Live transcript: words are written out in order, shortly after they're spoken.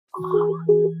Hello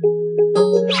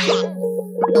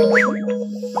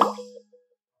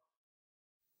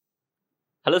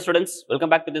students, welcome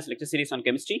back to this lecture series on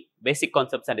chemistry, basic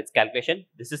concepts and its calculation.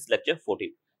 This is lecture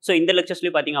 14. So in the lectures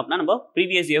we பாத்தீங்க அப்படினா நம்ம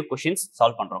previous year questions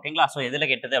solve பண்றோம். ஓகேங்களா? So எதுல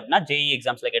கேட்டது அப்படினா JEE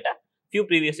examsல கேட்ட few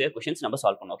previous year questions நம்ம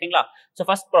solve பண்ணோம். ஓகேங்களா? So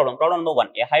first problem number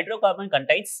 1. A hydrocarbon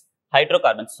contains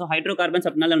hydrocarbons. So hydrocarbons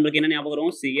அப்படினா நமக்கு என்ன ஞாபகம்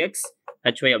வரும்?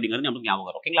 CHHY அப்படிங்கிறது நமக்கு ஞாபகம்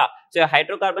வரும். ஓகேங்களா? So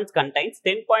hydrocarbons contains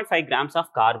 10.5 grams of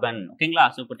carbon. ஓகேங்களா?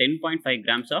 So இப்போ 10.5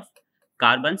 grams of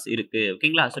carbons இருக்கு.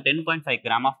 ஓகேங்களா? So 10.5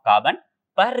 gram of carbon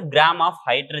per gram of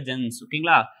hydrogens.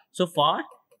 ஓகேங்களா? So for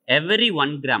every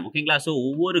 1 gram. ஓகேங்களா? So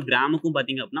ஒவ்வொரு கிராமுக்கும்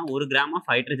பாத்தீங்க அப்படினா 1 gram of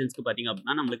hydrogensக்கு பாத்தீங்க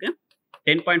அப்படினா நமக்கு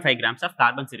 10.5 grams of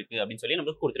carbons இருக்கு அப்படினு சொல்லி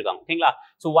நமக்கு கொடுத்திருக்காங்க. ஓகேங்களா?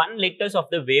 So 1 liters of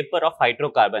the vapor of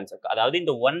hydrocarbons. அதாவது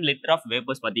இந்த 1 liter of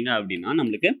vapors பாத்தீங்க அப்படினா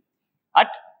நமக்கு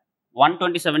at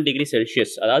 127 degree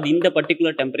Celsius, அதாவது இந்த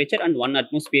particular temperature and 1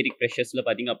 atmospheric pressures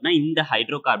பாத்தீங்க அப்படினா இந்த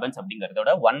hydrocarbons அப்படிங்கறதோட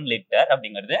 1 liter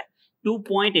அப்படிங்கிறது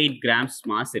 2.8 grams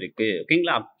mass இருக்கு.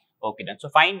 ஓகேங்களா? Okay then. So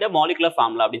find the molecular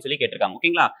formula அப்படினு சொல்லி கேட்டிருக்காங்க.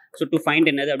 ஓகேங்களா? So to find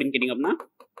என்னது அப்படினு கேட்டிங்க அப்படினா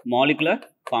molecular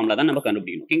formula தான் நம்ம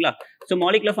கண்டுபிடிக்கணும். ஓகேங்களா? So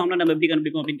molecular formula நம்ம எப்படி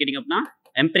கண்டுபிடிப்போம் அப்படினு கேட்டிங்க அப்படினா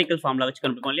empirical formula வச்சு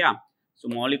கண்டுபிடிப்போம் இல்லையா? So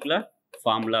molecular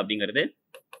formula அப்படிங்கிறது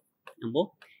நம்ம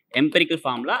empirical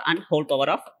formula and whole power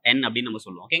of n அப்படினு நம்ம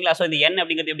சொல்லுவோம். ஓகேங்களா? So இந்த n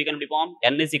அப்படிங்கிறது எப்படி கண்டுபிடிப்போம்?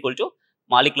 n is equal to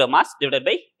molecular mass divided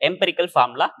by empirical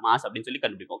formula mass அப்படினு சொல்லி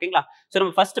கண்டுபிடிப்போம். ஓகேங்களா? சோ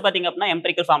நம்ம ஃபர்ஸ்ட் பாத்தீங்க அப்படினா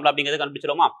empirical formula அப்படிங்கறத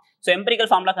கண்டுபிடிச்சிரோமா? சோ empirical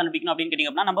formula கண்டுபிடிக்கணும் அப்படினு கேட்டிங்க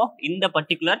அப்படினா நம்ம இந்த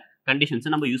particular conditions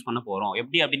நம்ம யூஸ் பண்ண போறோம்.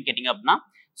 எப்படி அப்படினு கேட்டிங்க அப்படினா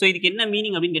சோ இதுக்கு என்ன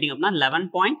மீனிங் அப்படினு கேட்டிங்க அப்படினா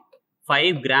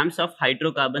 11.5 grams of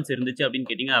hydrocarbons இருந்துச்சு அப்படினு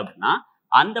கேட்டிங்க அப்படினா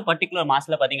அந்த particular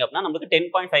massல பாத்தீங்க அப்படினா நமக்கு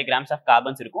 10.5 grams of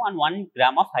carbons இருக்கும் and 1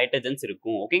 gram of hydrogens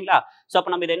இருக்கும். ஓகேங்களா? சோ அப்ப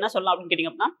நம்ம இத என்ன சொல்லலாம் அப்படினு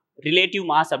கேட்டிங்க அப்படினா relative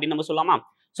mass அப்படினு நம்ம சொல்லலாமா?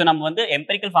 சோ நம்ம வந்து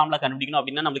empirical formula கண்டுபிடிக்கணும்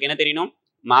அப்படினா நமக்கு என்ன தெரியணும்?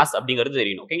 mass அப்படிங்கிறது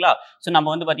தெரியணும். ஓகேங்களா? சோ நம்ம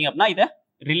வந்து பாத்தீங்க அப்படினா இத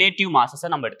relative masses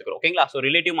நம்ம எடுத்துக்கிறோம். ஓகேங்களா? சோ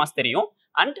relative mass தெரியும்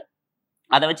and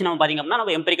அத வச்சு நம்ம பாத்தீங்க அப்படினா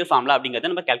நம்ம empirical formula அப்படிங்கறத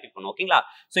நம்ம கால்குலேட் பண்ணுவோம். ஓகேங்களா?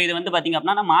 சோ இது வந்து பாத்தீங்க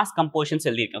அப்படினா நான் mass compositions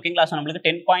எழுதி இருக்கேன். ஓகேங்களா? சோ நமக்கு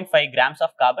 10.5 grams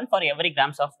of carbon for every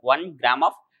grams of 1 gram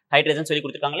of hydrogen சொல்லி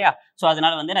கொடுத்திருக்காங்க இல்லையா? சோ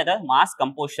அதனால வந்து நான் இத mass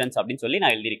compositions அப்படினு சொல்லி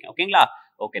நான் எழுதி இருக்கேன். ஓகேங்களா?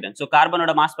 Okay then. சோ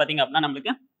கார்பனோட mass பாத்தீங்க அப்படினா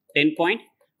நமக்கு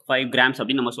 10.5 grams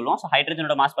அப்படின்னு நம்ம சொல்லுவோம். ஸோ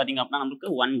ஹைட்ரஜனோட மாஸ் பாத்தீங்க அப்படின்னா நமக்கு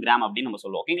 1 கிராம் அப்படின்னு நம்ம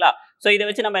சொல்லுவோம். ஓகேங்களா? ஸோ இதை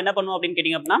வச்சு நம்ம என்ன பண்ணுவோம் அப்படின்னு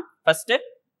கேட்டிங்க அப்படின்னா first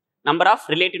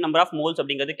relative number of moles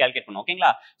அப்படிங்கிறது கால்குலேட் பண்ணுவோம். ஓகேங்களா?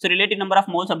 So relative number of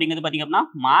moles அப்படிங்கிறது பாத்தீங்க அப்படின்னா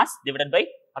mass divided by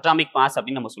atomic mass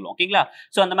அப்படின்னு நம்ம சொல்லுவோம். ஓகேங்களா?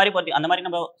 ஸோ அந்த மாதிரி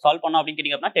நம்ம சால்வ் பண்ணோம் அப்படின்னு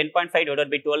கேட்டிங்க அப்படின்னா 10.5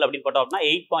 டிவைடட் பை 12 அப்படின்னு போட்டோம் அப்படின்னா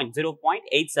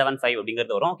 0.875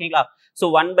 அப்படிங்கிறது வரும். ஓகேங்களா? ஸோ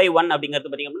 1/1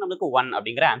 அப்படிங்கிறது பாத்தீங்க அப்படின்னா நமக்கு 1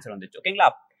 அப்படிங்கிற ஆன்சர் வந்துச்சு. ஓகேங்களா?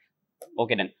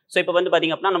 Okay done. சோ இப்போ வந்து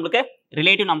பாத்தீங்க அப்படின்னா நமக்கு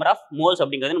ரிலேட்டிவ் நம்பர் ஆஃப் மோல்ஸ்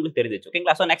அப்படிங்கிறது நமக்கு தெரிஞ்சிச்சு.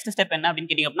 ஓகேங்களா? சோ நெக்ஸ்ட் ஸ்டெப் என்ன அப்படின்னு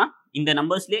கேட்டிங்க அப்படின்னா இந்த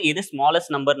நம்பர்ஸ்லயே எது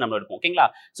ஸ்மாலஸ்ட் நம்பர் நம்ம எடுப்போம். ஓகேங்களா?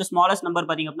 சோ ஸ்மாலஸ்ட் நம்பர்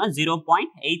பாத்தீங்க அப்படின்னா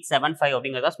 0.875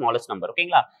 அப்படிங்கறத ஸ்மாலஸ்ட் நம்பர்.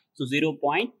 ஓகேங்களா? சோ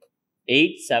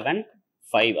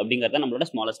 0.875 அப்படிங்கறது நம்மளோட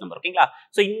ஸ்மாலஸ்ட் நம்பர். ஓகேங்களா?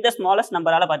 சோ இந்த ஸ்மாலஸ்ட்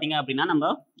நம்பரால பாத்தீங்க அப்படின்னா நம்ம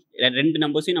ரெண்டு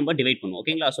நம்பர்ஸையும் நம்ம டிவைட் பண்ணுவோம்.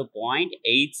 ஓகேங்களா? சோ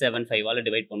 0.875 ஆல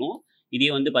டிவைட் பண்ணுவோம். இதே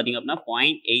வந்து பாத்தீங்க அப்படின்னா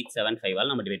 0.875 ஆல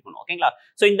நம்ம டிவைட் பண்ணுவோம். ஓகேங்களா?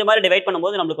 சோ இந்த மாதிரி டிவைட்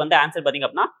பண்ணும்போது நமக்கு வந்து ஆன்சர் பாத்தீங்க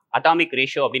அப்படின்னா அட்டாமிக்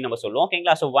ரேஷியோ அப்படின்னு நம்ம சொல்லுவோம்.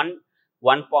 ஓகேங்களா? சோ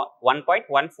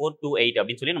 1.1428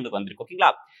 அப்படின்னு சொல்லி நமக்கு வந்திருக்கு. ஓகேங்களா?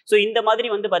 சோ இந்த மாதிரி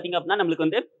வந்து பாத்தீங்க அப்படின்னா நமக்கு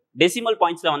வந்து டெசிமல்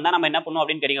பாயிண்ட்ஸ்ல வந்தா நம்ம என்ன பண்ணுவோம்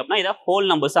அப்படின்னு கேட்டிங்க அப்படின்னா இதை ஹோல்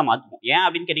நம்பர்ஸா மாத்துவோம். ஏன்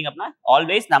அப்படின்னு கேட்டிங்க அப்படின்னா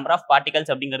ஆல்வேஸ் நம்பர் ஆஃப்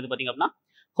பார்ட்டிகல்ஸ் அப்படிங்கிறது பாத்தீங்க அப்படின்னா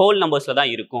ஹோல் நம்பர்ஸ்ல தான்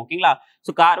இருக்கும். ஓகேங்களா?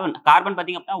 சோ கார்பன்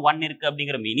பாத்தீங்க அப்படின்னா 1 இருக்கு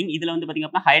அப்படிங்கிற மீனிங் இதுல வந்து பாத்தீங்க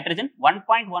அப்படின்னா ஹைட்ரஜன்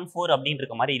 1.14 அப்படின்னு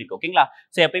இருக்க மாதிரி இருக்கு. ஓகேங்களா?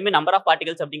 சோ எப்பயுமே நம்பர் ஆஃப்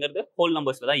பார்ட்டிகல்ஸ் அப்படிங்கிறது ஹோல்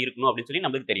நம்பர்ஸ்ல தான் இருக்கணும் அப்படின்னு சொல்லி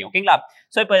நமக்கு தெரியும். ஓகேங்களா?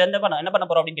 சோ இப்போ என்ன பண்ண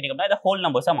போறோம் அப்படின்னு கேட்டிங்க அப்படின்னா இதை ஹோல்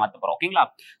நம்பர்ஸா மாத்த போறோம். ஓகேங்களா?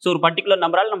 சோ ஒரு பர்టిక్యులர்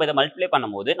நம்பரால நம்ம இதை மல்டிப்ளை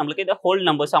பண்ணும்போது நமக்கு இது ஹோல்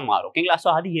நம்பர்ஸா மாறும். ஓகேங்களா? சோ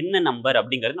அது என்ன நம்பர்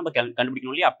அப்படிங்கிறது நம்ம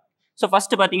கண்டுபிடிக்கணும் இல்லையா? சோ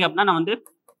ஃபர்ஸ்ட் பாத்தீங்க அப்படின்னா நான் வந்து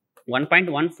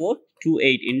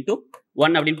 1.1428 into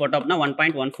 1 அப்படின்னு போட்டோம் அப்படின்னா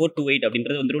 1.1428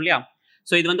 அப்படின்றது வந்துரும் இல்லையா?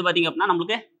 சோ இது வந்து பாத்தீங்க அப்படின்னா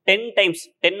நமக்கு 10 டைம்ஸ்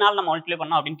 10 ஆல் நம்ம மல்டிப்ளை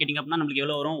பண்ணோம் அப்படின்னு கேட்டிங்க அப்படின்னா நமக்கு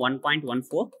எவ்வளவு வரும்?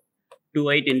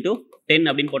 1.1428 into 10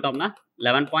 அப்படின்னு போட்டோம்னா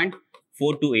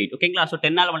 11.428. ஓகேங்களா? சோ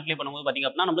 10 ஆல் மல்டிப்ளை பண்ணும்போது பாத்தீங்க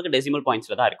அப்படின்னா நமக்கு டெசிமல்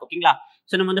பாயிண்ட்ஸ்ல தான் இருக்கு. ஓகேங்களா?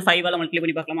 சோ நம்ம வந்து 5 ஆல் மல்டிப்ளை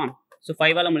பண்ணி பார்க்கலாமா? சோ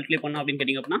 5 ஆல் மல்டிப்ளை பண்ணோம் அப்படின்னு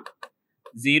கேட்டிங்க அப்படின்னா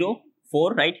 0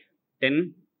 4 ரைட் 10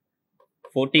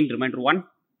 14 ரிமைண்டர் 1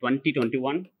 20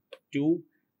 21 2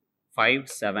 5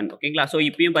 7. ஓகேங்களா? சோ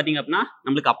இப்பயும் பாத்தீங்க அப்படின்னா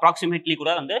நமக்கு அப்ராக்சிமேட்லி கூட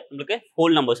வந்து நமக்கு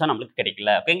ஹோல் நம்பர்ஸா நமக்கு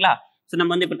கிடைக்கல. ஓகேங்களா? சோ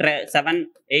நம்ம வந்து இப்போ 7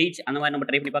 8 அந்த மாதிரி நம்ம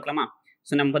ட்ரை பண்ணி பார்க்கலாமா?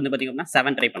 சோ நம்ம வந்து பாத்தீங்க அப்படின்னா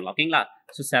 7 ட்ரை பண்ணலாம். ஓகேங்களா?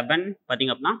 சோ 7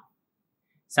 பாத்தீங்க அப்படின்னா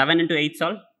 7 into 8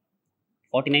 சால்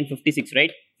 49 56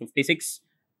 ரைட் 56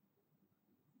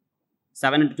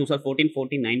 7 into 2 சால் 14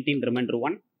 14 19 ரிமைண்டர்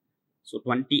 1 so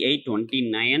 28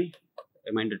 29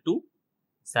 ரிமைண்டர் 2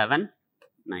 7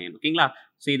 9. ஓகேங்களா?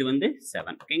 சோ இது வந்து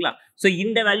 7. ஓகேங்களா? சோ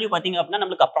இந்த வேல்யூ பாத்தீங்க அப்படின்னா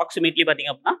நமக்கு அப்ராக்சிமேட்லி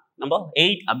பாத்தீங்க அப்படின்னா நம்ம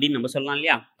 8 அப்படின்னு நம்ம சொல்லலாம்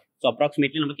இல்லையா? ஸோ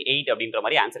அப்ராக்சிமேட்லி நமக்கு 8 அப்படின்ற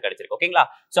மாதிரி ஆன்சர் கிடைச்சிருக்கு ஓகேங்களா.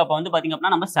 ஸோ அப்போ வந்து பாத்தீங்க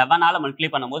அப்படின்னா நம்ம 7ஆல மல்டிப்ளை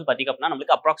பண்ணும்போது பாத்தீங்க அப்படின்னா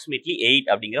நமக்கு அப்ராக்சிமேட்லி 8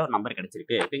 அப்படிங்கிற ஒரு நம்பர்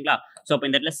கிடைச்சிருக்கு ஓகேங்களா. ஸோ அப்போ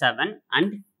இந்த இடத்துல 7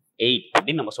 and 8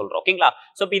 அப்படின்னு நம்ம சொல்றோம் ஓகேங்களா.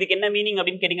 ஸோ இப்போ இதுக்கு என்ன மீனிங்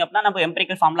அப்படின்னு கேட்டீங்க அப்படின்னா நம்ம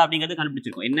எம்பரிக்கல் ஃபார்முலா அப்படிங்கிறது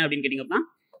கண்டுபிடிச்சிருக்கோம். என்ன அப்படின்னு கேட்டீங்க அப்படின்னா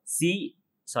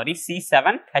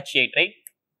C7H8 ரைட்.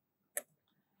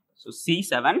 ஸோ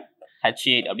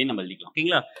C7H8 அப்படின்னு நம்ம எழுதிக்கலாம்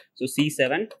ஓகேங்களா. ஸோ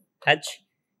C7H8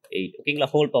 ஓகேங்களா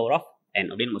ஹோல் பவர் ஆஃப் n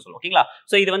அப்படின்னு நம்ம சொல்லுவோம் ஓகேங்களா.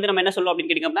 சோ இது வந்து நம்ம என்ன சொல்லுவோம்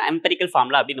அப்படின்னு கேட்டீங்கன்னா எம்பரிக்கல்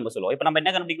ஃபார்முலா அப்படின்னு நம்ம சொல்லுவோம். இப்போ நம்ம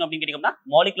என்ன கண்டுபிடிக்கணும் அப்படின்னு கேட்டீங்கன்னா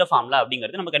மாலிகுலர் ஃபார்முலா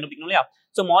அப்படிங்கிறது நம்ம கண்டுபிடிக்கணும் இல்லையா.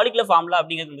 சோ மாலிகுலர் ஃபார்முலா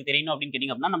அப்படிங்கிறது நமக்கு தெரியணும் அப்படின்னு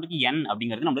கேட்டீங்க அப்படின்னா நமக்கு n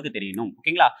அப்படிங்கிறது நமக்கு தெரியணும்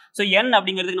ஓகேங்களா. சோ n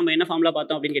அப்படிங்கிறதுக்கு நம்ம என்ன ஃபார்முலா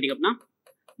பார்த்தோம் அப்படின்னு கேட்டீங்கன்னா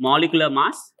molecular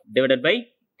mass divided by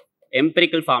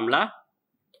empirical formula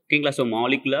ஓகேங்களா. So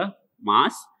molecular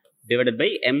mass divided by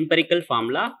empirical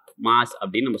formula mass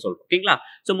அப்படின்னு நம்ம சொல்றோம் ஓகேங்களா.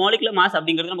 சோ மாலிகுலர் மாஸ்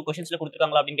அப்படிங்கிறது நம்ம क्वेश्चंसல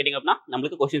கொடுத்திருக்காங்களா அப்படின்னு கேட்டிங்க அப்படின்னா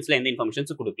நமக்கு क्वेश्चंसல எந்த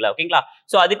இன்ஃபர்மேஷன்ஸ் கொடுக்கல ஓகேங்களா.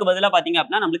 சோ அதுக்கு பதிலா பாத்தீங்க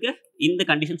அப்படின்னா நமக்கு இந்த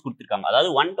கண்டிஷன்ஸ் கொடுத்திருக்காங்க. அதாவது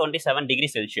 127 டிகிரி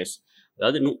செல்சியஸ்,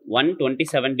 அதாவது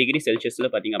 127 டிகிரி செல்சியஸ்ல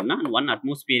பாத்தீங்க அப்படின்னா 1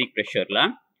 அட்மாஸ்பியரிக் பிரஷர்ல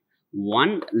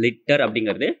 1 லிட்டர்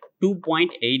அப்படிங்கிறது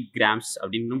 2.8 கிராம்ஸ்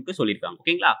அப்படின்னு நமக்கு சொல்லியிருக்காங்க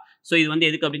ஓகேங்களா. சோ இது வந்து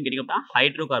எதுக்கு அப்படின்னு கேட்டிங்க அப்படின்னா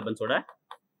ஹைட்ரோ கார்பன்ஸோட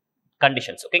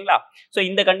கண்டிஷன்ஸ் ஓகேங்களா. சோ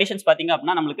இந்த கண்டிஷன்ஸ் பாத்தீங்க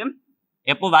அப்படின்னா நமக்கு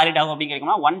எப்போ வேலிட் ஆகும் அப்படின்னு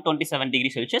கேட்கணும்னா 127 degree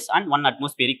Celsius and 1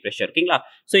 atmospheric pressure ஓகேங்களா.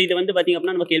 சோ இது வந்து பாத்தீங்க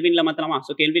அப்படின்னா நம்ம கெல்வின்ல மாத்தலாமா.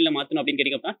 சோ கெல்வின்ல மாத்தணும் அப்படின்னு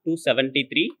கேட்டிங்க அப்படின்னா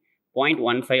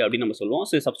 273.15 அப்படின்னு நம்ம சொல்லுவோம்.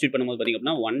 சோ சப்ஸ்டிட்யூட் பண்ணும்போது பாத்தீங்க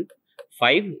அப்படின்னா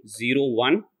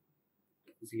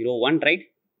 1501 ரைட்.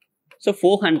 சோ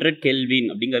 400 கெல்வின்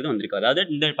அப்படிங்கிறது வந்திருக்கு. அதாவது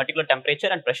இந்த பர்టిక్యులர்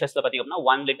டெம்பரேச்சர் அண்ட் பிரஷர்ஸ்ல பாத்தீங்க அப்படின்னா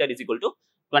 1 litre is equal to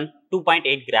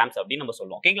 2.8 grams அப்படின்னு நம்ம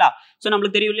சொல்லுவோம் ஓகேங்களா. சோ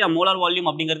நமக்கு தெரியும் இல்லையா மோலார் வால்யூம்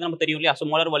அப்படிங்கிறது நமக்கு தெரியும் இல்லையா. சோ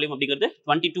மோலார் வால்யூம் அப்படிங்கிறது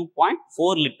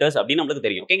 22.4 லிட்டர்ஸ் அப்படின்னு நமக்கு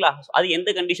தெரியும் ஓகேங்களா. அது எந்த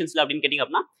கண்டிஷன்ஸ்ல அப்படின்னு கேட்டிங்க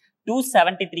அப்படின்னா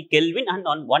 273 கெல்வின் அண்ட்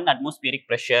 1 அட்மாஸ்பியரிக்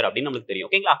பிரஷர் அப்படின்னு நமக்கு தெரியும்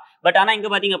ஓகேங்களா. பட் ஆனா இங்க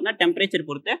பாத்தீங்க அப்படின்னா டெம்பரேச்சர்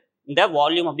பொறுத்து இந்த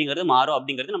வால்யூம் அப்படிங்கிறது மாறும்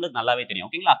அப்படிங்கிறது நமக்கு நல்லாவே தெரியும்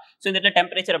ஓகேங்களா. சோ இந்த இடத்துல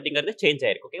டெம்பரேச்சர் அப்படிங்கிறது சேஞ்ச்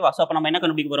ஆயிருக்கு ஓகேவா. சோ அப்ப நம்ம என்ன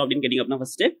கண்டுபிடிக்க போறோம் அப்படின்னு கேட்டிங்க அப்படின்னா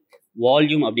ஃபர்ஸ்ட்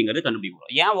வால்யூம் அப்படிங்கிறது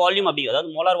கண்டுபிடிக்கிறோம். ஏன் வால்யூம் அப்படிங்கிறது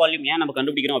அதாவது மோலார் வால்யூம் ஏன் நம்ம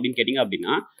கண்டுபிடிக்கிறோம் அப்படின்னு கேட்டிங்க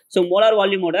அப்படின்னா சோ மோலார்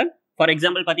வால்யூமோட ஃபார்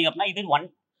எக்ஸாம்பிள் பாத்தீங்க அப்படின்னா இது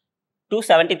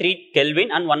 273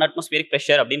 கெல்வின் அண்ட் 1 அட்மாஸ்பியரிக்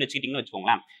பிரஷர் அப்படின்னு வச்சுக்கிட்டீங்கன்னு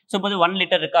வச்சுக்கோங்களேன். சோ இப்போ 1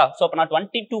 லிட்டர் இருக்கா. சோ அப்ப நான்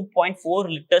 22.4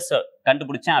 லிட்டர்ஸ்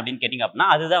கண்டுபிடிச்சேன் அப்படின்னு கேட்டிங்க அப்படின்னா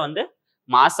அதுதான் வந்து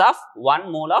mass of 1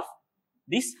 mole of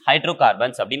this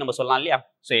hydrocarbons அப்படின்னு நம்ம சொல்லலாம் இல்லையா.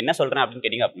 சோ என்ன சொல்றேன் அப்படின்னு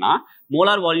கேட்டிங்க அப்படின்னா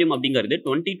மோலார் வால்யூம் அப்படிங்கிறது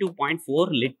 22.4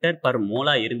 லிட்டர் பர்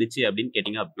மோலா இருந்துச்சு அப்படின்னு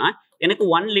கேட்டிங்க அப்படின்னா எனக்கு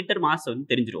 1 லிட்டர் மாஸ் வந்து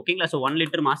தெரிஞ்சிடும் ஓகேங்களா. சோ 1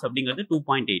 லிட்டர் மாஸ் அப்படிங்கிறது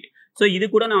 2.8. சோ இது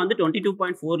கூட நான் வந்து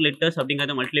 22.4 லிட்டர்ஸ்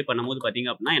அப்படிங்கறத மல்டிப்ளை பண்ணும்போது பாத்தீங்க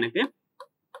அப்படின்னா எனக்கு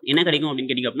என்ன கிடைக்கும்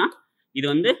அப்படின்னு கேட்டிங்க அப்படின்னா இது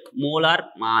வந்து மோலார்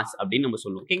மாஸ் அப்படின்னு நம்ம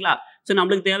சொல்லுவோம் ஓகேங்களா. சோ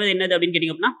நம்மளுக்கு தேவை என்னது அப்படின்னு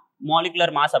கேட்டிங்க அப்படின்னா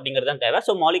மாலிகுலர் மாஸ் அப்படிங்கிறது தான் தேவை.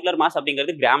 சோ மாலிகுலர் மாஸ்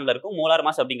அப்படிங்கிறது கிராம்ல இருக்கும், மோலார்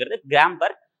மாஸ் அப்படிங்கிறது கிராம்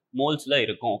பர் மோல்ஸ்ல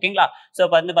இருக்கும் ஓகேங்களா. சோ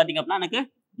அப்ப வந்து பாத்தீங்க அப்படின்னா எனக்கு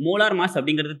மோலார் மாஸ்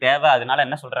அப்படிங்கிறது தேவை. அதனால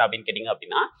என்ன சொல்றேன் அப்படின்னு கேட்டிங்க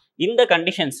அப்படின்னா இந்த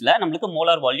கண்டிஷன்ஸ்ல நமக்கு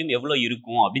மோலார் வால்யூம் எவ்வளவு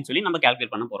இருக்கும் அப்படின்னு சொல்லி நம்ம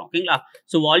கால்குலேட் பண்ண போறோம் ஓகேங்களா.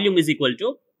 So volume is equal to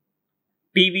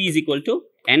PV is equal to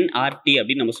nRT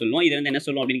அப்படின்னு நம்ம சொல்லுவோம். இது வந்து என்ன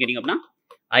சொல்லுவோம் அப்படின்னு கேட்டிங்க அப்படின்னா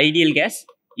ஐடியல் கேஸ்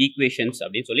ஈக்குவேஷன்ஸ்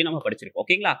அப்படின்னு சொல்லி நம்ம படிச்சிருக்கோம்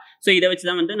ஓகேங்களா. சோ இதை வச்சு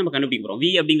தான் வந்து நம்ம கண்டுபிடிக்க போறோம். V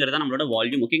அப்படிங்கிறது தான் நம்மளோட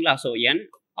வால்யூம் ஓகேங்களா. So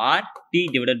nRT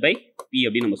divided by P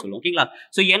அப்படின்னு நம்ம சொல்லுவோம் ஓகேங்களா.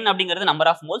 சோ n அப்படிங்கிறது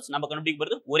நம்பர் ஆஃப் மோல்ஸ், நம்ம கண்டுபிடிக்க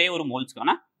போறது ஒரே ஒரு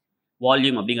மோல்ஸ்க்கான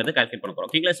வால்யூம் அப்படிங்கறத கால்குலேட் பண்ண போறோம்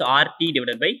ஓகேங்களா. So RT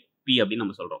divided by P அப்படின்னு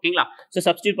நம்ம சொல்றோம் ஓகேங்களா. சோ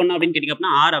சப்ஸ்டிட்யூட் பண்ணோம் அப்படின்னு கேட்டிங்க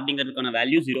அப்படின்னா R அப்படிங்கிறதுக்கான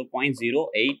வேல்யூ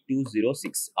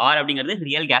 0.08206. R அப்படிங்கிறது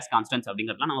ரியல் கேஸ் கான்ஸ்டன்ட்ஸ்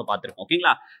அப்படிங்கறதெல்லாம் நம்ம பார்த்திருக்கோம்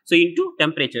ஓகேங்களா. சோ இன்டு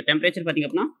டெம்பரேச்சர் பாத்தீங்க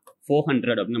அப்படின்னா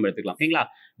 400 அப்படின்னு நம்ம எடுத்துக்கலாம் ஓகேங்களா.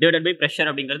 டிவைடட் பை பிரஷர்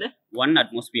அப்படிங்கிறது 1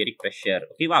 அட்மாஸ்பியரிக் பிரஷர்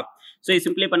ஓகேவா. சோ இது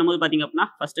சிம்பிளை பண்ணும்போது பாத்தீங்க அப்படின்னா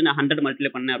ஃபர்ஸ்ட் நான் 100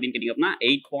 மல்டிப்ளை பண்ணேன் அப்படின்னு கேட்டிங்க அப்படின்னா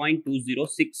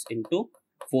 8.206 into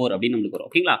 4 அப்படின்னு நமக்கு வரும்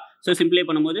ஓகேங்களா. சோ சிம்பிளை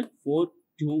பண்ணும்போது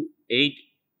 428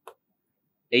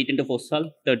 8 into 4 சால்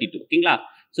 32 ஓகேங்களா.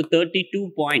 சோ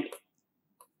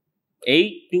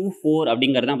 32.824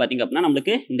 அப்படிங்கிறது தான் பாத்தீங்க அப்படின்னா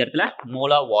நமக்கு இந்த இடத்துல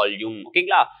மோலார் வால்யூம்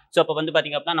ஓகேங்களா. சோ அப்ப வந்து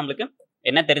பாத்தீங்க அப்படின்னா நமக்கு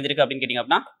என்ன தெரிஞ்சிருக்கு அப்படின்னு கேட்டிங்க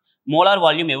அப்படின்னா மோலார்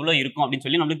வால்யூம் எவ்வளவு இருக்கும் அப்படின்னு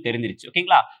சொல்லி நமக்கு தெரிஞ்சிருச்சு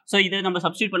ஓகேங்களா. சோ இதை நம்ம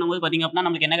சப்ஸ்டிட்யூட் பண்ணும்போது பாத்தீங்க அப்படின்னா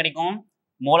நமக்கு என்ன கிடைக்கும்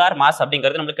மோலார் மாஸ்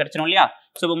அப்படிங்கிறது நமக்கு கிடைச்சிடும் இல்லையா.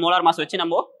 சோ இப்போ மோலார் மாஸ் வச்சு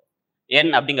நம்ம n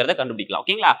அப்படிங்கறத கண்டுபிடிக்கலாம்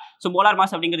ஓகேங்களா. சோ மோலார்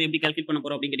மாஸ் அப்படிங்கிறது எப்படி கால்குலேட் பண்ண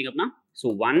போறோம் அப்படின்னு கேட்டிங்க அப்படின்னா சோ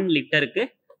 1 லிட்டருக்கு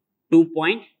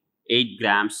 2.8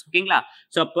 கிராம்ஸ் ஓகேங்களா.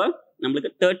 சோ அப்போ நமக்கு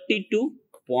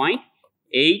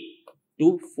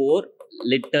 32.824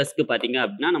 லிட்டர்ஸ்க்கு பாத்தீங்க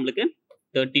அப்படின்னா நமக்கு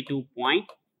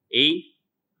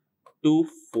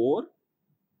 32.824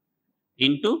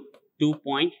 into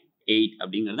 2.8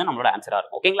 அப்படிங்கிறது நம்மளோட ஆன்சரா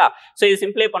இருக்கும் ஓகேங்களா. சோ இது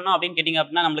சிம்பிளை பண்ணோம் அப்படின்னு கேட்டிங்க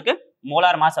அப்படின்னா நமக்கு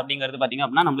மோலார் மாஸ் அப்படிங்கிறது பாத்தீங்க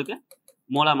அப்படின்னா நமக்கு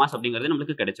மோலார் மாஸ் அப்படிங்கிறது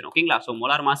நமக்கு கிடைச்சிடும் ஓகேங்களா. So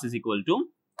molar mass is equal to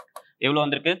எவ்வளவு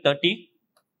வந்திருக்கு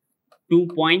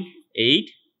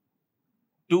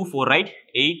 32.824 ரைட்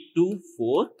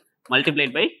 824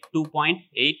 multiplied by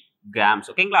 2.8 கிராம்ஸ்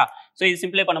ஓகேங்களா. ஸோ இது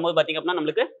சிம்பிளை பண்ணும்போது பார்த்தீங்க அப்படின்னா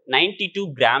நம்மளுக்கு 92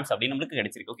 கிராம்ஸ் அப்படின்னு நம்மளுக்கு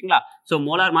கிடைச்சிருக்கு ஓகேங்களா. ஸோ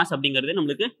மோலார் மாஸ் அப்படிங்கிறது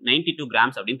நம்மளுக்கு 92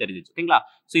 கிராம்ஸ் அப்படின்னு தெரிஞ்சிச்சு ஓகேங்களா.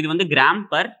 ஸோ இது வந்து கிராம்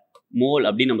பர் மோல்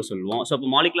அப்படின்னு நம்ம சொல்லுவோம். ஸோ இப்போ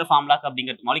மாலிகுலர் ஃபார்முலாக்கு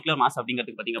அப்படிங்கிறது மாலிகுலர் மாஸ்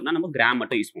அப்படிங்கிறதுக்கு பார்த்தீங்க அப்படின்னா நம்ம கிராம்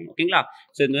மட்டும் யூஸ் பண்ணுவோம் ஓகேங்களா.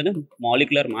 ஸோ இது வந்து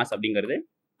மாலிகுலர் மாஸ் அப்படிங்கிறது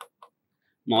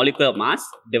molecular mass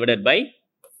divided by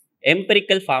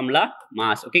empirical formula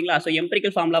mass ஓகேங்களா. ஸோ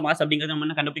எம்பரிக்கல் ஃபார்முலா மாஸ் அப்படிங்கிறது நம்ம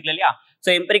என்ன கண்டுபிடிக்கல இல்லையா. ஸோ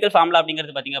எம்பரிக்கல் ஃபார்முலா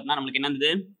அப்படிங்கிறது பார்த்தீங்க அப்படின்னா நம்மளுக்கு என்னது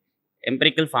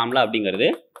எம்பரிக்கல் ஃபார்முலா அப்படிங்கிறது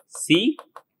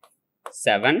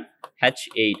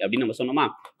C7H8 அப்படின்னு நம்ம சொன்னோமா.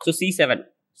 ஸோ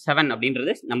C7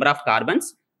 அப்படின்றது நம்பர் ஆஃப் கார்பன்ஸ்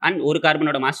அண்ட் ஒரு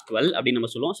கார்பனோட மாஸ் 12 அப்படின்னு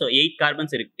நம்ம சொல்லுவோம். ஸோ 8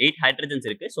 கார்பன்ஸ் இருக்கு, 8 ஹைட்ரஜன்ஸ்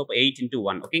இருக்கு. ஸோ 8 into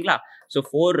 1 ஓகேங்களா. ஸோ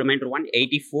 4 ரிமைண்டர் 1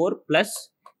 84 plus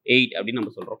 8 அப்படின்னு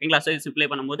நம்ம சொல்றோம் ஓகேங்களா. ஸோ இது சிம்பிளை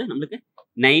பண்ணும்போது நம்மளுக்கு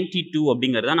 92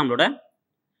 அப்படிங்கிறது தான் நம்மளோட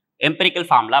எம்பரிக்கல்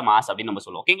ஃபார்முலா மாஸ் அப்படின்னு நம்ம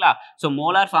சொல்லுவோம் ஓகேங்களா. ஸோ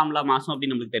மோலார் ஃபார்முலா மாசம்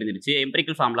அப்படின்னு நம்மளுக்கு தெரிஞ்சிருச்சு,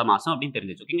 எம்பரிக்கல் ஃபார்முலா மாசம் அப்படின்னு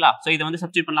தெரிஞ்சிருச்சு ஓகேங்களா. ஸோ இதை வந்து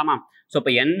சப்ஸ்டிட் பண்ணலாமா. ஸோ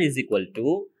இப்போ N is equal to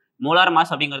molar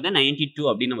mass அப்படிங்கிறது 92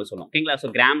 அப்படின்னு நம்ம சொல்லுவோம் ஓகேங்களா. ஸோ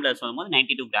கிராம்ல சொல்லும்போது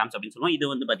 92 கிராம்ஸ் அப்படின்னு சொல்லுவோம். இது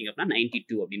வந்து பாத்தீங்க அப்படின்னா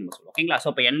 92 அப்படின்னு நம்ம சொல்லுவோம் ஓகேங்களா. ஸோ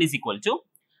இப்போ N இஸ் ஈக்குவல் டு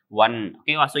 1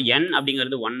 ஓகேவா. ஸோ N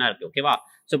அப்படிங்கிறது 1 இருக்கு ஓகேவா.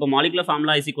 ஸோ இப்போ molecular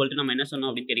formula is equal to நம்ம என்ன சொன்னோம்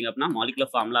அப்படின்னு கேட்டிங்க அப்படின்னா மாலிகுலர்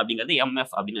ஃபார்முலா அப்படிங்கிறது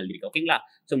MF அப்படின்னு எழுதிருக்கு ஓகேங்களா.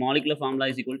 So molecular formula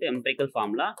is equal to empirical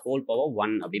formula whole power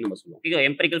 1 அப்படின்னு நம்ம சொல்லுவோம் ஓகே.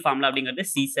 எம்பரிக்கல் ஃபார்முலா அப்படிங்கிறது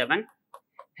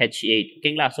C7H8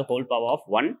 ஓகேங்களா. So whole power of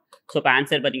 1. So இப்போ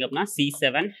ஆன்சர் பார்த்தீங்க அப்படின்னா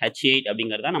C7H8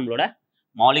 அப்படிங்கிறது தான் நம்மளோட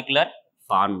மாலிகுலர்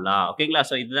ஃபார்முலா ஓகேங்களா.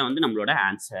 ஸோ இதுதான் வந்து நம்மளோட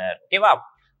ஆன்சர் ஓகேவா.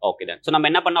 ஓகே தான். ஸோ நம்ம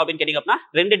என்ன பண்ணோம் அப்படின்னு கேட்டிங்க அப்படின்னா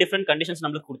 2 டிஃப்ரெண்ட் கண்டிஷன்ஸ்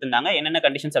நம்மளுக்கு கொடுத்துருந்தாங்க. என்னென்ன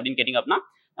கண்டிஷன்ஸ் அப்படின்னு கேட்டிங்க அப்படின்னா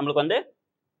நம்மளுக்கு வந்து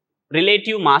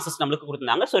ரிலேட்டிவ் மாசஸ் நம்மளுக்கு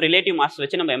கொடுத்துருந்தாங்க. ஸோ ரிலேட்டிவ் மாஸ்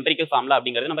வச்சு நம்ம எம்பரிக்கல் ஃபார்முலா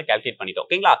அப்படிங்கிறது நம்ம கால்குலேட் பண்ணிட்டோம்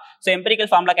ஓகேங்களா. ஸோ எம்பரிக்கல்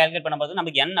ஃபார்முலா கால்குலேட் பண்ணும்போது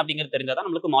நமக்கு N அப்படிங்கிறது தெரிஞ்சா தான்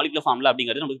நம்மளுக்கு மாலிகுலர் ஃபார்முலா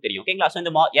அப்படிங்கிறது நமக்கு தெரியும் ஓகேங்களா. ஸோ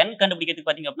இந்த N கண்டுபிடிக்கிறதுக்கு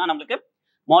பார்த்தீங்க அப்படின்னா நம்மளுக்கு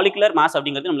மாலிகுலர் மாஸ்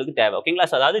அப்படிங்கிறது நம்மளுக்கு தேவை ஓகேங்களா.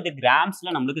 ஸோ அதாவது இது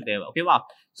கிராம்ஸ்ல நம்மளுக்கு தேவை ஓகேவா.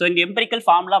 ஸோ இந்த எம்பரிக்கல்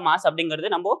ஃபார்முலா மாஸ்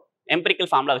அப்படிங்கிறது நம்ம எம்பரிக்கல்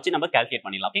ஃபார்முலா வச்சு நம்ம கால்குலேட்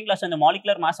பண்ணிடலாம் ஓகேங்களா. ஸோ இந்த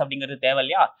மாலிகுலர் மாஸ் அப்படிங்கிறது தேவை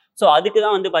இல்லையா. ஸோ அதுக்கு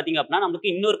தான் வந்து பாத்தீங்க அப்படின்னா நமக்கு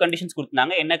இன்னொரு கண்டிஷன்ஸ்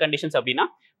கொடுத்தாங்க. என்ன கண்டிஷன்ஸ் அப்படின்னா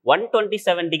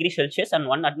 127 டிகிரி செல்சியஸ் அண்ட்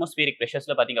 1 அட்மாஸ்பியரிக்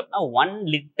ப்ரெஷர்ஸ்ல பாத்தீங்க அப்படின்னா 1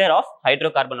 லிட்டர் ஆஃப் ஹைட்ரோ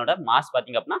கார்பனோட மாஸ்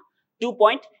பாத்தீங்க அப்படின்னா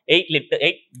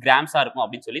 2.8 கிராம்ஸா இருக்கும்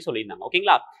அப்படின்னு சொல்லியிருந்தாங்க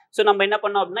ஓகேங்களா. ஸோ நம்ம என்ன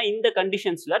பண்ணோம் அப்படின்னா இந்த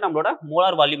கண்டிஷன்ஸ்ல நம்மளோட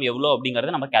மோலார் வால்யூம் எவ்வளோ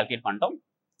அப்படிங்கறத நம்ம கால்குலேட் பண்ணிட்டோம்.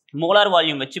 மோலார்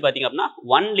வால்யூம் வச்சு பாத்தீங்க அப்படின்னா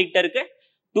 1 லிட்டருக்கு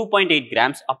 2.8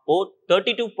 கிராம்ஸ். அப்போ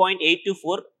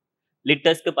 32.824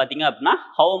 லிட்டர்ஸ்க்கு பாத்தீங்க அப்படின்னா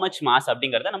ஹவு மச் மாஸ்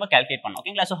அப்படிங்கறத நம்ம கால்குலேட் பண்ணோம்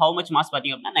ஓகேங்களா. ஸோ ஹவு மச் மாஸ்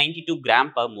பாத்தீங்க அப்படின்னா 92 கிராம்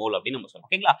பர் மோல் அப்படின்னு நம்ம சொல்லுவோம்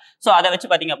ஓகேங்களா. ஸோ அதை வச்சு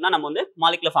பாத்தீங்க அப்படின்னா நம்ம வந்து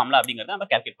மாலிகுலர் ஃபார்முலா அப்படிங்கறத நம்ம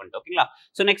கால்குலேட் பண்ணிட்டோம் ஓகேங்களா.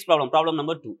 ஸோ நெக்ஸ்ட் ப்ராப்ளம்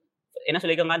நம்பர் 2 என்ன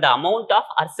சொல்லிருக்காங்க, the amount of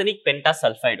arsenic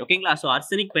pentasulfide ஓகேங்களா. ஸோ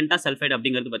arsenic pentasulfide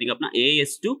அப்படிங்கிறது பாத்தீங்க அப்படின்னா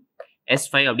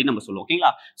AS2S5 அப்படின்னு நம்ம சொல்லுவோம்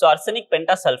ஓகேங்களா. So arsenic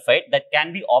pentasulfide that can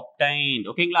be obtained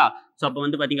ஓகேங்களா. ஸோ அப்போ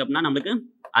வந்து பாத்தீங்க அப்படின்னா நமக்கு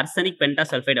arsenic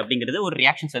pentasulfide அப்படிங்கிறது ஒரு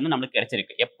ரியாக்ஷன்ஸ் வந்து நம்மளுக்கு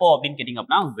கிடைச்சிருக்கு. எப்போ அப்படின்னு கேட்டீங்க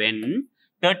அப்படின்னா when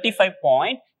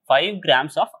 35.5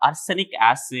 grams of arsenic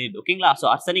acid ஓகேங்களா. ஸோ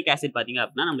arsenic acid பாத்தீங்க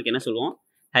அப்படின்னா நமக்கு என்ன சொல்லுவோம்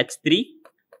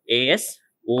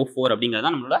H3ASO4 அப்படிங்கிறது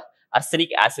தான் நம்மளோட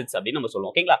arsenic acids அப்படின்னு நம்ம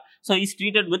சொல்லுவோம் ஓகேங்களா. So is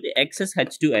treated with excess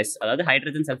H2S அதாவது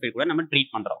ஹைட்ரஜன் சல்ஃபைட் கூட நம்ம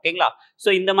ட்ரீட் பண்றோம் ஓகேங்களா. ஸோ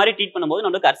இந்த மாதிரி ட்ரீட் பண்ணும்போது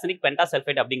நமக்கு arsenic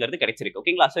pentasulfide அப்படிங்கிறது கிடைச்சிருக்கு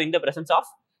ஓகேங்களா. ஸோ இந்த பிரசன்ஸ் ஆஃப்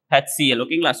HCl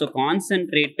ஓகேங்களா. ஸோ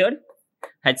கான்சென்ட்ரேட்டட்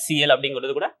HCl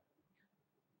அப்படிங்கிறது கூட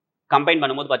கம்பைன்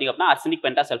பண்ணும்போது பாத்தீங்க அப்படின்னா arsenic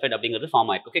pentasulfide அப்படிங்கிறது ஃபார்ம்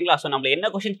ஆயிருக்கு ஓகேங்களா. ஸோ நம்ம என்ன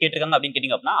கொஸ்டின் கேட்டிருக்காங்க அப்படின்னு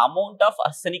கேட்டீங்க அப்படின்னா amount of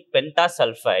arsenic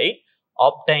pentasulfide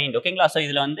obtained ஓகேங்களா. ஸோ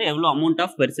இதுல வந்து எவ்வளவு அமௌண்ட்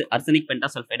ஆஃப் arsenic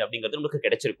pentasulfide அப்படிங்கிறது நமக்கு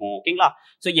கிடைச்சிருக்கும் ஓகேங்களா.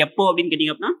 ஸோ எப்போ அப்படின்னு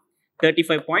கேட்டீங்க அப்படின்னா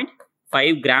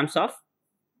 35.5 grams ஆஃப்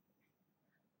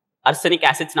arsenic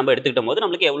acids நம்ம எடுத்துக்கிட்ட போது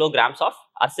நமக்கு எவ்வளவு கிராம்ஸ் ஆஃப்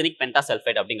arsenic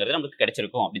pentasulfide அப்படிங்கிறது நமக்கு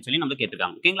கிடைச்சிருக்கும் அப்படின்னு சொல்லி நம்ம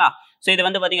கேட்டிருக்காங்க ஓகேங்களா. ஸோ இது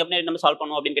வந்து பாத்தீங்க அப்படின்னா நம்ம சால்வ்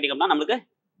பண்ணுவோம் அப்படின்னு கேட்டீங்க அப்படின்னா நமக்கு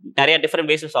நிறைய டிஃபரெண்ட்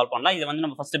வேஸ்ல சால்வ் பண்ணலாம். இது வந்து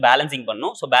நம்ம ஃபர்ஸ்ட் பேலன்சிங்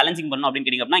பண்ணணும். ஸோ பேலன்சிங் பண்ணணும் அப்படின்னு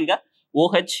கேட்டீங்க அப்படின்னா இங்க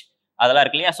OH அதெல்லாம்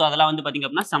இருக்கு இல்லையா. ஸோ அதெல்லாம் வந்து பாத்தீங்க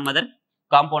அப்படின்னா சம் அதர்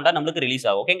காம்பவுண்டா நமக்கு ரிலீஸ்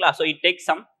ஆகும் ஓகேங்களா. So it take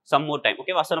some more time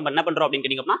ஓகேவா. ஸோ நம்ம என்ன பண்றோம் அப்படின்னு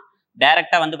கேட்டீங்க அப்படின்னா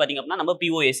டைரக்டா வந்து பாத்தீங்க அப்படின்னா நம்ம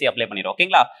POAC அப்ளை பண்ணிடுறோம்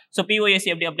ஓகேங்களா. ஸோ POAC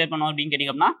எப்படி அப்ளை பண்ணோம் அப்படின்னு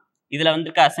கேட்டீங்க அப்படின்னா இதுல வந்து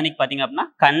arsenic பாத்தீங்க அப்படின்னா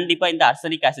கண்டிப்பா இந்த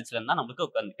arsenic acidsல இருந்தா நமக்கு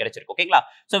கிடைச்சிருக்கு ஓகேங்களா.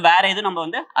 ஸோ வேற எதுவும் நம்ம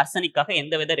வந்து arsenicaக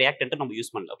எந்த வித ரியாக்டன்ட்டும் நம்ம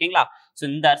யூஸ் பண்ணல ஓகேங்களா. ஸோ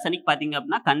இந்த arsenic பாத்தீங்க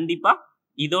அப்படின்னா கண்டிப்பா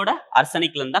இதோட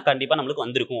arsenic-ல இருந்தா கண்டிப்பா நம்மளுக்கு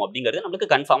வந்திருக்கும் அப்படிங்கிறது நமக்கு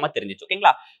கன்ஃபார்மா தெரிஞ்சிச்சு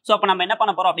ஓகேங்களா. ஸோ அப்ப நம்ம என்ன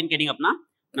பண்ண போறோம் அப்படின்னு கேட்டீங்க அப்படின்னா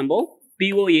நம்ம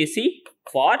POAC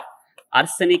ஃபார்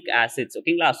arsenic acids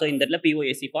ஓகேங்களா. ஸோ இந்த இடத்துல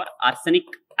POAC ஃபார் arsenic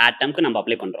atomக்கு நம்ம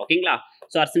அப்ளை பண்றோம் ஓகேங்களா.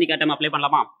 ஸோ arsenic atom அப்ளை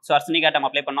பண்ணலாமா. ஸோ arsenic atom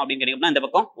அப்ளை பண்ணோம் அப்படின்னு கேட்டீங்கன்னா இந்த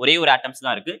பக்கம் ஒரே ஒரு ஆட்டம்ஸ்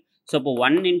தான் இருக்கு. ஸோ இப்போ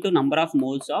 1 into number of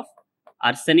moles of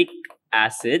arsenic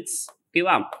acids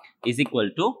ஓகேவா இஸ்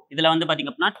ஈக்குவல் டு இதுல வந்து பாத்தீங்க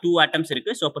அப்படின்னா 2 ஆட்டம்ஸ்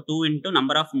இருக்கு. ஸோ அப்போ 2 into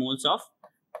number of moles of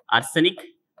arsenic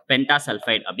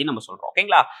pentasulfide அப்படின்னு நம்ம சொல்றோம்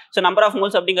ஓகேங்களா. ஸோ நம்பர் ஆஃப்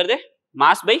மோல்ஸ் அப்படிங்கிறது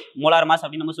மாஸ் பை மோலார் மாஸ்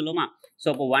அப்படின்னு நம்ம சொல்லுவோமா. ஸோ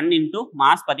இப்போ 1 into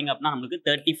மாஸ் பாத்தீங்க அப்படின்னா நமக்கு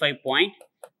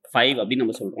 35.5 அப்படின்னு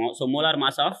நம்ம சொல்றோம். So molar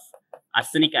mass of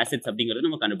arsenic acids அப்படிங்கிறது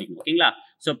நம்ம கண்டுபிடிக்கணும் ஓகேங்களா.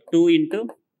 ஸோ 2 into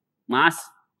மாஸ்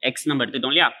x நம்ம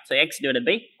எடுத்துட்டோம் இல்லையா so x divided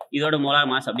by இதோட மோலார்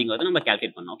மாஸ் அப்படிங்கறது நம்ம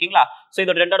கால்குலேட் பண்ணோம் ஓகேங்களா சோ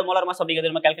இதோட ரெண்டோட மோலார் மாஸ்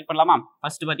அப்படிங்கறது நம்ம கால்குலேட் பண்ணலாமா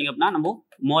ஃபர்ஸ்ட் பாத்தீங்க அப்படினா நம்ம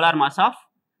molar mass of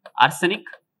arsenic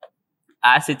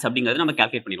acids அப்படிங்கறது நம்ம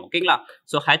கால்குலேட் பண்ணிடுவோம் ஓகேங்களா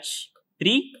சோ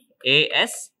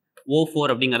H3AsO4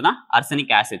 அப்படிங்கறது தான் arsenic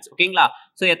acids ஓகேங்களா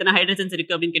சோ எத்தனை ஹைட்ரஜன்ஸ்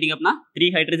இருக்கு அப்படினு கேட்டிங்க அப்படினா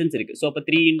 3 ஹைட்ரஜன்ஸ் இருக்கு சோ அப்ப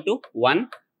 3 * 1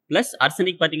 plus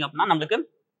arsenic பாத்தீங்க அப்படினா நமக்கு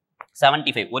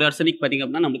 75 ஒரு arsenic பாத்தீங்க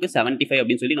அப்படினா நமக்கு 75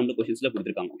 அப்படினு சொல்லி நம்ம क्वेश्चंसல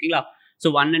கொடுத்திருக்காங்க ஓகேங்களா சோ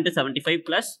 1 * 75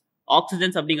 plus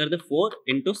oxygens அப்படிங்கிறது 4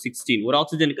 * 16 ஒரு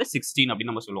ஆக்ஸிஜனுக்கு 16 அப்படி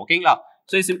நம்ம சொல்லுவோம் ஓகேங்களா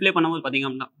சோ இது சிம்பிளை பண்ணும்போது பாத்தீங்க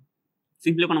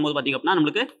அப்படினா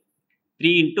நமக்கு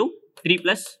 3 * 3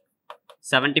 plus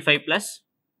 75 plus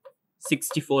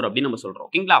 64 அப்படி நம்ம சொல்றோம்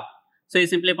ஓகேங்களா சோ இது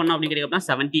சிம்பிளை பண்ணோம் அப்படி கேட்டிங்க அப்படினா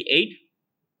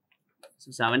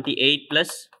 78 plus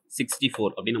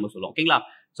 64 அப்படி நம்ம சொல்லுவோம் ஓகேங்களா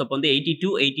சோ அப்ப வந்து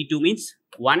 82 means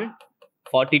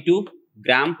 142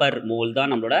 gram per mole தான்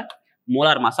நம்மளோட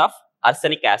molar mass of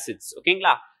arsenic acids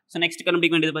ஓகேங்களா சோ நெக்ஸ்ட்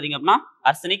கண்டுபிடிக்க வேண்டியது பாத்தீங்க அப்படினா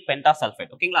arsenic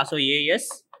pentasulfide ஓகேங்களா சோ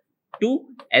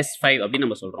As2S5 அப்படி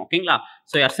நம்ம சொல்றோம் ஓகேங்களா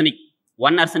சோ arsenic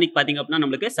 1 arsenic பாத்தீங்க அப்படினா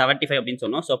நமக்கு 75 அப்படினு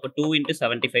சொன்னோம் சோ அப்ப 2 *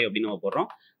 75 அப்படி நம்ம போடுறோம்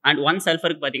and 1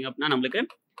 sulfur பாத்தீங்க அப்படினா நமக்கு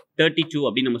 32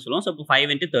 அப்படி நம்ம சொல்றோம் சோ அப்ப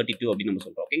 5 * 32 அப்படி நம்ம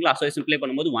சொல்றோம் ஓகேங்களா சோ சிம்பிளை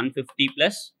பண்ணும்போது 150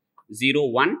 plus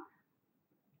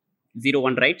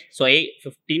 01 right so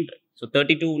 15 so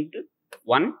 32 *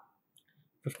 1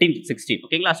 15 16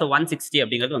 ஓகேங்களா சோ 160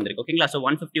 அப்படிங்கிறது வந்திருக்கு ஓகேங்களா சோ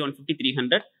 150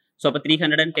 300 சோ அப்ப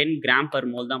 310 gram per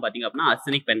mole தான் பாத்தீங்க அப்படினா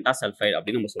arsenic pentasulfide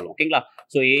அப்படி நம்ம சொல்றோம் ஓகேங்களா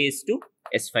சோ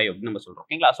As2S5 அப்படி நம்ம சொல்றோம்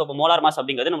ஓகேங்களா சோ அப்ப molar mass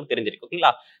அப்படிங்கிறது நமக்கு தெரிஞ்சிருக்கு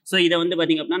ஓகேங்களா சோ இத வந்து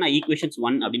பாத்தீங்க அப்படினா நான் equations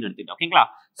 1 அப்படினு எடுத்துட்டேன் ஓகேங்களா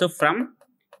சோ from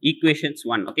equations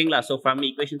 1 ஓகேங்களா சோ from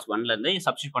equations 1 ல இருந்து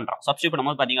சப்ஸ்டிட்யூட் பண்றோம் சப்ஸ்டிட்யூட்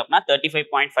பண்ணும்போது பாத்தீங்க அப்படினா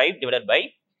 35.5 divided by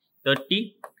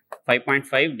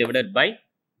 35.5 divided by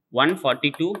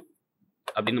 142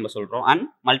 அப்படி நம்ம சொல்றோம் and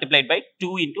multiplied by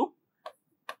 2 into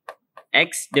x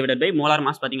divided by molar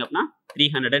mass பாத்தீங்க அப்படினா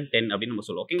 310 அப்படி நம்ம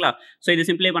சொல்றோம் ஓகேங்களா சோ இது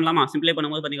சிம்பிளை பண்ணலாமா சிம்பிளை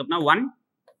பண்ணும்போது பாத்தீங்க அப்படினா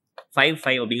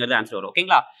 155 அப்படிங்கிறது ஆன்சர் வரும்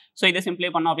ஓகேங்களா சோ இத சிம்பிளை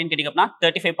பண்ணோம் அப்படினு கேட்டிங்க அப்படினா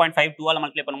 35.5 2 ஆல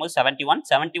மல்டிப்ளை பண்ணும்போது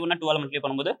 71 71 2 ஆல மல்டிப்ளை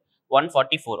பண்ணும்போது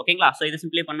 144 ஓகேங்களா சோ இத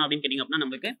சிம்பிளை பண்ணோம் அப்படினு கேட்டிங்க அப்படினா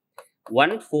நமக்கு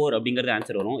 14 அப்படிங்கிறது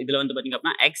ஆன்சர் வரும் இதுல வந்து பாத்தீங்க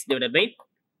அப்படினா x divided by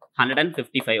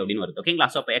 155 அப்படினு வருது ஓகேங்களா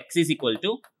சோ அப்ப x is equal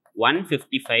to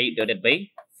 155 divided by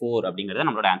 4 அப்படிங்கிறது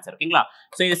நம்மளோட ஆன்சர் ஓகேங்களா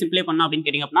சோ இத சிம்பிளை பண்ணோம் அப்படினு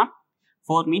கேட்டிங்க அப்படினா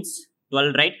 4 means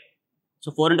 12 right so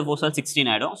 4 * 4 = 16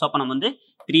 ஆயிடும் சோ அப்ப நம்ம வந்து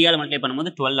 3 ஆல மல்டிப்ளை பண்ணும்போது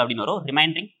 12 அப்படினு வரும்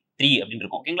ரிமைனிங் 3 அப்படினு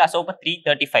இருக்கும் ஓகேங்களா சோ அப்ப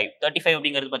 335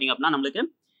 அப்படிங்கிறது பாத்தீங்க அப்படினா நமக்கு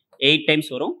 8 டைம்ஸ்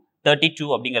வரும் 32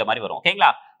 அப்படிங்கிற மாதிரி வரும் ஓகேங்களா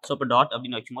சோ அப்ப டாட்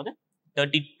அப்படினு வைக்கும்போது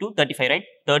 32 35 ரைட்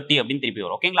 30 அப்படினு திருப்பி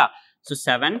வரும் ஓகேங்களா சோ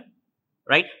 7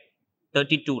 ரைட்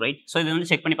 32 ரைட் சோ இது வந்து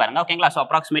செக் பண்ணி பாருங்க ஓகேங்களா சோ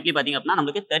அப்ராக்ஸிமேட்லி பாத்தீங்க அப்படினா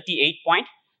நமக்கு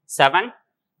 38.7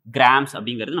 grams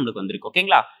அப்படிங்கிறது நமக்கு வந்திருக்கு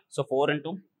ஓகேங்களா சோ 4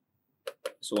 into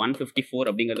so 154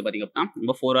 அப்படிங்கிறது பாத்தீங்க அப்படினா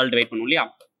நம்ம 4 ஆல் டிவைட் பண்ணுவோம் இல்லையா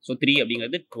சோ 3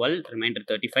 அப்படிங்கிறது 12 ரிமைண்டர்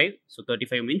 35 so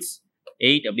 35 means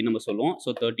 8 அப்படி நம்ம சொல்லுவோம் so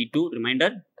 32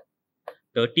 ரிமைண்டர்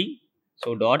 30 so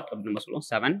டாட் அப்படி நம்ம சொல்லுவோம்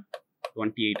 7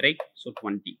 28 ரைட் so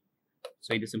 20 so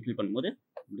இது சிம்பிள் பண்ணும்போது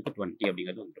நமக்கு 20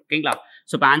 அப்படிங்கிறது வந்துரும் ஓகேங்களா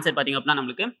சோ இப்போ ஆன்சர் பாத்தீங்க அப்படினா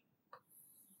நமக்கு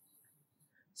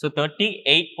so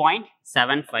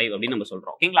 38.75 அப்படி நம்ம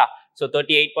சொல்றோம் ஓகேங்களா so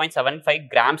 38.75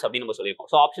 grams அப்படி நம்ம சொல்லிருக்கோம்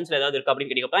so ஆப்ஷன்ஸ்ல ஏதாவது இருக்கு அப்படினு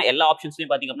கேட்டிங்க அப்படினா எல்லா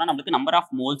ஆப்ஷன்ஸ்லயும் பாத்தீங்க அப்படினா நமக்கு நம்பர்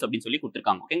ஆஃப் மோல்ஸ் அப்படி சொல்லி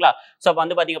கொடுத்திருக்காங்க ஓகேங்களா சோ அப்ப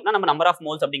வந்து பாத்தீங்க அப்படினா நம்ம நம்பர் ஆஃப்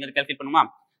மோல்ஸ் அப்படிங்கறது கால்குலேட் பண்ணுமா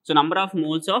so number of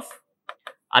moles of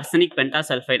arsenic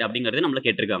pentasulfide அப்படிங்கறது நம்மள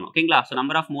கேட்டிருக்காங்க ஓகேங்களா சோ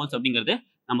நம்பர் ஆஃப் மோல்ஸ் அப்படிங்கறது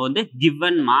நம்ம வந்து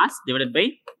given mass divided by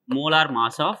molar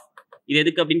mass of இது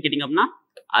எதுக்கு அப்படினு கேட்டிங்க அப்படினா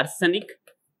arsenic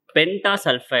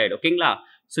pentasulfide ஓகேங்களா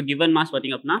சோ given mass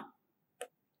பாத்தீங்க அப்படினா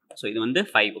சோ இது வந்து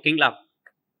 5 ஓகேங்களா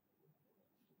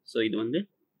சோ இது வந்து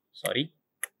சாரி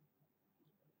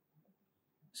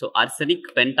சோ arsenic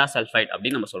pentasulfide அப்படி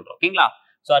நம்ம சொல்றோம் ஓகேங்களா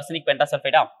so arsenic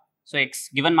pentasulfide so x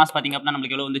given mass பாத்தீங்க அப்படினா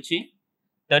நமக்கு எவ்வளவு வந்துச்சு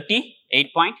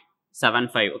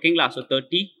 38.75 ஓகேங்களா so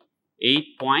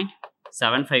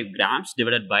 38.75 grams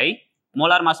divided by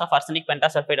molar mass of arsenic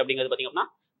pentasulfide அப்படிங்கிறது பாத்தீங்க அப்படினா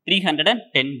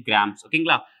 310 grams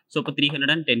ஓகேங்களா சோ இப்போ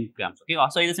 310 grams ஓகேவா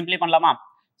சோ இது சிம்பிளை பண்ணலாமா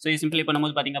சோ இது சிம்பிளை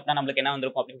பண்ணும்போது பாத்தீங்க அப்படினா நமக்கு என்ன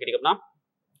வந்திருக்கும் அப்படினு கேட்டிங்கன்னா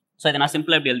சோ இத நான்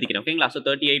சிம்பிளா இப்படி எழுதிக்கிறேன் ஓகேங்களா so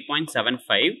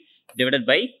 38.75 divided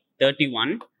by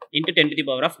 31 into 10 to the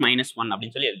power of -1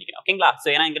 அப்படினு சொல்லி எழுதிக்கிறேன் ஓகேங்களா சோ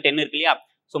ஏனா இங்க 10 இருக்கு இல்லையா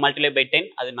சோ மல்டிப்ளை பை 10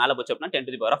 அது மேல போச்சு அப்படினா 10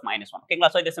 to the power of -1 ஓகேங்களா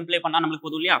சோ இத சிம்பிளை பண்ணா நமக்கு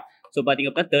போதும் இல்லையா சோ பாத்தீங்க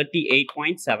அப்படினா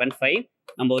 38.75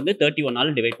 நம்ம வந்து 31 ஆல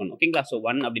டிவைட் பண்ணனும் ஓகேங்களா சோ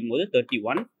 1 அப்படிங்கும்போது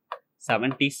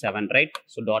 3177 ரைட்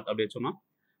சோ டாட் அப்படி வெச்சோமா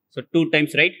சோ 2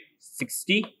 times right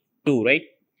 62 right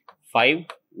 5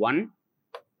 1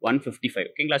 155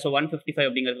 ஓகேங்களா சோ 155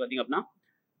 அப்படிங்கிறது பாத்தீங்க அப்படினா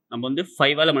நம்ம வந்து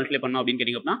 5 ஆல மல்டிப்ளை பண்ணோம் அப்படினு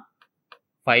கேட்டிங்க அப்படினா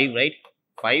 5 ரைட்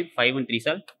 5 5 and 3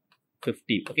 are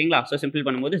 50 ஓகேங்களா சோ சிம்பிள்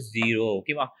பண்ணும்போது 0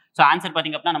 ஓகேவா சோ ஆன்சர்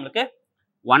பாத்தீங்க அப்படினா நமக்கு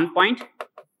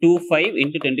 1.25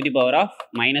 into 10 to the power of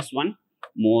 -1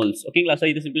 moles. ஓகேங்களா? ஸோ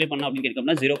இது சிம்பிளை பண்ணோம் அப்படின்னு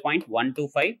கேட்கணும்னா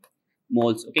 0.125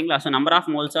 moles. ஓகேங்களா? So number of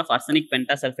moles of arsenic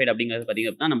pentasulfide அப்படிங்கிறது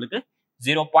பார்த்தீங்க அப்படின்னா நம்மளுக்கு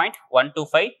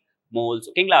 0.125 moles.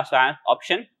 ஓகேங்களா? So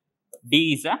option D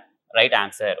is a right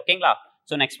answer. ஓகேங்களா?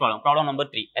 So next problem number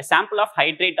 3. A sample of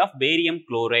hydrate of barium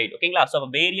chloride. ஓகேங்களா? So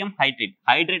barium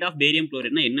hydrate of barium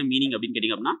chloride னா என்ன meaning அப்படின்னு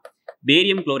கேட்டிங்க அப்படின்னா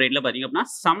barium chlorideல பாத்தீங்க அப்படின்னா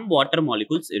some water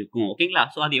molecules இருக்கும். ஓகேங்களா?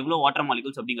 So அது எவ்வளவு water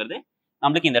molecules அப்படிங்கிறது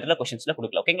நமக்கு இந்த இடத்துல क्वेश्चंसல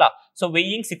கொடுக்கல. ஓகேங்களா? So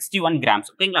weighing 61 grams.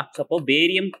 ஓகேங்களா? So அப்போ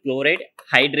barium chloride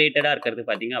hydrated-ஆ இருக்கிறது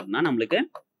பாத்தீங்க அப்படின்னா நமக்கு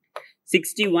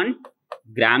 61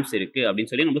 grams இருக்கு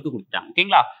அப்படின்னு சொல்லி நமக்கு கொடுத்துட்டாங்க.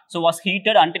 ஓகேங்களா? So was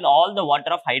heated until all the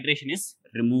water of hydration is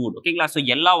removed. ஓகேங்களா? So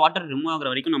எல்லா வாட்டர் ரிமூவ் ஆகுற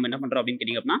வரைக்கும் நம்ம என்ன பண்றோம் அப்படின்னு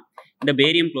கேட்டிங்க அப்படின்னா இந்த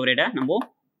பேரியம் குளோரைடை நம்ம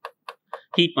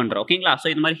ஹீட் பண்றோம். ஓகேங்களா? So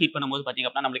இந்த மாதிரி ஹீட் பண்ணும்போது பாத்தீங்க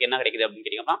அப்படின்னா நமக்கு என்ன கிடைக்குது அப்படின்னு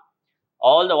கேட்டிங்க அப்படின்னா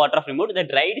all the water of removed, the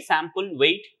dried sample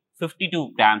weight 52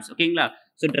 grams. ஓகேங்களா?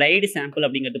 So dried sample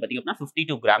அப்படிங்கிறது பாத்தீங்க அப்படின்னா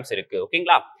 52 grams இருக்கு.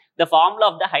 ஓகேங்களா? The formula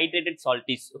of the hydrated salt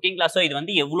is. ஓகேங்களா? So இது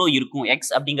வந்து எவ்வளவு இருக்கும், x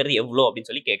அப்படிங்கிறது எவ்வளவு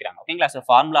அப்படின்னு சொல்லி கேக்குறாங்க. ஓகேங்களா? So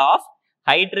formula of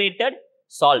hydrated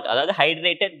salt, அதாவது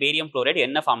hydrated barium chloride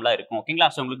என்ன ஃபார்முலா இருக்கும். ஓகேங்களா?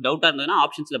 சோ உங்களுக்கு டவுட்டா இருந்ததுன்னா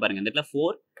ஆப்ஷன்ஸ்ல பாருங்க. இந்த இடத்துல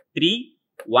 4 3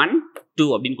 1 2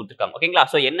 அப்படினு கொடுத்திருக்காங்க. ஓகேங்களா?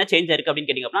 சோ என்ன சேஞ்ச் ஆயிருக்கு அப்படினு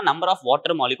கேட்டிங்க அப்படினா number of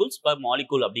water molecules per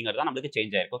molecule அப்படிங்கறது நமக்கு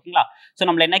சேஞ்ச் ஆயிருக்கு. ஓகேங்களா? சோ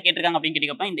நம்மள என்ன கேட்டிருக்காங்க அப்படினு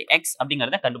கேட்டிங்க அப்படினா இந்த x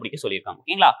அப்படிங்கறத கண்டுபிடிக்க சொல்லிருக்காங்க.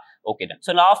 ஓகேங்களா? Okay done.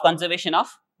 So law of conservation of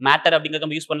matter அப்படிங்கறத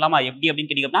நம்ம யூஸ் பண்ணலாமா? எப்படி அப்படினு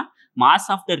கேட்டிங்க அப்படினா mass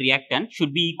of the reactant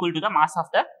should be equal to the mass of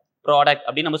the product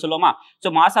அப்படி நம்ம சொல்லுவோமா? So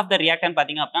mass of the reactant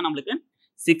பாத்தீங்க அப்படினா நமக்கு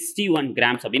 61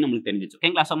 grams அப்படின்னு நமக்கு தெரிஞ்சிச்சு.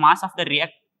 ஓகேங்களா? So mass of the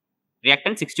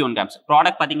reactant 61 grams.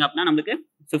 Product பாத்தீங்க அப்படினா நமக்கு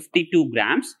 52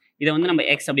 grams. இத வந்து நம்ம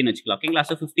x அப்படின்னு வச்சுக்கலாம். ஓகேங்களா?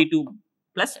 சோ 52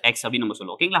 plus x அப்படி நம்ம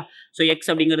சொல்லுவோம். ஓகேங்களா? சோ x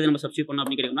அப்படிங்கிறது நம்ம சப்ஸ்டிட்யூட் பண்ணோம்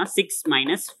அப்படி கேட்டிங்கன்னா 6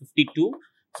 minus 52.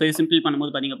 சோ இது சிம்பிள்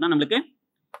பண்ணும்போது பாத்தீங்க அப்படினா நமக்கு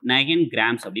 9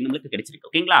 grams அப்படி நமக்கு கிடைச்சிருக்கு.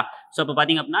 ஓகேங்களா? சோ அப்ப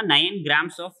பாத்தீங்க அப்படினா 9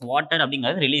 grams of water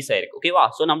அப்படிங்கிறது ரிலீஸ் ஆயிருக்கு. ஓகேவா?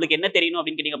 சோ நமக்கு என்ன தெரியணும்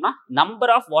அப்படின்னு கேட்டிங்க அப்படினா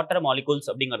நம்பர் ஆஃப் வாட்டர் மாலிக்யூல்ஸ்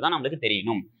அப்படிங்கிறது தான் நமக்கு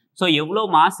தெரியணும். சோ எவ்வளவு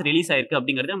மாஸ் ரிலீஸ் ஆயிருக்கு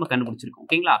அப்படிங்கறத நம்ம கண்டுபிடிச்சிருக்கோம்.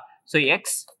 ஓகேங்களா? So x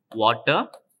water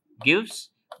gives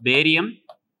barium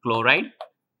chloride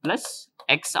plus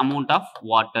x amount of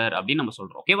water அப்படி நம்ம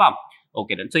சொல்றோம். ஓகேவா?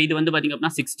 Okay done. சோ இது வந்து பாத்தீங்க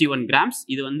அப்படினா 61 grams,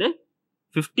 இது வந்து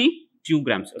 52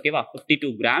 grams. ஓகேவா? 52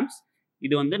 grams,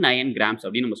 இது வந்து 9 grams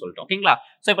அப்படி நம்ம சொல்றோம். ஓகேங்களா?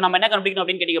 சோ இப்போ நம்ம என்ன கண்டுபிடிக்கணும்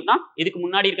அப்படினு கேட்டிங்க அப்படினா இதுக்கு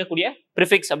முன்னாடி இருக்கக்கூடிய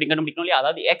prefix அப்படி கண்டுபிடிக்கணும் இல்லையா?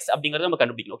 அதாவது x அப்படிங்கறத நம்ம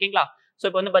கண்டுபிடிக்கணும். ஓகேங்களா? சோ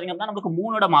இப்போ வந்து பாத்தீங்க அப்படினா நமக்கு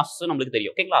 3 ஓட மாஸ் நமக்கு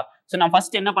தெரியும். ஓகேங்களா? சோ நான்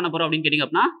ஃபர்ஸ்ட் என்ன பண்ண போறோம் அப்படினு கேட்டிங்க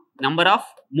அப்படினா நம்பர் ஆஃப்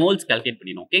மோல்ஸ் கால்குலேட்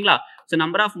பண்ணிடணும். ஓகேங்களா? So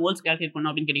number of moles calculate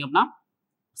பண்ணனும் அப்படினு கேட்டிங்க அப்படினா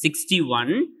 61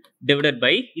 divided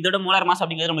by இதோட மோலார் மாஸ்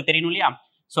அப்படிங்கிறது நமக்கு தெரியணும் இல்லையா?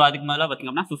 சோ அதுக்கு மேல பாத்தீங்க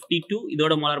அப்படினா 52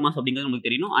 இதோட மோலார் மாஸ் அப்படிங்கிறது நமக்கு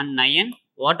தெரியணும். and 9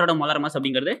 வாட்டரோட மோலார் மாஸ்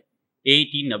அப்படிங்கிறது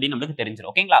 18 அப்படி நமக்கு தெரிஞ்சிரும்.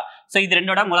 ஓகேங்களா? சோ இது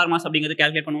ரெண்டோட மோலார் மாஸ் அப்படிங்கிறது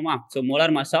கால்குலேட் பண்ணுவோமா? So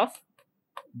molar mass of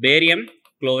barium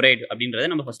chloride அப்படிங்கறத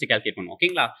நம்ம ஃபர்ஸ்ட் கால்குலேட் பண்ணுவோம்.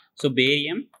 ஓகேங்களா? சோ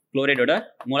பேரியம் குளோரைடோட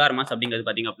மோலார் மாஸ் அப்படிங்கிறது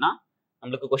பாத்தீங்க அப்படினா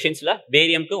நமக்கு क्वेश्चंसல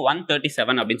பேரியம்க்கு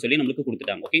 137 அப்படினு சொல்லி நமக்கு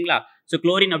கொடுத்துட்டாங்க. ஓகேங்களா? சோ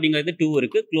குளோரின் அப்படிங்கிறது 2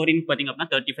 இருக்கு. குளோரின் பாத்தீங்க அப்படினா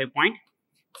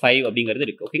 35.5 அப்படிங்கிறது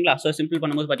இருக்கு. ஓகேங்களா? சோ சிம்பிள்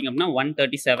பண்ணும்போது பாத்தீங்க அப்படினா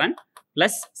 137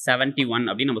 plus 71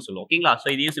 அப்படி நம்ம சொல்லுவோம். ஓகேங்களா? சோ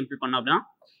இதையும் சிம்பிள் பண்ணோம் அப்படினா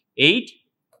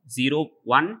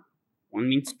 801 1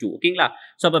 means 2. ஓகேங்களா?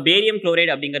 சோ அப்ப பேரியம்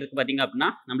குளோரைடு அப்படிங்கிறது பாத்தீங்க அப்படினா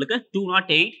நமக்கு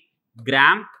 208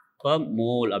 gram per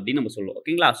mole அப்படி நம்ம சொல்லுவோம்.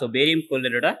 ஓகேங்களா? சோ பேரியம்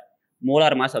குளோரைடோட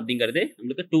மோலார் மாஸ் அப்படிங்கிறது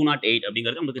நமக்கு 208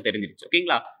 அப்படிங்கிறது நமக்கு தெரிஞ்சிருச்சு.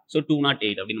 ஓகேங்களா? சோ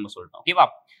 208 அப்படி நம்ம சொல்றோம். ஓகேவா?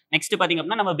 நெக்ஸ்ட் பாத்தீங்க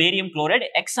அப்படினா நம்ம barium chloride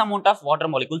x amount of water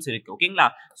molecules இருக்கு. ஓகேங்களா?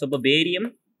 சோ இப்ப பேரியம்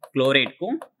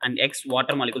குளோரைடுக்கும் and x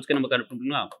வாட்டர் மாலிக்யூல்ஸ்க்கு நம்ம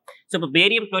கண்டுபிடிக்கணும். சோ இப்போ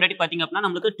பேரியம் குளோரைடு பாத்தீங்க அப்படினா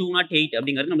நமக்கு 208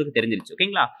 அப்படிங்கிறது நமக்கு தெரிஞ்சிருச்சு.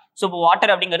 ஓகேங்களா? சோ இப்போ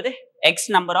வாட்டர் அப்படிங்கிறது x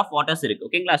நம்பர் ஆஃப் வாட்டர்ஸ் இருக்கு.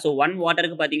 ஓகேங்களா? சோ 1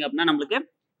 வாட்டருக்கு பாத்தீங்க அப்படினா நமக்கு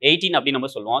 18 அப்படி நம்ம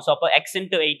சொல்லுவோம். சோ அப்போ x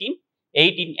into 18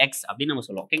 18x அப்படி நம்ம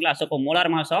சொல்லுவோம். ஓகேங்களா? சோ இப்போ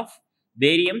molar mass of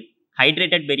barium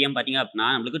hydrated barium பாத்தீங்க அப்படினா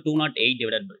நமக்கு 208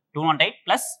 divided by 208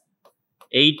 plus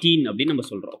 18 அப்படி நம்ம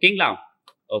சொல்றோம். ஓகேங்களா?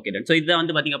 Okay done. சோ இத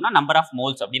வந்து பாத்தீங்க அப்படினா நம்பர் ஆஃப்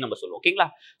மோல்ஸ் அப்படி நம்ம சொல்லுவோம். ஓகேங்களா?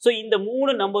 சோ இந்த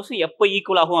மூணு நம்பர்ஸும் எப்ப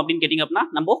ஈக்குவல் ஆகும் அப்படினு கேட்டிங்க அப்படினா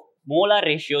நம்ம மோலார்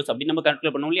ரேஷியோஸ் அப்படி நம்ம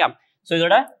கால்குலேட் பண்ணுவோம் இல்லையா? சோ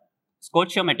இதோட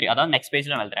ஸ்டோய்சியோமெட்ரி அதாவது நெக்ஸ்ட்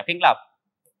பேஜ்ல நான் எழுதுறேன். ஓகேங்களா?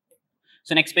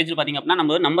 சோ நெக்ஸ்ட் பேஜ்ல பாத்தீங்க அப்படினா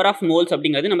நம்ம நம்பர் ஆஃப் மோல்ஸ்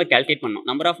அப்படிங்கிறது நம்ம கால்குலேட் பண்ணனும்.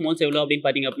 நம்பர் ஆஃப் மோல்ஸ் எவ்வளவு அப்படினு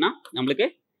பாத்தீங்க அப்படினா நமக்கு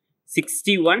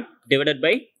 61 divided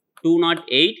by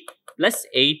 208 plus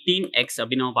 18x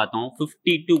அப்படி நம்ம பார்த்தோம்.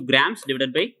 52 grams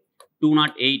divided by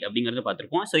 208 அப்படிங்கறத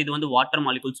பார்த்திருக்கோம். சோ இது வந்து வாட்டர்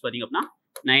மாலிக்யூல்ஸ் பாத்தீங்க அப்படினா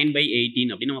 9/18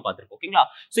 அப்படி நம்ம பார்த்திருக்கோம். ஓகேங்களா?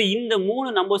 சோ இந்த மூணு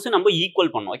நம்பர்ஸும் நம்ம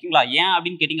ஈக்குவல் பண்ணோம். ஓகேங்களா? ஏன்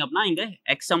அப்படினு கேட்டிங்க அப்படினா இங்க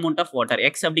x amount of water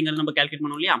x அப்படிங்கறது நம்ம கால்குலேட்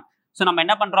பண்ணோம் இல்லையா? சோ நம்ம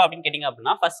என்ன பண்றோம் அப்படினு கேட்டிங்க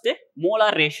அப்படினா ஃபர்ஸ்ட்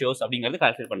மோலார் ரேஷியோஸ் அப்படிங்கறது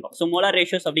கால்குலேட் பண்றோம். சோ மோலார்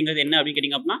ரேஷியோஸ் அப்படிங்கிறது என்ன அப்படினு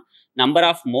கேட்டிங்க அப்படினா number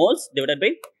of moles divided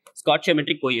by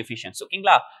ஸ்டாய்சியோமெட்ரிக் coefficients.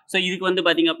 ஓகேங்களா? சோ இதுக்கு வந்து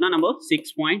பாத்தீங்க அப்படினா நம்ம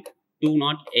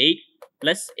 6.208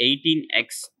 plus 18x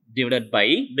divided by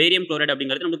barium chloride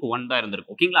அப்படிங்கிறது நமக்கு 1 தான்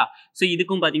இருந்திருக்கும். ஓகேங்களா? சோ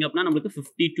இதுக்கும் பாத்தீங்க அப்படினா நமக்கு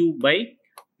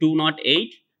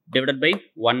 52/208 divided by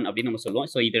 1 அப்படின்னு நம்ம சொல்லுவோம்.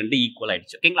 ஸோ இது ரெண்டு ஈக்குவல்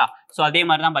ஆயிடுச்சு ஓகேங்களா. ஸோ அதே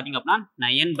மாதிரி தான் பார்த்தீங்க அப்படின்னா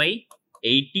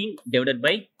 9/18 divided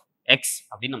by x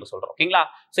அப்படின்னு நம்ம சொல்றோம் ஓகேங்களா.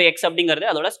 ஸோ எக்ஸ் அப்படிங்கிறது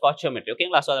அதோட ஸ்காட்சியோமெட்ரி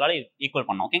ஓகேங்களா. ஸோ அதனால ஈக்குவல்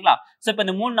பண்ணோம் ஓகேங்களா. ஸோ இப்போ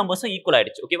இந்த 3 நம்பர்ஸும் ஈக்குவல்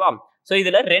ஆயிடுச்சு ஓகேவா. ஸோ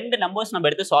இதுல 2 நம்பர்ஸ் நம்ம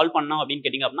எடுத்து சால்வ் பண்ணோம் அப்படின்னு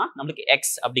கேட்டீங்க அப்படின்னா நம்மளுக்கு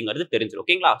எக்ஸ் அப்படிங்கிறது தெரிஞ்சிடும்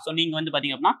ஓகேங்களா. ஸோ நீங்க வந்து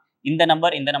பாத்தீங்க அப்படின்னா இந்த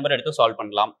நம்பர் எடுத்து சால்வ்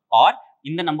பண்ணலாம், ஆர்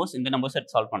இந்த நம்பர்ஸ்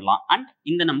எடுத்து சால்வ் பண்ணலாம், அண்ட்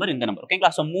இந்த நம்பர்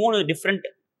ஓகேங்களா. ஸோ 3 டிஃப்ரெண்ட்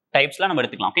டைப்ஸ்ல நம்ம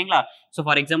எடுத்துக்கலாம் ஓகேங்களா. ஸோ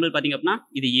ஃபார் எக்ஸாம்பிள் பாத்தீங்க அப்படின்னா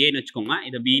இது ஏன்னு வச்சுக்கோங்க,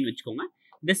 இது பின்னு வச்சுக்கோங்க,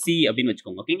 இது சி அப்படின்னு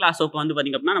வச்சுக்கோங்க ஓகேங்களா. ஸோ இப்போ வந்து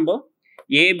பாத்தீங்க அப்படின்னா நம்ம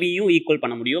ஏபியும் ஈக்குவல்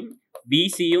பண்ண முடியும்,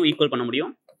 பிசியும் ஈக்குவல் பண்ண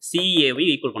முடியும்,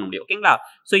 சிஏவையும் ஈக்குவல் பண்ண முடியும் ஓகேங்களா.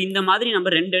 ஸோ இந்த மாதிரி நம்ம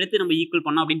 2 எடுத்து நம்ம ஈக்குவல்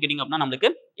பண்ணோம் அப்படின்னு கேட்டீங்க அப்படின்னா நம்மளுக்கு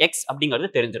எக்ஸ் அப்படிங்கிறது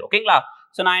தெரிஞ்சிடும் ஓகேங்களா.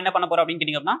 ஸோ நான் என்ன பண்ண போறேன் அப்படின்னு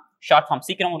கேட்டீங்க அப்படின்னா ஷார்ட் ஃபார்ம்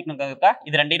சீக்கிரம் முடிக்கணுங்கிறதுக்காக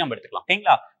இது ரெண்டையும் நம்ம எடுத்துக்கலாம்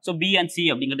ஓகேங்களா. ஸோ பி அண்ட் சி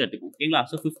அப்படிங்கிறது எடுத்துக்கோம் ஓகேங்களா.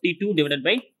 So 52 divided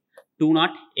by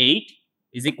 208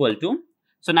 is equal to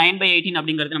so 9/18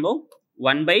 அப்படிங்கிறது நம்ம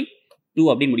 1/2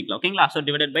 அப்படின்னு முடிக்கலாம் ஓகேங்களா. ஸோ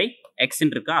டிவைடட் பை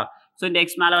எக்ஸ்ன்னு இருக்கா. ஸோ இந்த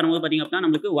எக்ஸ் மேலே வரும்போது பார்த்தீங்க அப்படின்னா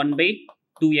நம்மளுக்கு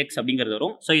 1/2x அப்படிங்கிறது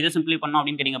வரும். ஸோ இதை சிம்பிளை பண்ணோம்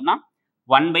அப்படின்னு கேட்டீங்க அப்படின்னா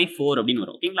 1/4 அப்படின்னு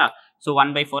வரும் ஓகேங்களா. ஸோ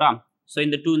 1/4 ஸோ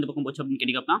இந்த 2 இந்த பக்கம் போச்சு அப்படின்னு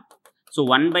கேட்டீங்க அப்படின்னா so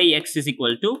 1/x is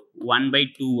equal to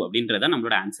 1/2 அப்படின்றத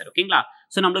நம்மளோட ஆன்சர் ஓகேங்களா.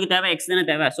 ஸோ நம்மளுக்கு தேவை எக்ஸ் தானே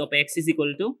தேவை. ஸோ அப்போ எக்ஸ் இஸ்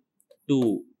ஈக்குவல் டு 2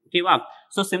 ஓகேவா.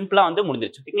 ஸோ சிம்பிளா வந்து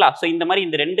முடிஞ்சிருச்சு ஓகேங்களா. ஸோ இந்த மாதிரி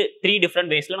இந்த 3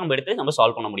 டிஃப்ரெண்ட் வேஸ்ல நம்ம எடுத்து நம்ம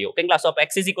சால்வ் பண்ண முடியும் ஓகேங்களா. ஸோ அப்போ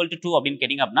எக்ஸ் இஸ் ஈக்குவல் டு 2 அப்படின்னு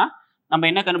கேட்டீங்க அப்படின்னா நம்ம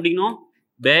என்ன கண்டுபிடிக்கணும்,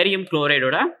 பேரியம்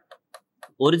குளோரைடோட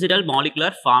ஒரிஜினல்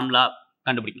மாலிகுலர் ஃபார்முலா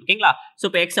கண்டுபிடிக்கணும் ஓகேங்களா. ஸோ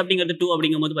இப்போ எக்ஸ் அப்படிங்கிறது 2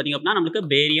 அப்படிங்கும்போது பார்த்தீங்க அப்படின்னா நம்மளுக்கு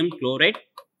barium chloride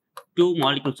 2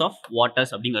 molecules of waters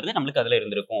அப்படிங்கிறது நம்மளுக்கு அதில்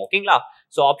இருந்திருக்கும் ஓகேங்களா.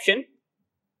 So option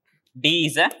D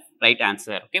is a right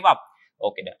answer ஓகேவா.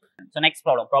 Okay done. So next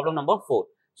problem number 4.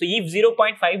 So if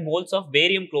 0.5 moles of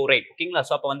barium chloride ஓகேங்களா.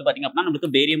 ஸோ அப்போ வந்து பார்த்தீங்க அப்படின்னா நம்மளுக்கு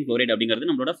பேரியம் குளோரைட் அப்படிங்கிறது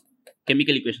நம்மளோட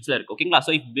கெமிக்கல் ஈக்குவேஷன்ஸ்ல இருக்கு ஓகேங்களா.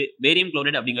 ஸோ இஃப் பேரியம்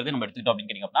குளோரைட் அப்படிங்கிறது நம்ம எடுத்துக்கிட்டோம்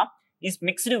அப்படின்னு கேட்டீங்க அப்படின்னா is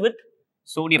mixed with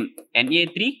sodium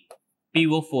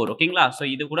Na3PO4 ஓகேங்களா. ஸோ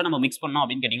இது கூட நம்ம மிக்ஸ் பண்ணோம்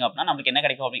அப்படின்னு கேட்டீங்க அப்படின்னா நமக்கு என்ன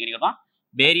கிடைக்கும் அப்படின்னு கேட்டீங்கன்னா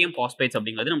பேரியம் பாஸ்பேட்ஸ்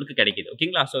அப்படிங்கிறது நமக்கு கிடைக்குது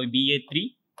ஓகேங்களா. ஸோ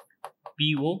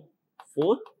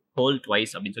Ba3PO4 whole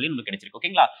twice அப்படின்னு சொல்லி நமக்கு கிடைச்சிருக்கு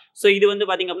ஓகேங்களா. ஸோ இது வந்து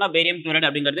பாத்தீங்க அப்படின்னா பேரியம் குளோரைட்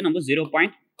அப்படிங்கிறது நம்ம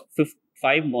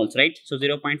 0.55 moles ரைட். ஸோ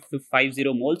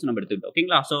 0.50 moles நம்ம எடுத்துக்கிட்டோம்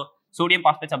ஓகேங்களா. ஸோ சோடியம்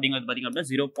பாஸ்பேட்ஸ் அப்படிங்கிறது பாத்தீங்க அப்படின்னா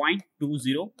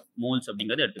 0.20 moles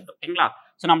அப்படிங்கிறது எடுத்துக்கிட்டோம் ஓகேங்களா.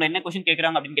 ஸோ நம்ம என்ன கொஸ்டின்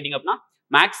கேட்கறாங்க அப்படின்னு கேட்டீங்க அப்படின்னா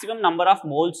maximum number of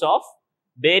moles of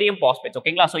barium phosphates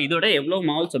ஓகேங்களா. ஸோ இதோட எவ்வளவு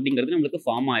மால்ஸ் அப்படிங்கிறது நம்மளுக்கு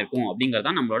ஃபார்ம் ஆயிருக்கும்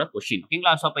அப்படிங்கிறது நம்மளோட கொஸ்டின்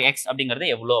ஓகேங்களா. ஸோ அப்போ எக்ஸ் அப்படிங்கிறது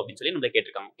எவ்வளோ அப்படின்னு சொல்லி நம்ம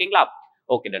கேட்டிருக்காங்க ஓகேங்களா.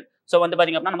 Okay done. ஸோ வந்து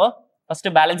பாத்தீங்க அப்படின்னா நம்ம ஃபர்ஸ்ட்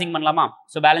பேலன்சிங் பண்ணலாமா.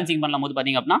 ஸோ பேலன்சிங் பண்ணும் போது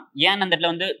பாத்தீங்க அப்படின்னா ஏன் அந்த இடத்துல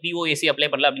வந்து POAC அப்ளை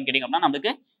பண்ணல அப்படின்னு கேட்டீங்க அப்படின்னா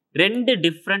நமக்கு 2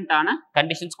 டிஃப்ரெண்டான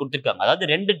கண்டிஷன்ஸ் கொடுத்துருக்காங்க. அதாவது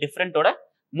 2 டிஃப்ரெண்டோட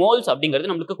மோல்ஸ் அப்படிங்கிறது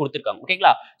நம்மளுக்கு கொடுத்துருக்காங்க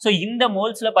ஓகேங்களா. ஸோ இந்த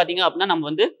மோல்ஸ்ல பாத்தீங்க அப்படின்னா நம்ம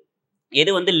வந்து எது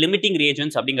வந்து லிமிட்டிங்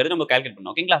ரியேஜன்ஸ் அப்படிங்கிறது நம்ம கால்குலேட்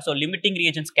பண்ணோம் ஓகேங்களா. ஸோ லிமிட்டிங்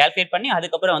ரியேஜன்ஸ் கால்குலேட் பண்ணி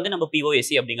அதுக்கப்புறம் வந்து நம்ம POAC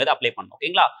அப்படிங்கிறது அப்ளை பண்ணோம்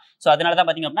ஓகேங்களா. ஸோ அதனால தான்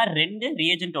பாத்தீங்க அப்படின்னா 2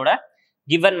 ரியேஜென்ட்டோட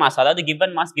given mass அதாவது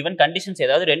given conditions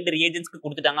ஏதாவது 2 ரியேஜன்ஸ்க்கு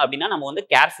கொடுத்துட்டாங்க அப்படின்னா நம்ம வந்து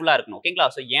கேர்ஃபுல்லா இருக்கணும் ஓகேங்களா.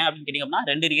 ஸோ ஏன் அப்படின்னு கேட்டீங்க அப்படின்னா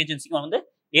 2 ரியேஜன்ஸ்க்கும் வந்து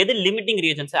எது லிமிட்டிங்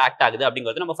ரியேஜன்ஸ் ஆக்ட் ஆகுது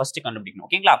அப்படிங்கிறது நம்ம ஃபர்ஸ்ட் கண்டுபிடிக்கணும்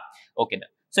ஓகேங்களா. Okay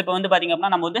done. ஸோ இப்போ வந்து பாத்தீங்க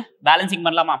அப்படின்னா நம்ம வந்து பேலன்சிங்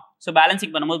பண்ணலாமா. ஸோ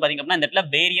பேலன்சிங் பண்ணும்போது பாத்தீங்க அப்படின்னா இந்த இடத்துல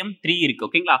பேரியம் 3 இருக்கு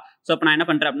ஓகேங்களா. ஸோ இப்போ நான் என்ன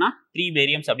பண்றேன் அப்படின்னா 3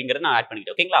 பேரியம்ஸ் அப்படிங்கிறது நான் ஆட்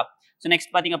பண்ணிட்டேன் ஓகேங்களா. ஸோ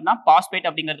நெக்ஸ்ட் பாத்தீங்க அப்படின்னா பாஸ்பேட்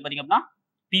அப்படிங்கிறது பாத்தீங்க அப்படின்னா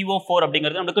PO4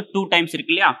 அப்படிங்கிறது நமக்கு 2 டைம்ஸ்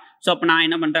இருக்கு இல்லையா. ஸோ அப்போ நான்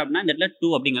என்ன பண்றேன் அப்படின்னா இந்த இடத்துல 2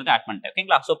 அப்படிங்கிறது ஆட் பண்ணிட்டேன்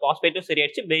ஓகேங்களா. ஸோ பாஸ்பேட்டும்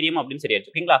சரியாயிடுச்சு, பேரியம் அப்படின்னு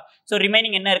சரியாயிடுச்சு ஓகேங்களா. ஸோ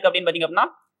ரிமைனிங் என்ன இருக்கு அப்படின்னு பாத்தீங்க அப்படின்னா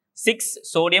 6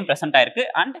 சோடியம் பிரசன்ட் ஆயிருக்கு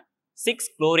அண்ட் 6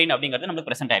 குளோரின் அப்படிங்கிறது நமக்கு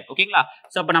பிரசன்ட் ஆயிருக்கு ஓகேங்களா.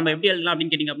 ஸோ அப்போ நம்ம எப்படி எழுதலாம்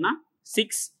அப்படின்னு கேட்டீங்க அப்படின்னா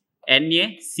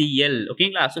 6NaCl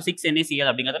ஓகேங்களா. ஸோ 6NaCl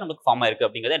அப்படிங்கிறது நமக்கு ஃபார்ம் ஆயிருக்கு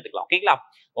அப்படிங்கிறத எடுத்துக்கலாம் ஓகேங்களா.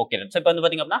 ஓகே ஸோ இப்போ வந்து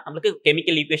பாத்தீங்க அப்படின்னா நமக்கு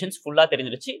கெமிக்கல் ஈக்குவேஷன்ஸ் ஃபுல்லா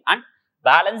தெரிஞ்சிருச்சு அண்ட்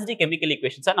பேலன்ஸ்டு கெமிக்கல்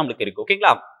ஈக்குவேஷன்ஸா நமக்கு இருக்கு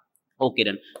ஓகேங்களா. Okay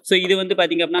done. ஸோ இது வந்து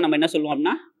பாத்தீங்க அப்படின்னா நம்ம என்ன சொல்லுவோம்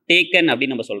அப்படின்னா டேக்கன்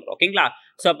அப்படின்னு நம்ம சொல்றோம் ஓகேங்களா.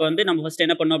 ஸோ அப்போ வந்து நம்ம ஃபர்ஸ்ட்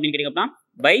என்ன பண்ணோம் அப்படின்னு கேட்டீங்க அப்படின்னா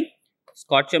பை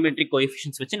ஸ்காட்சியோமெட்ரிக்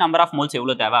கோஎஃபிஷியன்ஸ் வச்சு நம்பர் ஆஃப் மோல்ஸ்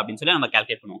எவ்வளவு தேவை அப்படின்னு சொல்லி நம்ம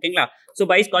கால்குலேட் பண்ணுவோம் ஓகேங்களா. ஸோ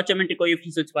பை ஸ்காட்சியோமெட்ரிக்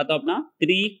கோஎஃபிஷியன்ஸ் வச்சு பார்த்தோம் அப்படின்னா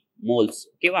 3 moles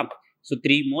ஓகேவா. ஸோ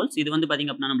 3 moles இது வந்து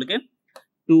பாத்தீங்க அப்படின்னா நம்மளுக்கு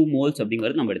 2 moles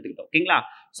அப்படிங்கிறது நம்ம எடுத்துக்கிட்டோம் ஓகேங்களா.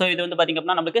 ஸோ இது வந்து பாத்தீங்க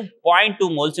அப்படின்னா நமக்கு 0.2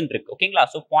 moles இருக்கு ஓகேங்களா.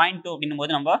 ஸோ 0.2 அப்படின்னும்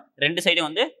போது நம்ம ரெண்டு சைடும்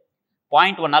வந்து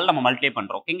 0.1 நம்ம மல்டிப்ளை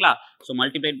பண்றோம் ஓகேங்களா. ஸோ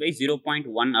மல்டிப்ளைட் பை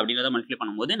 0.1 அப்படிங்கிறத மல்டிப்ளை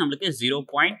பண்ணும்போது நம்மளுக்கு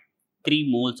 0.3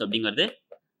 moles அப்படிங்கிறது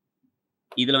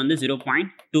இதுல வந்து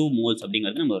 0.2 moles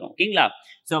அப்படிங்கிறது நம்ம வரும் ஓகேங்களா.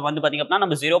 ஸோ வந்து பாத்தீங்க அப்படின்னா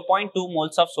நம்ம 0.2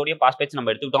 moles ஆஃப் சோடியம் பாஸ்பேட்ஸ்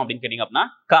நம்ம எடுத்துக்கிட்டோம் அப்படின்னு கேட்டீங்க அப்படின்னா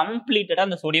கம்ப்ளீட்டடா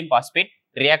அந்த சோடியம் பாஸ்பேட்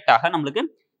ரியாக்ட் ஆக நம்மளுக்கு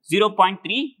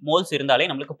 0.3 moles இருந்தாலே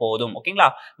நம்மளுக்கு போதும் ஓகேங்களா.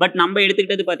 பட் நம்ம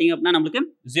எடுத்துக்கிட்டது பாத்தீங்க அப்படின்னா நம்மளுக்கு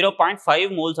 0.5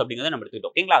 moles அப்படிங்கிறத நம்ம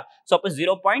எடுத்துக்கிட்டோம் ஓகேங்களா. ஸோ அப்போ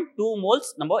 0.2 moles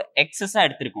நம்ம எக்ஸஸா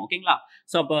எடுத்திருக்கோம் ஓகேங்களா.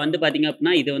 ஸோ அப்போ வந்து பாத்தீங்க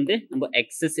அப்படின்னா இது வந்து நம்ம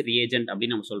எக்ஸஸ் ரியேஜென்ட்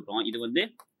அப்படின்னு நம்ம சொல்றோம். இது வந்து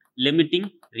லிமிட்டிங்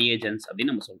ரியேஜென்ட்ஸ்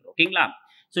அப்படின்னு நம்ம சொல்றோம் ஓகேங்களா.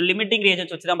 ஸோ லிமிட்டிங்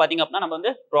ரீஜன்ஸ் வச்சு தான் பார்த்தீங்க அப்படின்னா நம்ம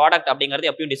வந்து ப்ராடக்ட் அப்படிங்கிறது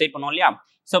எப்பயும் டிசைட் பண்ணுவோம் இல்லையா.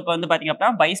 ஸோ இப்போ வந்து பார்த்தீங்க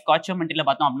அப்படின்னா பை ஸ்காட்சியோமெட்ரியில்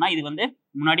பார்த்தோம் அப்படின்னா இது வந்து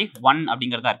முன்னாடி 1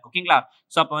 அப்படிங்கிறதா இருக்கு ஓகேங்களா.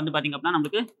 ஸோ அப்போ வந்து பார்த்தீங்க அப்படின்னா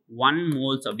நம்மளுக்கு 1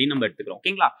 மோல்ஸ் அப்படின்னு நம்ம எடுத்துக்கிறோம்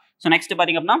ஓகேங்களா. ஸோ நெக்ஸ்ட்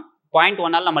பார்த்தீங்க அப்படின்னா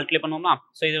 0.1 நான் மல்டிப்ளை பண்ணுவோமா.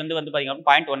 ஸோ இது வந்து பார்த்தீங்க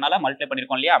அப்படின்னா 0.1 மல்டிப்ளை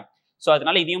பண்ணியிருக்கோம் இல்லையா. ஸோ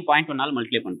அதனால இதையும் 0.1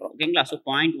 மல்டிப்ளை பண்ணுறோம் ஓகேங்களா. ஸோ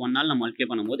 0.1 நம்ம மல்டிப்ளை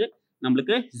பண்ணும்போது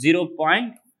நம்மளுக்கு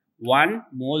 0.1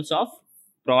 மோல்ஸ் ஆஃப்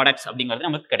ப்ராடக்ட்ஸ் அப்படிங்கிறது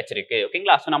நமக்கு கிடைச்சிருக்கு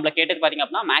ஓகேங்களா. ஸோ நம்மள கேட்டது பார்த்தீங்க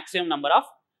அப்படின்னா maximum number of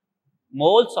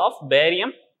moles of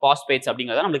barium phosphates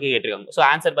அப்படிங்கிறத நம்மளுக்கு கேட்டிருக்காங்க. ஸோ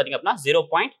ஆன்சர் பார்த்தீங்க அப்படின்னா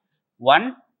 0.1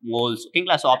 moles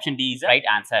ஓகேங்களா. So option D is right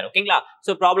answer ஓகேங்களா.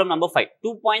 So problem number 5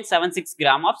 2.76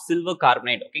 gram of silver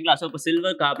carbonate ஓகேங்களா. ஸோ இப்போ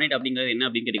சில்வர் கார்பனேட் அப்படிங்கிறது என்ன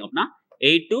அப்படின்னு கேட்டிங்க அப்படின்னா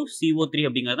A2CO3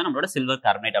 அப்படிங்கிறது நம்மளோட சில்வர்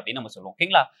கார்பனேட் அப்படின்னு நம்ம சொல்லுவோம்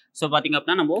ஓகேங்களா. ஸோ பார்த்தீங்க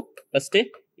அப்படின்னா நம்ம ஃபர்ஸ்ட்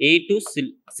A2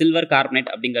 சில்வர்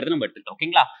கார்பனேட் அப்படிங்கிறது நம்ம எடுத்துக்கிட்டோம்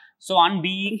ஓகேங்களா. ஸோ ஆன்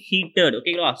பீயிங் ஹீட்டட்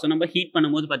ஓகேங்களா. ஸோ நம்ம ஹீட்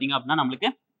பண்ணும்போது பார்த்தீங்க அப்படின்னா நம்மளுக்கு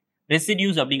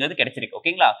ரெசிடியூஸ் அப்படிங்கிறது கிடைச்சிருக்கு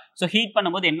ஓகேங்களா. ஸோ ஹீட்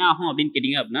பண்ணும்போது என்ன ஆகும் அப்படின்னு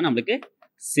கேட்டிங்க அப்படின்னா நம்மளுக்கு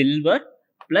silver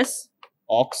plus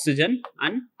oxygen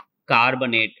and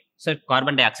carbonate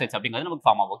carbon tie oxides அப்படிங்கிறது நமக்கு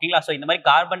ஃபார்ம் ஆகும் ஓகேங்களா. ஸோ இந்த மாதிரி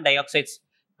கார்பன் டை ஆக்சைட்ஸ்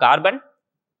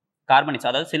கார்பனேட்ஸ்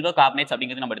அதாவது சில்வர் கார்பனேட்ஸ்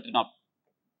அப்படிங்கிறது நம்ம எடுத்துக்கணும்.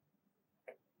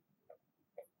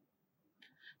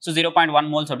 ஸோ 0.1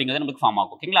 மோல்ஸ் அப்படிங்கிறது நமக்கு ஃபார்ம்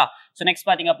ஆகும் ஓகேங்களா. ஸோ நெக்ஸ்ட்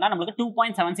பார்த்தீங்க அப்படின்னா நமக்கு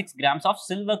 2.76 கிராம்ஸ் ஆஃப்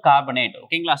சில்வர் கார்பனேட்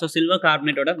ஓகேங்களா. ஸோ சில்வர்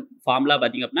கார்பனேட்டோட ஃபார்முலா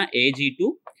பார்த்தீங்க அப்படின்னா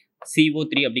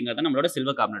Ag2CO3 அப்படிங்கிறது நம்மளோட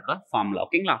சில்வர் கார்பனேட்டோட ஃபார்முலா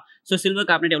ஓகேங்களா. ஸோ சில்வர்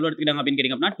கார்பனேட் எவ்வளோ எடுத்துக்கிட்டாங்க அப்படின்னு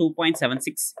கேட்டிங்க அப்படின்னா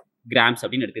 2.76 கிராம்ஸ்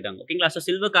அப்படின்னு எடுத்துக்கிட்டாங்க ஓகேங்களா. ஸோ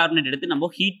சில்வர் கார்பனேட் எடுத்து நம்ம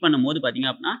ஹீட் பண்ணும்போது பார்த்தீங்க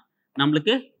அப்படின்னா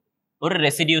நம்மளுக்கு ஒரு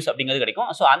ரெசிடியூஸ் அப்படிங்கிறது கிடைக்கும்.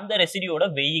 ஸோ அந்த ரெசிடியூட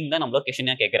வெயிங் தான் நம்மளோட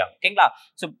கொஸ்டினாக கேட்குறாங்க ஓகேங்களா.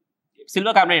 ஸோ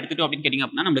சில்வர் கார்பனேட் எடுத்துட்டோம் அப்படின்னு கேட்டிங்க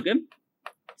அப்படின்னா நம்மளுக்கு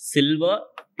silver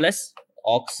plus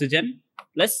oxygen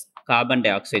plus carbon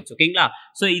tie oxides ஓகேங்களா.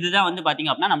 ஸோ இதுதான் வந்து பார்த்தீங்க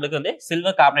அப்படின்னா நம்மளுக்கு வந்து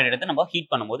சில்வர் கார்பனேட் எடுத்து நம்ம ஹீட்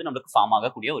பண்ணும்போது நம்மளுக்கு ஃபார்ம்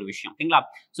ஆகக்கூடிய ஒரு விஷயம் ஓகேங்களா.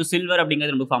 ஸோ சில்வர்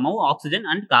அப்படிங்கிறது நமக்கு ஃபார்ம் ஆகும் oxygen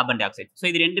and carbon tie oxide. So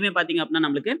இது ரெண்டுமே பார்த்தீங்க அப்படின்னா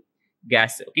நம்மளுக்கு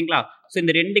கேஸ் ஓகேங்களா. ஸோ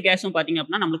இந்த ரெண்டு கேஸும் பார்த்தீங்க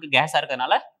அப்படின்னா நம்மளுக்கு கேஸாக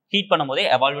இருக்கிறதுனால ஹீட் பண்ணும்போதே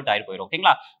எவால்வேட் ஆகி போயிடும்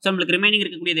ஓகேங்களா. ஸோ நம்மளுக்கு ரிமைனிங்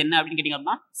இருக்கக்கூடியது என்ன அப்படின்னு கேட்டிங்க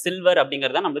அப்படின்னா சில்வர்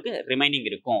அப்படிங்கிறது நம்மளுக்கு ரிமைனிங்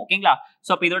இருக்கும் ஓகேங்களா.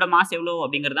 ஸோ அப்போ இதோட மாஸ் எவ்வளோ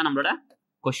அப்படிங்கிறதா நம்மளோட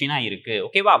கொஸ்டினா இருக்கு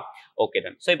ஓகேவா. Okay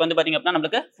done. ஸோ இப்போ வந்து பார்த்தீங்க அப்படின்னா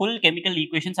நம்மளுக்கு ஃபுல் கெமிக்கல்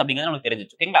ஈக்குவேஷன்ஸ் அப்படிங்கிறது நமக்கு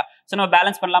தெரிஞ்சிச்சு ஓகேங்களா. ஸோ நம்ம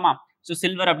பேலன்ஸ் பண்ணலாமா. ஸோ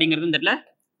சில்வர் அப்படிங்கிறது இந்த இடத்துல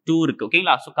 2 இருக்கு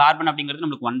ஓகேங்களா. ஸோ கார்பன் அப்படிங்கிறது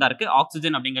நம்மளுக்கு 1 தான் இருக்கு.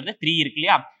 ஆக்சிஜன் அப்படிங்கிறது 3 இருக்கு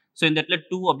இல்லையா. ஸோ இந்த இடத்துல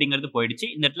 2 அப்படிங்கிறது போயிடுச்சு.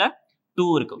 இந்த இடத்துல 2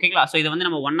 இருக்கு ஓகேங்களா. ஸோ இதை வந்து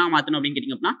நம்ம 1 மாற்றணும் அப்படின்னு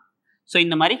கேட்டிங்க அப்படின்னா ஸோ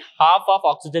இந்த மாதிரி half ஆஃப்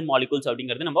ஆக்சிஜன் மாலிகூல்ஸ்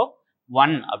அப்படிங்கிறது நம்ம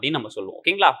 1 அப்படின்னு நம்ம சொல்லுவோம்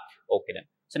ஓகேங்களா. Okay done.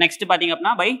 ஸோ நெக்ஸ்ட் பார்த்தீங்க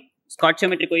அப்படின்னா பை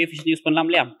ஸ்காட்சியோமெட்ரிக் கோஎஃபிஷியன்ட் யூஸ் பண்ணலாம்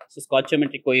இல்லையா. ஸோ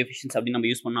ஸ்காட்சியோமெட்ரிக் கோஎஃபிஷியன்ட்ஸ் அப்படின்னு நம்ம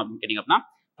யூஸ் பண்ணோம் அப்படின்னு கேட்டிங்க அப்படின்னா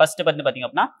ஃபர்ஸ்ட் வந்து பார்த்தீங்க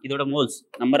அப்படின்னா இதோட மோல்ஸ்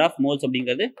நம்பர் ஆஃப் மோல்ஸ்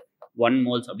அப்படிங்கிறது 1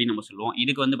 மோல்ஸ் அப்படின்னு நம்ம சொல்லுவோம்.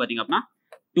 இதுக்கு வந்து பார்த்தீங்க அப்படின்னா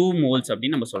 2 மோல்ஸ்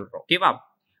அப்படின்னு நம்ம சொல்றோம் ஓகேவா.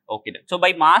 ஓகே ஸோ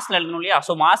பை மாஸ்ல எழுதணும் இல்லையா.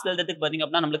 ஸோ மாஸ்ல எழுதுறதுக்கு பார்த்தீங்க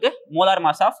அப்படின்னா நம்மளுக்கு molar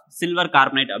mass of silver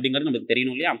carbonate அப்படிங்கிறது நமக்கு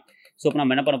தெரியணும் இல்லையா. ஸோ இப்போ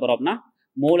நம்ம என்ன பண்ண போறோம் அப்படின்னா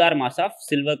molar mass of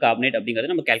silver carbonate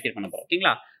அப்படிங்கிறது நம்ம கால்குலேட் பண்ண போறோம்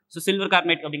ஓகேங்களா. ஸோ சில்வர்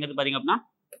கார்பனேட் அப்படிங்கிறது பார்த்தீங்க அப்படின்னா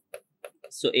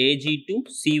ஸோ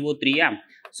Ag2CO3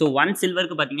 ஸோ 1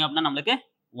 சில்வருக்கு பார்த்தீங்க அப்படின்னா நம்மளுக்கு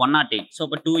 108. ஸோ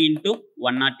இப்போ 2 into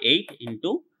 108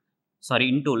 into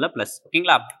இன்டூ இல்லை ப்ளஸ்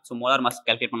ஓகேங்களா. ஸோ மோலார் மாஸ்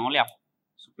கால்குலேட் பண்ணுவோம் இல்லையா.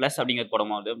 ஸோ ப்ளஸ் அப்படிங்கிறது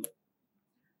போடும்போது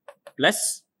plus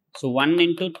so 1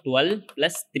 into 12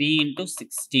 plus 3 into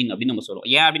 16 அப்படின்னு நம்ம சொல்லுவோம்.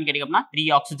 ஏன் அப்படின்னு கேட்டிங்க அப்படின்னா 3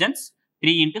 ஆக்சிஜன்ஸ்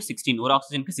 3 into 16 ஒரு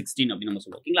ஆக்சிஜனுக்கு 16 அப்படின்னு நம்ம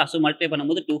சொல்லுவோம் ஓகேங்களா. ஸோ மல்டிப்ளை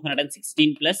பண்ணும்போது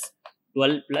 216 plus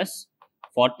 12 plus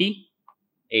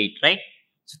 48 right.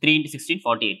 So 3 into 16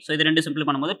 48. So இது ரெண்டு சிம்பிள்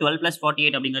பண்ணும்போது 12 ப்ளஸ்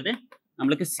 48 அப்படிங்கிறது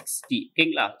நம்மளுக்கு 60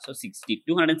 ஓகேங்களா. ஸோ 60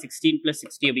 216 ப்ளஸ்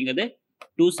 60 அப்படிங்கிறது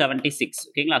 276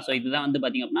 ஓகேங்களா. ஸோ இதுதான் வந்து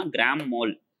பார்த்தீங்க அப்படின்னா gram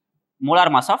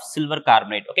molar mass of silver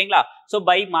carbonate ஓகேங்களா. ஸோ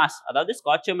பை மாஸ் அதாவது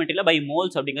ஸ்காட்சியோமெட்ரியில் பை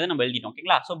மோல்ஸ் அப்படிங்கிறத நம்ம எழுதிட்டோம்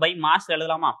ஓகேங்களா. ஸோ பை மாஸ்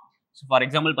எழுதலாமா. ஸோ ஃபார்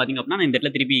எக்ஸாம்பிள் பார்த்தீங்க அப்படின்னா நான் இந்த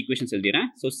இடத்துல திருப்பி ஈக்குவேஷன்ஸ் எழுதிடுறேன்.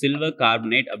 ஸோ சில்வர்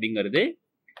கார்பனேட் அப்படிங்கிறது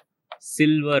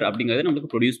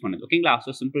நம்மளுக்கு ப்ரொடியூஸ் பண்ணுது ஓகேங்களா.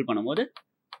 ஸோ சிம்பிள் பண்ணும்போது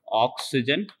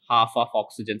ஆக்சிஜன் half ஆஃப்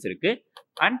ஆக்சிஜன்ஸ் இருக்கு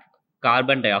அண்ட்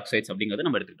கார்பன் டை ஆக்சைட்ஸ் அப்படிங்கிறது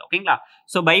நம்ம எடுத்துக்கிட்டோம் ஓகேங்களா.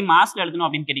 ஸோ பை மாஸ்ல எழுதணும்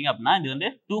அப்படின்னு கேட்டிங்க அப்படின்னா இது வந்து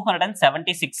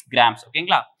 276 கிராம்ஸ்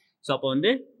ஓகேங்களா. ஸோ அப்போ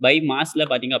வந்து பை மாஸ்ல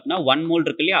பார்த்தீங்க அப்படின்னா 1 மோல்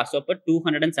இருக்கு இல்லையா. ஸோ அப்போ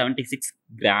 276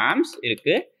 கிராம்ஸ்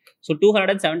இருக்கு. ஸோ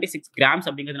 276 கிராம்ஸ்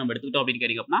அப்படிங்கிறது நம்ம எடுத்துக்கிட்டோம் அப்படின்னு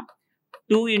கேட்டிங்க அப்படின்னா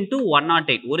 2 into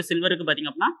 108 ஒரு சில்வருக்கு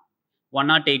பார்த்தீங்க அப்படின்னா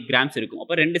 108 கிராம்ஸ் இருக்கும்.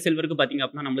 அப்போ 2 சில்வருக்கு பார்த்தீங்க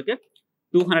அப்படின்னா நம்மளுக்கு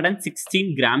 216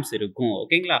 கிராம்ஸ் இருக்கும்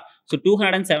ஓகேங்களா. ஸோ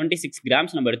 276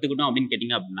 கிராம்ஸ் நம்ம எடுத்துக்கிட்டோம் அப்படின்னு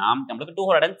கேட்டிங்க அப்படின்னா நம்மளுக்கு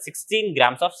 216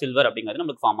 கிராம்ஸ் ஆஃப் சில்வர் அப்படிங்கிறது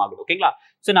நம்மளுக்கு ஃபார்ம் ஆகுது ஓகேங்களா.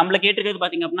 ஸோ நம்மள கேட்டிருக்கிறது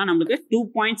பார்த்தீங்க அப்படின்னா நம்மளுக்கு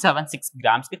 2.76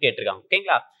 கிராம்ஸ்க்கு கேட்டிருக்காங்க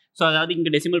ஓகேங்களா. ஸோ அதாவது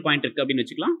இங்கே டெசிமல் பாயிண்ட் இருக்கு அப்படின்னு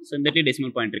வச்சுக்கலாம். ஸோ இந்த இடத்துல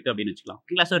டெசிமல் பாயிண்ட் இருக்கு அப்படின்னு வச்சுக்கலாம்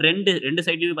ஓகேங்களா. ஸோ ரெண்டு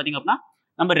சைடுமே பார்த்தீங்க அப்படின்னா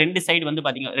நம்ம ரெண்டு சைடு வந்து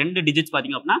பார்த்தீங்க 2 டிஜிட்ஸ்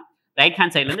பார்த்தீங்க அப்படின்னா ரைட்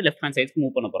ஹேண்ட் சைட்ல இருந்து லெஃப்ட் ஹேண்ட் சைடுக்கு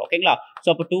மூவ் பண்ண போறோம் ஓகேங்களா. ஸோ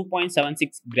அப்போ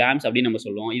 2.76 கிராம்ஸ் அப்படின்னு நம்ம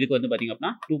சொல்லுவோம். இதுக்கு வந்து பார்த்தீங்க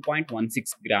அப்படின்னா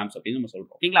 2.16 கிராம்ஸ் அப்படின்னு நம்ம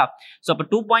சொல்றோம் ஓகேங்களா. ஸோ அப்போ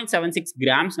 2.76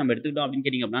 கிராம்ஸ் நம்ம எடுத்துக்கிட்டோம் அப்படின்னு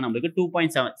கேட்டிங்க அப்படின்னா நம்மளுக்கு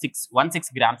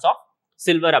 2.7616 கிராம்ஸ் ஆஃப்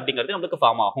சில்வர் அப்படிங்கிறது நமக்கு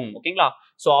ஃபார்ம் ஆகும் ஓகேங்களா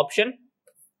so option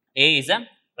A is a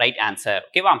right answer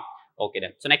ஓகேவா okay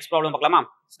then so next problem பார்க்கலாமா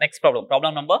next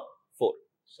problem number 4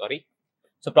 sorry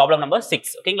so problem number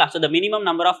 6 ஓகேங்களா so the minimum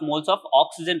number of moles of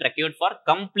oxygen required for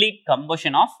complete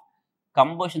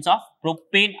combustions of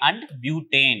propane and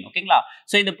butane ஓகேங்களா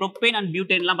so இந்த propane and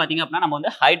butane எல்லாம் பாத்தீங்க அப்படினா நம்ம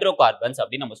வந்து hydrocarbons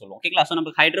அப்படி நம்ம சொல்லுவோம் ஓகேங்களா சோ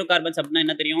நமக்கு ஹைட்ரோகார்பன்ஸ் அப்படினா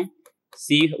என்ன தெரியும்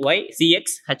CHY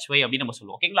அப்படி நம்ம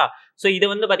சொல்லுவோம் ஓகேங்களா சோ இது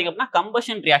வந்து பாத்தீங்க அப்படினா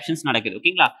கம்பஷன் ரியாக்ஷன்ஸ் நடக்குது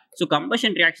ஓகேங்களா சோ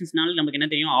கம்பஷன் ரியாக்ஷன்ஸ்னால நமக்கு என்ன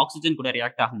தெரியும் ஆக்ஸிஜன் கூட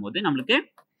ரியாக்ட் ஆகும்போது நமக்கு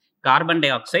carbon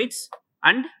tie oxides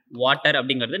and water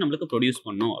அப்படிங்கிறது நம்மளுக்கு ப்ரொடியூஸ்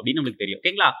பண்ணும் அப்படின்னு நமக்கு தெரியும்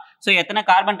ஓகேங்களா சோ எத்தனை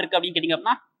கார்பன் இருக்கு அப்படின்னு கேட்டீங்க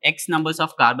அப்படின்னா x நம்பர்ஸ்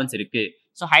ஆஃப் கார்பன்ஸ் இருக்கு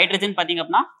சோ ஹைட்ரஜன் பாத்தீங்க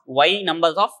அப்படின்னா y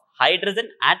numbers of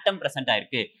hydrogen atom present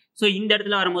ஆயிருக்கு சோ இந்த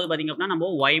இடத்துல வரும்போது பாத்தீங்க அப்படின்னா நம்ம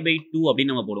y/2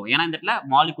 அப்படின்னு நம்ம போடுவோம் ஏன்னா இந்த இடத்துல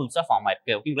மாலிகூல்ஸ் ஆஃப் ஃபார்ம்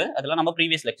ஆயிருக்கு ஓகேங்களா அதெல்லாம் நம்ம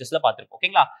ப்ரீவியஸ் லெக்சர்ஸ்ல பார்த்திருக்கோம்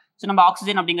ஓகேங்களா சோ நம்ம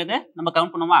ஆக்ஸிஜன் அப்படிங்கறது நம்ம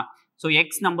கவுண்ட் பண்ணுவோமா so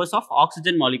x numbers of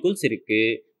oxygen molecules இருக்கு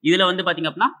இதுல வந்து பாத்தீங்க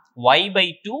அப்படின்னா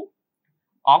y/2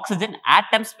 ஆக்ஸிஜன்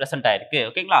ஆட்டம்ஸ் பிரசன்ட் ஆயிருக்கு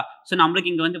ஓகேங்களா சோ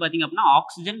நம்மளுக்கு இங்க வந்து பாத்தீங்க அப்படின்னா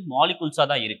ஆக்ஸிஜன் மாலிகூல்ஸா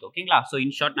தான் இருக்கு ஓகேங்களா சோ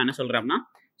இன் ஷார்ட் நான் என்ன சொல்றேன்னா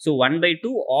சோ 1/2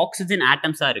 ஆக்ஸிஜன்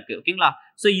ஆட்டம்ஸா இருக்கு ஓகேங்களா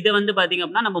சோ இத வந்து பாத்தீங்க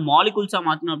அப்படின்னா நம்ம மாலிகூல்ஸா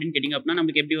மாத்தணும் அப்படின்னு கேட்டிங்க அப்படின்னா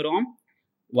நமக்கு எப்படி வரும்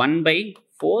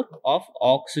 1/4 ஆஃப்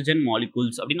ஆக்ஸிஜன்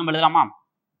மாலிகூல்ஸ் அப்படின்னு நம்ம எழுதலாமா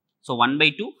சோ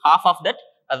 1/2 half ஆஃப் தட்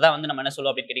அதான் வந்து நம்ம என்ன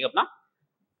சொல்லுவோம் அப்படின்னு கேட்டிங்க அப்படின்னா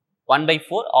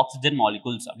 1/4 ஆக்ஸிஜன்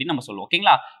மாலிகூல்ஸ் அப்படின்னு நம்ம சொல்லுவோம்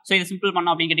ஓகேங்களா சோ இது சிம்பிள்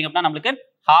பண்ணோம் அப்படின்னு கேட்டிங்க அப்படின்னா நமக்கு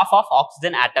half ஆஃப்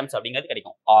ஆக்ஸிஜன் ஆட்டம்ஸ் அப்படிங்கிறது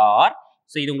கிடைக்கும் ஆர்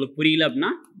சோ இது உங்களுக்கு புரியல அப்படின்னா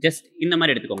ஜஸ்ட் இந்த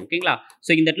மாதிரி எடுத்துக்கோங்க ஓகேங்களா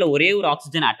சோ இந்த இடத்துல ஒரே ஒரு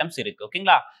ஆக்ஸிஜன் ஆட்டம்ஸ் இருக்கு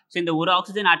ஓகேங்களா சோ இந்த ஒரு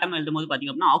ஆக்ஸிஜன் ஆட்டம் எழுதும்போது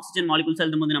பாத்தீங்க அப்படின்னா ஆக்ஸிஜன் மாலிகூல்ஸ்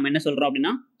எழுதும்போது நம்ம என்ன சொல்றோம்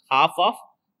அப்படின்னா half ஆஃப்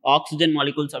ஆக்ஸிஜன்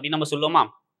மாலிகூல்ஸ் அப்படி நம்ம சொல்லுவோமா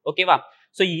ஓகேவா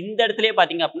சோ இந்த இடத்துலயே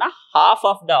பாத்தீங்க அப்படின்னா half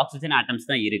of the oxygen atoms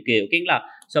தான் இருக்கு ஓகேங்களா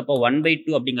சோ அப்போ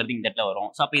 1/2 அப்படிங்கிறது இந்த இடத்துல வரும்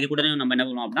சோ அப்போ இது கூட நம்ம என்ன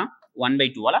பண்ணுவோம் அப்படின்னா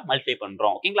 1/2 ஆல மல்டிப்ளை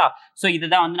பண்றோம் ஓகேங்களா சோ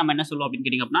இதுதான் வந்து நம்ம என்ன சொல்லுவோம் அப்படின்னு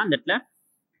கேட்டிங்க அப்படின்னா இந்த இடத்துல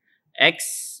x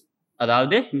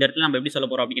அதாவது இந்த இடத்துல நம்ம எப்படி சொல்ல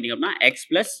போறோம் அப்படின்னு கேட்டிங்க அப்படின்னா x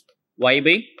plus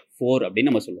y/4 அப்படின்னு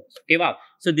நம்ம சொல்லுவோம் ஓகேவா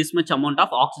so this much amount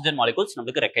of oxygen molecules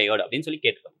நமக்கு ரெக்வயர்ட் அப்படின்னு சொல்லி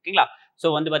கேட்டிருக்காங்க ஓகேங்களா சோ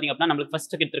வந்து பாத்தீங்க அப்படின்னா நமக்கு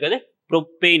ஃபர்ஸ்ட் கேட்டிருக்கிறது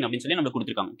ப்ரோபேன் அப்படின்னு சொல்லி நமக்கு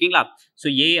கொடுத்திருக்காங்க ஓகேங்களா சோ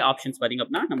ஏ ஆப்ஷன்ஸ் பாத்தீங்க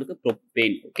அப்படின்னா நமக்கு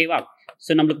ப்ரோபேன் ஓகேவா சோ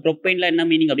நமக்கு ப்ரோபேன்ல என்ன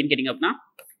மீனிங் அப்படின்னு கேட்டிங்க அப்படின்னா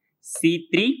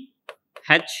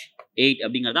C3H8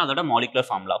 அப்படிங்கிறது அதோட மாலிகுலர்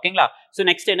ஃபார்முலா ஓகேங்களா சோ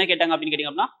நெக்ஸ்ட் என்ன கேட்டாங்க அப்படின்னு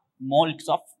கேட்டிங்க அப்படின்னா மோல்ஸ்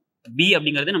ஆஃப் B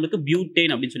அப்படிங்கிறது நமக்கு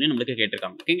பியூட்டேன் அப்படின்னு சொல்லி நமக்கு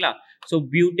கேட்டிருக்காங்க ஓகேங்களா சோ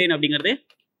பியூட்டேன் அப்படிங்கிறது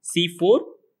C4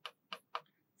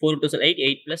 4 to 8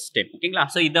 8 plus 10 ஓகேங்களா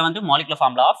சோ இத வந்து மாலிகுலர்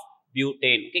ஃபார்முலா ஆஃப்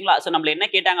பியூட்டேன் ஓகேங்களா சோ நம்மள என்ன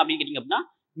கேட்டாங்க அப்படி கேட்டிங்க அப்படினா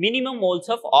minimum moles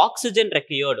of oxygen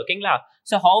required ஓகேங்களா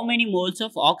so how many moles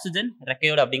of oxygen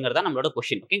required அப்படிங்கறத நம்மளோட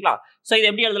क्वेश्चन ஓகேங்களா சோ இது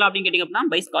எப்படி எழுதலாம் அப்படி கேட்டிங்க அப்படினா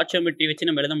பை ஸ்டாய்ச்சியோமெட்ரி வச்சு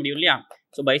நம்ம எழுத முடியும் இல்லையா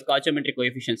சோ பை ஸ்டாய்ச்சியோமெட்ரி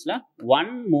கோஎஃபிஷியன்ட்ஸ்ல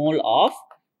 1 mole of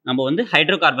நம்ம வந்து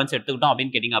ஹைட்ரோகார்பன்ஸ் எடுத்துக்கிட்டோம்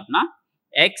அப்படினு கேட்டிங்க அப்படினா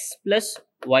x plus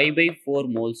y/4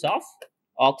 moles of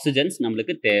oxygens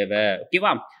நமக்கு தேவை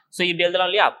ஓகேவா சோ இப்படி எழுதலாம்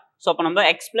இல்லையா சோ அப்ப நம்ம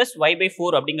x plus y/4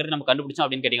 அப்படிங்கறது நம்ம கண்டுபிடிச்சோம்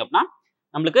அப்படினு கேட்டிங்க அப்படினா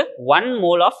நமக்கு 1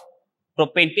 mole of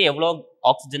propane எவ்வளவு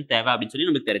ஆக்ஸிஜன் தேவை அப்படின்னு சொல்லி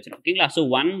நமக்கு தெரிஞ்சிடும் ஓகேங்களா சோ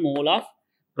 1 mole of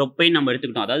propane நம்ம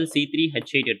எடுத்துக்கிட்டோம் அதாவது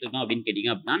C3H8 எடுத்துக்கிட்டோம் அப்படின்னு கேட்டிங்க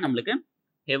அப்படினா நமக்கு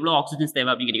எவ்வளவு ஆக்ஸிஜன்ஸ் தேவை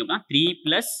அப்படின்னு கேட்டிங்க அப்படினா 3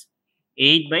 plus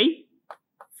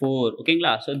 8/4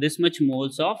 ஓகேங்களா so this much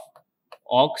moles of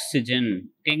oxygen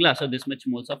ஓகேங்களா so this much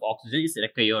moles of oxygen is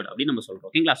required அப்படி நம்ம சொல்றோம்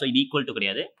ஓகேங்களா சோ இது ஈக்குவல் டு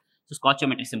கிடையாது சோ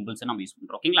ஸ்டாய்ச்சியோமெட்ரி சிம்பிள்ஸ் நம்ம யூஸ்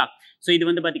பண்றோம் ஓகேங்களா சோ இது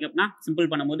வந்து பாத்தீங்க அப்படினா சிம்பிள்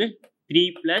பண்ணும்போது 3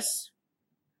 plus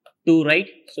 2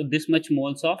 right so this much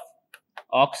moles of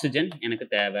oxygen எனக்கு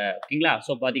தேவை ஓகேங்களா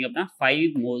சோ பாத்தீங்க அப்படினா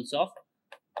 5 moles of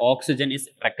oxygen is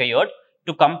required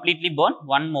to completely burn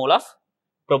 1 mole of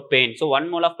propane so 1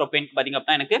 mole of propane பாத்தீங்க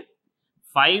அப்படினா எனக்கு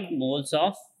 5 moles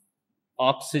of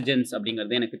oxygens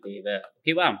அப்படிங்கிறது எனக்கு தேவை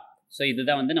ஓகேவா சோ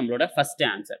இதுதான் வந்து நம்மளோட ஃபர்ஸ்ட்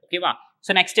ஆன்சர் ஓகேவா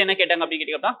சோ நெக்ஸ்ட் என்ன கேட்டாங்க அப்படி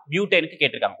கேட்டிங்க அப்படினா பியூட்டேனுக்கு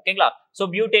கேட்டிருக்காங்க ஓகேங்களா சோ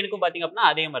பியூட்டேனுக்கு பாத்தீங்க அப்படினா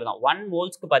அதே மாதிரி தான் 1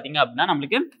 மோல்ஸ்க்கு பாத்தீங்க அப்படினா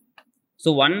நமக்கு சோ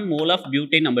 1 mole of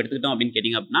butane நம்ம எடுத்துக்கிட்டோம் அப்படினு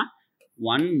கேட்டிங்க அப்படினா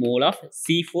 1 mole of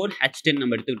C4H10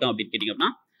 நம்ம எடுத்துக்கிட்டோம் அப்படின்னு கேட்டிங்க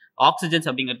அப்படினா ஆக்ஸிஜன்ஸ்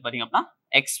அப்படிங்கிறது பாத்தீங்க அப்படினா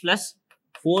x plus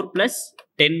 4 plus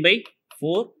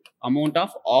 10/4 amount of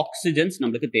oxygens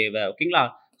நமக்கு தேவை ஓகேங்களா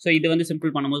சோ இது வந்து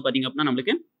சிம்பிள் பண்ணும்போது பாத்தீங்க அப்படினா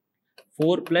நமக்கு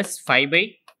 4 plus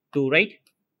 5/2 ரைட்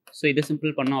சோ இது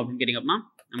சிம்பிள் பண்ணோம் அப்படின்னு கேட்டிங்க அப்படினா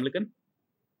நமக்கு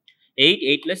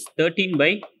 8 plus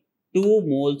 13/2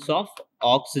 moles of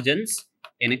oxygens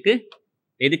எனக்கு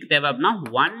எதுக்கு தேவை அப்படின்னா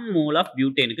 1 mole of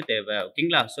butaneக்கு தேவை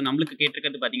ஓகேங்களா சோ நமக்கு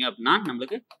கேட்டிருக்கிறது பாத்தீங்க அப்படின்னா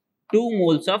நமக்கு 2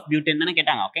 moles of butane தானே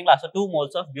கேட்டாங்க ஓகேங்களா சோ 2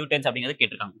 moles of butanes அப்படிங்கிறது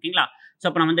கேட்டிருக்காங்க ஓகேங்களா சோ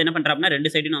அப்ப நம்ம வந்து என்ன பண்றோம் அப்படின்னா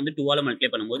ரெண்டு சைடும் வந்து 2 ஆல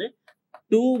மல்டிப்ளை பண்ணும்போது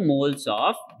 2 moles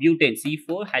of butane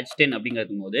C4H10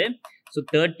 அப்படிங்கிறது போது so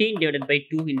 13 divided by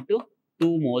 2 into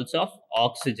 2 moles of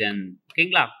oxygen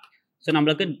ஓகேங்களா சோ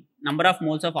நமக்கு number of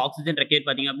moles of oxygen required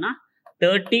பாத்தீங்க அப்படின்னா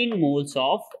 13 moles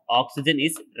of oxygen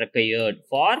is required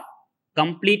for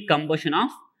complete combustion of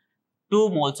 2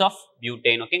 moles of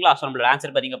butane. ஓகேங்களா? So நம்மளோட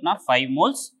answer பார்த்தீங்க அப்படின்னா 5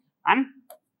 moles and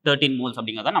 13 moles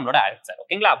அப்படிங்கிறது நம்மளோட ஆன்சர்.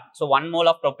 ஓகேங்களா? ஸோ 1 mole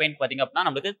of propane பார்த்தீங்க அப்படின்னா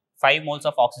நம்மளுக்கு 5 moles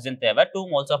of oxygen தேவை. 2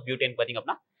 moles of butane பார்த்தீங்க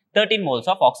அப்படின்னா 13 moles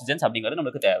of oxygen அப்படிங்கிறது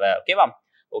நம்மளுக்கு தேவை. ஓகேவா?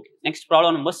 Okay. Next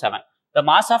problem number 7. The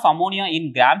mass of ammonia in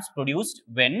grams produced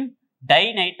when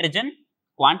dinitrogen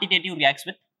quantitative reacts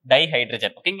with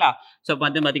dihydrogen. ஓகேங்களா? ஸோ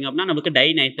பார்த்தீங்க அப்படின்னா நமக்கு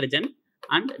dinitrogen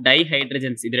and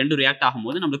dihydrogens இது ரெண்டும் ரியாக்ட்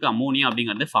ஆகும்போது நமக்கு அமோனியா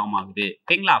அப்படிங்கிறது ஃபார்ம் ஆகுது.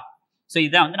 ஓகேங்களா? ஸோ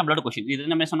இதான் வந்து நம்மளோட கொஸ்டின்.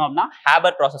 இது நம்ம சொன்னோம் அப்படின்னா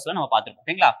ஹேபர் ப்ராசஸ்ல நம்ம பார்த்துருக்கோம்.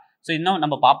 ஓகேங்களா? ஸோ இன்னும்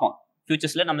நம்ம பார்ப்போம்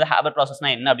ஃபியூச்சர்ஸ்ல நம்ம ஹேபர் ப்ராசஸ்னா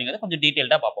என்ன அப்படிங்கிறது கொஞ்சம்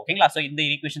டீடைல்டா பார்ப்போம். ஓகேங்களா? ஸோ இந்த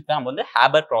ஈக்குவேஷன் தான் நம்ம வந்து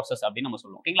ஹேபர் ப்ராசஸ் அப்படின்னு நம்ம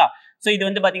சொல்லுவோம். ஓகேங்களா? ஸோ இது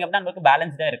வந்து பாத்தீங்க அப்படின்னா நமக்கு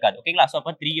பேலன்ஸ்டா இருக்காது. ஓகேங்களா? ஸோ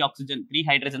அப்போ 3 ஆக்சிஜன் 3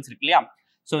 ஹைட்ரஜன்ஸ் இருக்கு இல்லையா?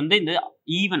 ஸோ வந்து இந்த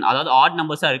ஈவன் அதாவது ஆட்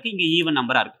நம்பர்ஸா இருக்கு, இங்க ஈவன்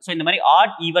நம்பரா இருக்கு. ஸோ இந்த மாதிரி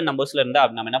ஆட் ஈவன் நம்பர்ஸ்ல இருந்தா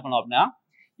நம்ம என்ன பண்ணுவோம் அப்படின்னா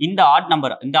இந்த ஆட்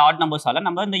நம்பர்ஸால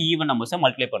நம்ம இந்த ஈவன் நம்பர்ஸை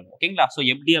மல்டிப்ளை பண்ணுவோம். ஓகேங்களா? ஸோ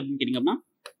எப்படி அப்படின்னு கேட்டீங்கன்னா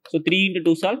ஸோ 3 ×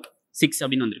 2 சால் 6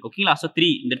 அப்படின்னு வந்திருக்கு. ஓகேங்களா? ஸோ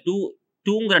 3 இந்த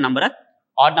 2ங்கிற நம்பரை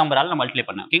ஆட் நம்பரால் நான் மல்டிப்ளை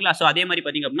பண்ணேன். ஓகேங்களா? ஸோ அதே மாதிரி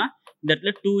பாத்தீங்க அப்படின்னா இந்த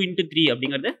இடத்துல 2 × 3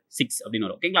 அப்படிங்கிறது 6 அப்படின்னு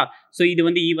வரும். ஓகேங்களா? ஸோ இது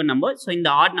வந்து ஈவன் நம்பர். ஸோ இந்த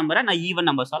ஆட் நம்பரை நான் ஈவன்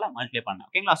நம்பர்ஸால மல்டிப்ளை பண்ணேன்.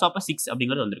 ஓகேங்களா? ஸோ அப்போ 6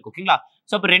 அப்படிங்கிறது வந்திருக்கு. ஓகேங்களா?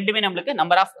 ஸோ அப்போ ரெண்டுமே நம்மளுக்கு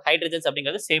நம்பர் ஆஃப் ஹைட்ரஜன்ஸ்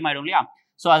அப்படிங்கிறது சேம் ஆயிடும் இல்லையா?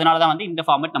 ஸோ அதனால தான் வந்து இந்த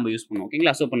ஃபார்மேட் நம்ம யூஸ் பண்ணுவோம்.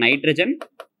 ஓகேங்களா? ஸோ இப்போ nitrogen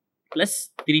plus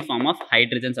 3 form of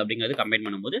hydrogens அப்படிங்கிறது கம்பைன்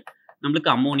பண்ணும்போது நம்மளுக்கு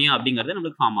அமோனியா அப்படிங்கிறது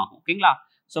நம்மளுக்கு ஃபார்ம் ஆகும். ஓகேங்களா?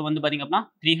 ஸோ வந்து பாத்தீங்க அப்படின்னா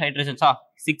 3 ஹைட்ரஜன்ஸா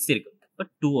 6 இருக்கு, இப்போ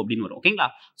 2 அப்படின்னு வரும். ஓகேங்களா?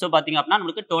 ஸோ பாத்தீங்க அப்படின்னா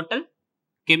நம்மளுக்கு டோட்டல்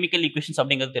கெமிக்கல் ஈக்குவேஷன்ஸ்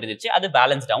அப்படிங்கிறது தெரிஞ்சிச்சு, அது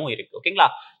பேலன்ஸ்டாவும் இருக்கு. ஓகேங்களா?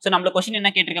 ஸோ நம்மள கொஸ்டின் என்ன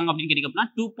கேட்டிருக்காங்க அப்படின்னு கேட்டீங்க அப்படின்னா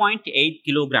 2.8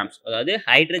 kilograms அதாவது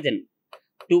ஹைட்ரஜன்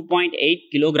 2.8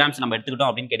 kilograms நம்ம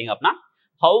எடுத்துக்கிட்டோம் அப்படின்னு கேட்டீங்க அப்படின்னா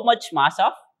how much mass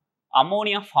of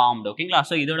ammonia formed. ஓகேங்களா?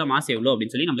 ஸோ இதோட மாஸ் எவ்வளோ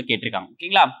அப்படின்னு சொல்லி நம்மளுக்கு கேட்டிருக்காங்க.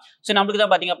 ஓகேங்களா? ஸோ நம்மளுக்கு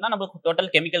தான் பாத்தீங்க அப்படின்னா நம்மளுக்கு டோட்டல்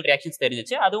கெமிக்கல் ரியாக்ஷன்ஸ்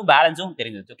தெரிஞ்சிச்சு, அதுவும் பேலன்ஸும்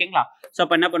தெரிஞ்சிச்சு. ஓகேங்களா? ஸோ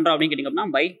அப்போ என்ன பண்றோம் அப்படின்னு கேட்டீங்க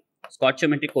அப்படின்னா பை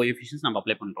ஸ்காட்சியோமெட்ரிக் கோஎஃபிஷியன்ட்ஸ் நம்ம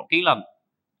அப்ளை பண்றோம். ஓகேங்களா?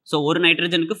 ஸோ ஒரு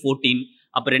நைட்ரஜனுக்கு 14,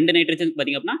 அப்போ 2 நைட்ரஜனுக்கு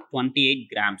பாத்தீங்க அப்படின்னா 28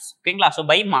 grams. ஓகேங்களா? ஸோ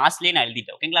பை மாஸ்லேயே நான்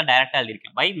எழுதிட்டேன். ஓகேங்களா? டைரக்டா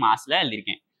எழுதிருக்கேன், பை மாஸ்ல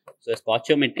எழுதிருக்கேன். So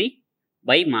ஸ்காட்சியோமெட்ரி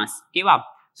by mass. ஓகேவா?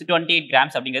 ஸோ 28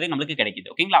 grams அப்படிங்கிறது நம்மளுக்கு கிடைக்குது.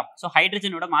 ஓகேங்களா? ஸோ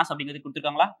ஹைட்ரஜனோட மாஸ் அப்படிங்கிறது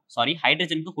கொடுத்துருக்காங்களா? சாரி,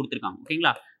 ஹைட்ரஜனுக்கு கொடுத்துருக்காங்க.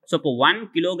 ஓகேங்களா? ஸோ இப்போ 1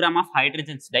 kilogram ஆஃப்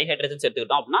ஹைட்ரஜன்ஸ் டைஹைட்ரஜன்ஸ்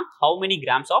எடுத்துக்கிட்டோம் அப்படின்னா how many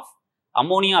grams of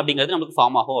ammonia அப்படிங்கிறது நமக்கு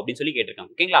ஃபார்ம் ஆகும் அப்படின்னு சொல்லி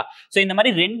கேட்டிருக்காங்க. ஓகேங்களா? ஸோ இந்த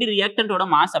மாதிரி 2 ரியாக்டன்டோட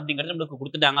மாஸ் அப்படிங்கிறது நம்மளுக்கு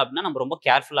கொடுத்துட்டாங்க அப்படின்னா நம்ம ரொம்ப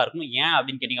கேர்ஃபுல்லா இருக்கணும். ஏன்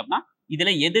அப்படின்னு கேட்டீங்க அப்படின்னா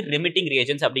இதுல எது லிமிட்டிங்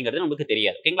ரியாஜன்ஸ் அப்படிங்கிறது நமக்கு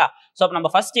தெரியாது. ஓகேங்களா? ஸோ அப்போ நம்ம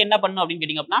ஃபர்ஸ்ட் என்ன பண்ணணும் அப்படின்னு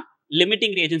கேட்டீங்க அப்படின்னா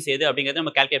லிமிட்டிங் ரியாஜன்ஸ் எது அப்படிங்கிறது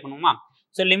நம்ம கால்குலேட் பண்ணுவோமா?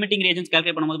 ஸோ லிமிட்டிங் ரியாஜன்ஸ்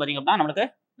கால்குலேட் பண்ணும்போது பாத்தீங்க அப்படின்னா நமக்கு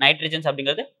நைட்ரஜன்ஸ்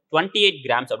அப்படிங்கிறது 28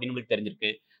 grams அப்படின்னு நமக்கு தெரிஞ்சிருக்கு.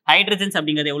 ஹைட்ரஜன்ஸ்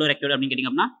அப்படிங்கிறது எவ்வளவு ரெக்வயர்ட் அப்படின்னு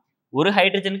கேட்டீங்க அப்படின்னா ஒரு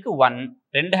ஹைட்ரஜனுக்கு 1,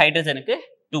 2 ஹைட்ரஜனுக்கு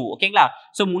 2. ஓகேங்களா?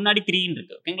 ஸோ முன்னாடி 3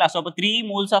 இருக்கு. ஓகேங்களா? ஸோ அப்போ 3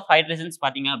 moles ஆஃப் ஹைட்ரஜன்ஸ்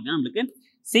பாத்தீங்க அப்படின்னா நமக்கு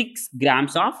 6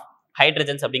 grams ஆஃப்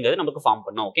ஹைட்ரஜன்ஸ் அப்படிங்கிறது நமக்கு ஃபார்ம்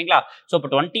பண்ணும். ஓகேங்களா? ஸோ இப்போ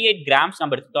 28 grams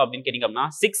நம்ம எடுத்துட்டோம் அப்படின்னு கேட்டீங்க அப்படின்னா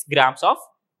 6 grams ஆஃப்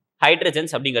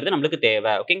ஹைட்ரஜன்ஸ் அப்படிங்கிறது நம்மளுக்கு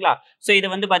தேவை. ஓகேங்களா? ஸோ இது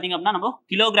வந்து பாத்தீங்க அப்படின்னா நம்ம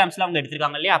கிலோகிராம்ஸ்ல அவங்க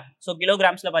எடுத்திருக்காங்க இல்லையா? ஸோ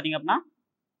கிலோகிராம்ஸ்ல பாத்தீங்க அப்படின்னா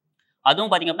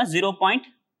அதுவும் பாத்தீங்க அப்படின்னா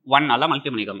 0.1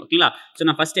 மல்டிப்ளை பண்ணிக்கோங்க. ஓகேங்களா? ஸோ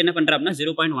நான் ஃபர்ஸ்ட் என்ன பண்றேன் அப்படின்னா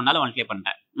 0.1 மல்டிப்ளை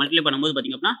பண்றேன். மல்டிப்ளை பண்ணும்போது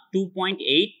பாத்தீங்க அப்படின்னா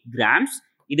 2.8 grams,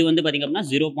 இது வந்து பாத்தீங்க அப்படின்னா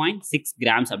 0.6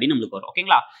 grams அப்படின்னு நம்மளுக்கு வரும்.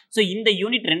 ஓகேங்களா? ஸோ இந்த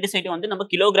யூனிட் ரெண்டு சைடும் வந்து நம்ம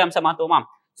கிலோகிராம்ஸா மாத்துவோமா?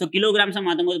 ஸோ கிலோகிராம்ஸா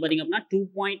மாத்தும் போது பாத்தீங்க அப்படின்னா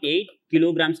 2.8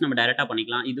 kilograms நம்ம டைரக்டா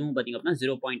பண்ணிக்கலாம். இதுவும் பாத்தீங்க அப்படின்னா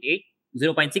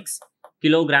 0.6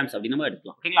 kilograms அப்படின்னு நம்ம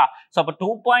எடுக்கலாம். ஓகேங்களா? ஸோ அப்போ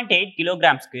 2.8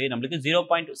 kilogramsக்கு நம்மளுக்கு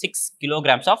 0.6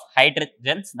 kilograms ஆஃப்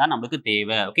ஹைட்ரஜன்ஸ் தான் நம்மளுக்கு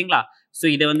தேவை. ஓகேங்களா? ஸோ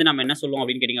இதை வந்து நம்ம என்ன சொல்லுவோம்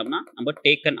அப்படின்னு கேட்டீங்க அப்படின்னா நம்ம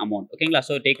டேக்கன் அமௌண்ட். ஓகேங்களா?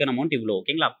 ஸோ டேக்கன் அமௌண்ட் இவ்வளோ.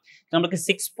 ஓகேங்களா? நம்மளுக்கு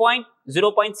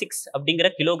 0.6 அப்படிங்கிற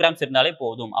கிலோகிராம்ஸ் இருந்தாலே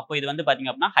போதும். அப்போ இது வந்து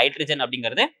பாத்தீங்க அப்படின்னா ஹைட்ரஜன்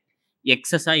அப்படிங்கிறது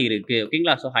எக்ஸஸா இருக்கு.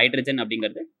 ஓகேங்களா? ஸோ ஹைட்ரஜன்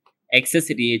அப்படிங்கிறது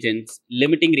எக்ஸஸ் ரியேஜன்ஸ்.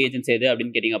 லிமிட்டிங் ரியேஜன்ஸ் எது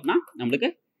அப்படின்னு கேட்டீங்க அப்படின்னா நம்மளுக்கு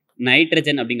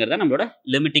நைட்ரஜன் அப்படிங்கிறத நம்மளோட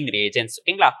லிமிட்டிங் ரியேஜன்ஸ்.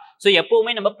 ஓகேங்களா? ஸோ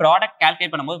எப்பவுமே நம்ம ப்ராடக்ட்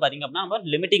கால்குலேட் பண்ணும்போது பாத்தீங்க அப்படின்னா நம்ம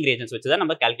லிமிட்டிங் ரியேஜன்ஸ் வச்சு தான்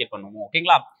நம்ம கால்குலேட் பண்ணுவோம்.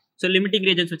 ஓகேங்களா? ஸோ லிமிட்டிங்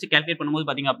ரியேஜன்ஸ் வச்சு கால்குலேட் பண்ணும்போது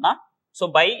பாத்தீங்க அப்படின்னா ஸோ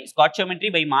பை ஸ்காட்சியோமெட்ரி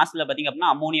பை மாஸ்ல பாத்தீங்க அப்படின்னா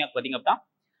அமோனியாக்கு பாத்தீங்க அப்படின்னா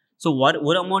ஸோ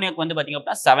ஒரு அமோனியாக்கு வந்து பாத்தீங்க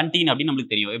அப்படின்னா 17 அப்படின்னு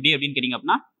நம்மளுக்கு தெரியும். எப்படி அப்படின்னு கேட்டீங்க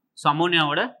அப்படின்னா ஸோ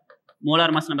அமோனியாவோட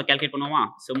மோலார் மாஸ் நம்ம கால்குலேட் பண்ணுவோமா?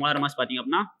 ஸோ மோலார் மாஸ் பாத்தீங்க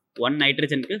அப்படின்னா 1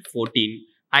 நைட்ரஜனுக்கு 14,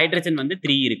 ஹைட்ரஜன் வந்து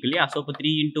 3 இருக்கு இல்லையா? ஸோ இப்போ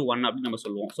 3 × 1 அப்படின்னு நம்ம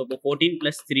சொல்லுவோம். ஸோ இப்போ 14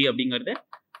 + 3 அப்படிங்கிறது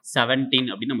 17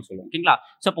 அப்படின்னு நம்ம சொல்லுவோம். ஓகேங்களா?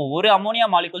 ஸோ இப்போ ஒரு அமோனியா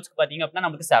மாலிகூல்ஸ்க்கு பாத்தீங்க அப்படின்னா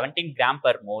நமக்கு 17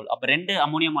 gram/mole. அப்போ 2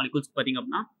 அமோனியா மாலிகூல்ஸ்க்கு பாத்தீங்க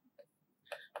அப்படின்னா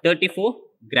 34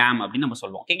 gram அப்படின்னு நம்ம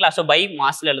சொல்லுவோம். ஓகேங்களா? ஸோ பை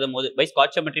மாஸ்ல எழுதும் போது பை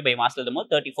ஸ்காட்சியோமெட்ரி பை மாஸ்ல எழுதும் போது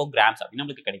 34 grams அப்படின்னு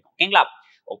நமக்கு கிடைக்கும். ஓகேங்களா?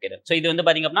 ஓகே. ஸோ இது வந்து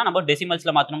பாத்தீங்க அப்படின்னா நம்ம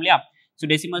டெசிமல்ஸ்ல மாத்தணும் இல்லையா? ஸோ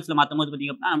டெசிமல்ஸ்ல மாத்தும் போது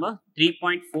பாத்தீங்க அப்படின்னா நம்ம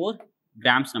 3.4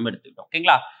 grams நம்ம எடுத்துக்கிட்டோம்.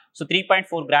 ஓகேங்களா? ஸோ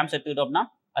 3.4 grams எடுத்துக்கிட்டோம் அப்படின்னா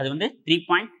அது வந்து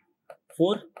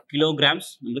 3.4 kilograms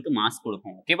நம்மளுக்கு மாஸ்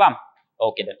கொடுக்கும். ஓகேவா?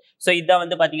 ஓகே. ஸோ இதான்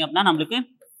வந்து பாத்தீங்க அப்படின்னா நம்மளுக்கு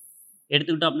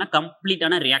எடுத்துக்கிட்டோம் அப்படின்னா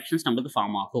கம்ப்ளீட்டான ரியாக்ஷன்ஸ் நமக்கு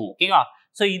ஃபார்ம் ஆகும். ஓகேவா?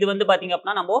 ஸோ இது வந்து பாத்தீங்க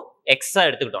அப்படின்னா நம்ம எக்ஸா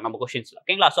எடுத்துக்கிட்டோம் நம்ம கொஸ்டின்ஸ்ல.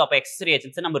 ஓகேங்களா? ஸோ அப்போ எக்ஸ்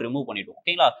ரியாக்ஷன்ஸ் நம்ம ரிமூவ் பண்ணிடுவோம்.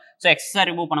 ஓகேங்களா? ஸோ எக்ஸா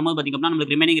ரிமூவ் பண்ணும்போது பாத்தீங்க அப்படின்னா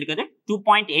நமக்கு ரிமைனிங் இருக்குது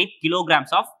 2.8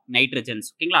 kilograms ஆஃப் நைட்ரஜன்ஸ்.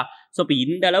 ஓகேங்களா? ஸோ இப்போ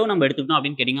இந்த அளவு நம்ம எடுத்துக்கிட்டோம்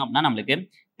அப்படின்னு கேட்டீங்க அப்படின்னா நம்மளுக்கு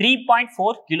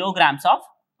 3.4 kilograms ஆஃப்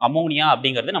அமோனியா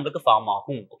அப்படிங்கிறது நம்மளுக்கு ஃபார்ம்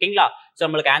ஆகும். ஓகேங்களா? ஸோ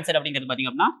நம்மளுக்கு ஆன்சர் அப்படிங்கிறது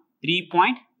பாத்தீங்க அப்படின்னா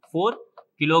 3.4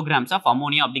 kilograms ஆஃப்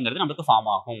அமோனியா அப்படிங்கிறது நமக்கு ஃபார்ம்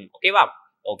ஆகும். ஓகேவா?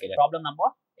 Okay. Problem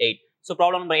number 8. So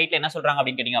problem number 8ல என்ன சொல்றாங்க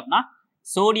அப்படின்னு கேட்டீங்க அப்படின்னா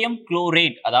சோடியம்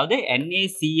குளோரைட் அதாவது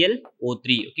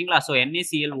NaClO3. ஓகேங்களா? ஸோ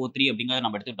NaClO3 அப்படிங்கிறத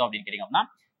நம்ம எடுத்துக்கிட்டோம் அப்படின்னு கேட்டீங்க அப்படின்னா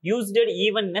யூஸ்ட்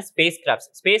ஈவன் இன் ஸ்பேஸ்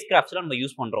கிராஃப்ட்ஸ்ல நம்ம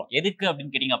யூஸ் பண்றோம். எதுக்கு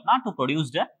அப்படின்னு கேட்டீங்க அப்படின்னா டு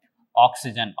ப்ரொடியூஸ்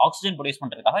ஆக்சிஜன் ப்ரொடியூஸ்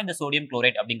பண்றதுக்காக இந்த சோடியம்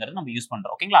குளோரைட் அப்படிங்கிறது நம்ம யூஸ்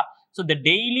பண்றோம். ஓகேங்களா? So the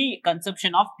daily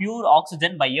consumption of pure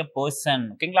oxygen by a person.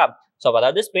 ஓகேங்களா? ஸோ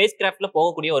அதாவது ஸ்பேஸ் கிராஃப்ட்ல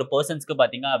போகக்கூடிய ஒரு பர்சன்ஸ்க்கு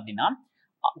பாத்தீங்க அப்படின்னா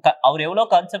அவர் எவ்வளவு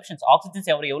கன்சப்ஷன்ஸ் ஆக்சிஜன்ஸ்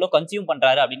அவர் எவ்வளவு கன்சியூம்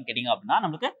பண்றாரு அப்படின்னு கேட்டீங்க அப்படின்னா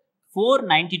நமக்கு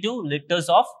 492 liters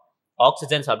ஆஃப்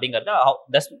ஆக்சிஜன்ஸ் அப்படிங்கிறது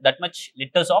that much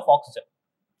liters of oxygen.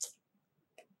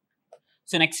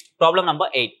 So next problem number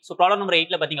 8. So problem number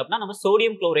 8ல பாத்தீங்க அப்படின்னா நம்ம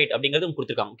சோடியம் குளோரைட் அப்படிங்கிறது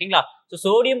கொடுத்துருக்காங்க. ஓகேங்களா? So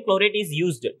sodium chloride is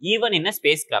used even in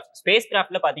space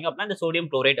கிராஃப்ட்ல பாத்தீங்க அப்படின்னா இந்த சோடியம்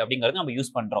குளோரைட் அப்படிங்கிறது நம்ம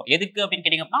யூஸ் பண்றோம். எதுக்கு அப்படின்னு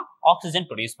கேட்டீங்க அப்படின்னா ஆக்சிஜன்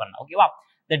ப்ரொடியூஸ் பண்ண. ஓகேவா?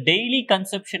 The daily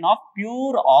consumption of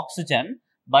pure oxygen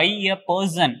by a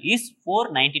person is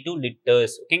 492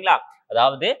 liters. ஓகேங்களா?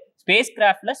 அதாவது ஸ்பேஸ்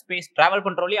கிராஃப்ட்ல டிராவல்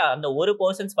பண்றோம் இல்லையா அந்த ஒரு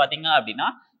பர்சன்ஸ் பாத்தீங்க அப்படின்னா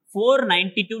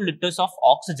 492 liters ஆஃப்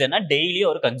ஆக்சிஜனை டெய்லி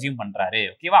ஒரு கன்சியூம் பண்றாரு.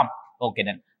 ஓகேவா? Okay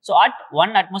then. So at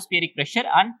 1 atmospheric pressure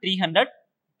and 300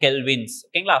 kelvins.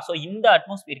 ஓகேங்களா? ஸோ இந்த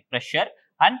atmospheric pressure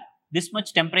and this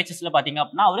much temperaturesல பாத்தீங்க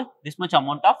அப்படின்னா ஒரு this much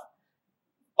amount of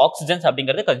oxygens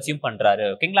அப்படிங்கறத கன்சியூம் பண்றாரு.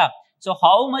 ஓகேங்களா? So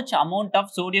how much amount of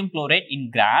sodium chloride in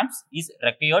grams is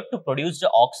required to produce the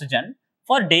oxygen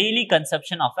for daily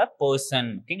consumption of a person?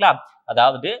 ஓகேங்களா?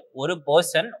 அதாவது ஒரு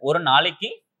person ஒரு நாளைக்கு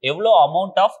எவ்வளவு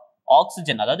அமௌண்ட் ஆஃப்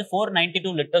ஆக்சிஜன் அதாவது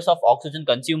 492 liters ஆஃப் ஆக்சிஜன்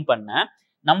கன்சியூம் பண்ண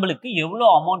நம்மளுக்கு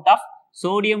எவ்வளவு அமௌண்ட் ஆஃப்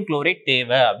சோடியம் குளோரைட்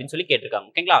தேவை அப்படின்னு சொல்லி கேட்டிருக்காங்க.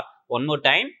 ஓகேங்களா? ஒன் மோர்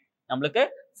டைம் நம்மளுக்கு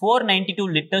 492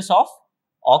 liters ஆஃப்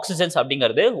ஆக்சிஜன்ஸ்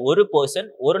அப்படிங்கிறது ஒரு பர்சன்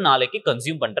ஒரு நாளைக்கு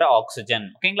கன்சியூம் பண்ற ஆக்சிஜன்.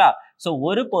 ஓகேங்களா? ஸோ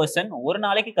ஒரு பர்சன் ஒரு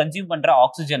நாளைக்கு கன்சியூம் பண்ற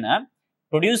ஆக்சிஜனை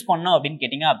ப்ரொடியூஸ் பண்ணோம் அப்படின்னு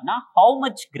கேட்டீங்க அப்படின்னா how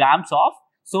much grams of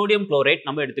sodium chloride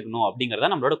நம்ம எடுத்துக்கணும் அப்படிங்கறத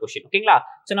நம்மளோட கொஸ்டின். ஓகேங்களா?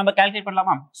 ஸோ நம்ம கால்குலேட்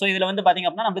பண்ணலாமா? ஸோ இதுல வந்து பாத்தீங்க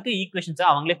அப்படின்னா நமக்கு ஈக்குவேஷன்ஸ்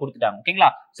அவங்களே கொடுத்துட்டாங்க. ஓகேங்களா?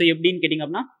 ஸோ எப்படின்னு கேட்டீங்க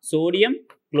அப்படின்னா சோடியம்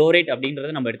குளோரைட்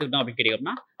அப்படிங்கறத நம்ம எடுத்துக்கிட்டோம் அப்படின்னு கேட்டீங்க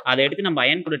அப்படின்னா அதை எடுத்து நம்ம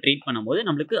அயன் கூட ட்ரீட் பண்ணும்போது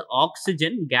நம்மளுக்கு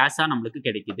ஆக்சிஜன் கேஸா நம்மளுக்கு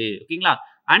கிடைக்குது. ஓகேங்களா?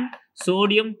 அண்ட்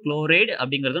சோடியம் குளோரைடு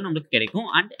அப்படிங்கிறதும் நம்மளுக்கு கிடைக்கும்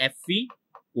அண்ட்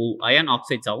FeO அயன்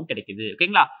ஆக்சைட்ஸாவும் கிடைக்குது.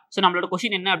 ஓகேங்களா? ஸோ நம்மளோட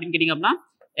கொஸ்டின் என்ன அப்படின்னு கேட்டீங்க அப்படின்னா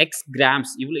எக்ஸ்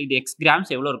கிராம்ஸ் இவ்வளவு இது எக்ஸ்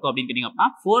கிராம்ஸ் எவ்வளவு இருக்கும் அப்படின்னு கேட்டீங்க அப்படின்னா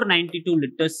 492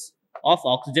 liters ஆஃப்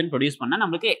ஆக்சிஜன் ப்ரொடியூஸ் பண்ணா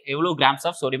நம்மளுக்கு எவ்வளவு கிராம்ஸ்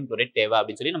ஆஃப் சோடியம் குளோரைட் தேவை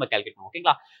அப்படின்னு சொல்லி நம்ம கால்குலேட் பண்ணுவோம்.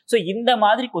 ஓகேங்களா? ஸோ இந்த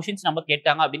மாதிரி கொஸ்டின்ஸ் நம்ம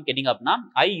கேட்டாங்க அப்படின்னு கேட்டீங்க அப்படின்னா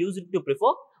ஐ use it to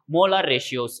prefer molar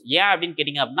ratios. ஏன் அப்படின்னு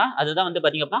கேட்டீங்க அப்படின்னா அதுதான் வந்து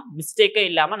பாத்தீங்க அப்படின்னா மிஸ்டேக்கே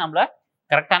இல்லாம நம்மள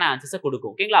கரெக்டான ஆன்சர்ஸை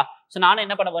கொடுக்கும். ஓகேங்களா? ஸோ நானும்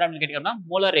என்ன பண்ண போறேன் அப்படின்னு கேட்டீங்கன்னா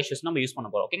மோலார் ரேஷியோஸ் நம்ம யூஸ் பண்ண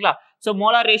போறோம். ஓகேங்களா? ஸோ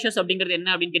மோலார் ரேஷியோஸ் அப்படிங்கிறது என்ன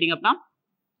அப்படின்னு கேட்டீங்க அப்படின்னா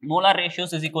molar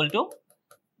ratios is equal to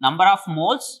number of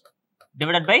moles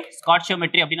divided by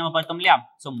ஸ்காட்சியோமெட்ரி அப்படின்னு நம்ம பார்த்தோம் இல்லையா?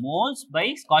 ஸோ மோல்ஸ் பை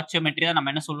ஸ்காட்சியோமெட்ரி தான்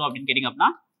நம்ம என்ன சொல்லுவோம் அப்படின்னு கேட்டீங்க அப்படின்னா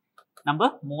நம்ம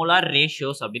மோலார்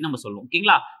ரேஷியோஸ் அப்படின்னு நம்ம சொல்லுவோம்.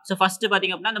 ஓகேங்களா? ஸோ ஃபர்ஸ்ட்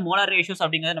பாத்தீங்க அப்படின்னா இந்த மோலார் ரேஷியோஸ்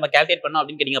அப்படிங்கிறத நம்ம கால்குலேட் பண்ணோம்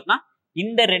அப்படின்னு கேட்டீங்க அப்படின்னா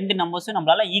இந்த ரெண்டு நம்பர்ஸும்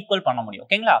நம்மளால ஈக்குவல் பண்ண முடியும்.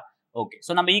 ஓகேங்களா? ஓகே.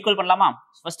 ஸோ நம்ம ஈக்குவல் பண்ணலாமா?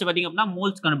 ஃபர்ஸ்ட் பாத்தீங்க அப்படின்னா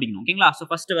மோல்ஸ் கண்டுபிடிக்கணும். ஓகேங்களா? ஸோ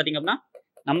ஃபர்ஸ்ட் பாத்தீங்க அப்படின்னா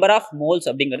நம்பர் ஆஃப் மோல்ஸ்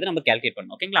அப்படிங்கிறது நம்ம கால்குலேட்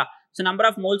பண்ணணும். ஓகேங்களா? ஸோ நம்பர்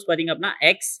ஆஃப் மோல்ஸ் பாத்தீங்க அப்படின்னா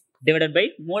X divided by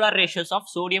molar ratios of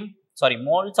sodium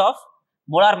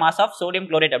molar mass of sodium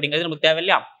chloride அப்படிங்கிறது நமக்கு தேவை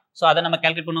இல்லையா? ஸோ அதை நம்ம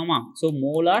கால்குலேட் பண்ணுவோமா? So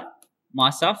molar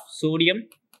mass of sodium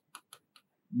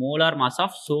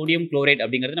chloride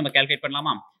அப்படிங்கிறது நம்ம கால்குலேட்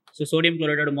பண்ணலாமா? ஸோ சோடியம்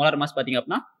குளோரைடோட மோலார் மாஸ் பாத்தீங்க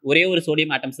அப்படின்னா ஒரே ஒரு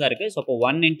சோடியம் ஆட்டம்ஸ் தான் இருக்கு. ஸோ இப்போ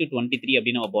 1 × 23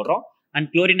 அப்படின்னு நம்ம போடுறோம். அண்ட்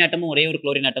குளோரின் ஆட்டமும் ஒரே ஒரு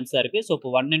குளோரின் ஆட்டம்ஸ் தான் இருக்கு. ஸோ இப்போ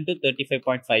 1 ×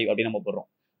 35.5 அப்படின்னு நம்ம போடுறோம்.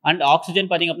 அண்ட் ஆக்சிஜன்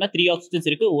பாத்தீங்க அப்படின்னா 3 ஆக்சிஜன்ஸ்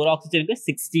இருக்கு. ஒரு ஆக்சிஜனுக்கு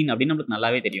 16 அப்படின்னு நமக்கு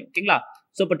நல்லாவே தெரியும். ஓகேங்களா?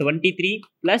 ஸோ இப்போ 23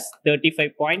 +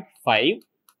 35.5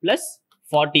 +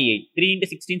 48 3 ×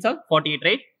 16 are 48,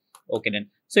 right? Okay done.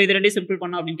 So இது ரெண்டையும் சிம்பிள்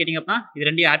பண்ணோம் அப்படின்னு கேட்டீங்க அப்படின்னா இது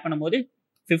ரெண்டையும் ஆட் பண்ணும்போது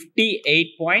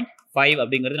 58.5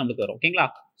 அப்படிங்கிறது நமக்கு வரும். ஓகேங்களா?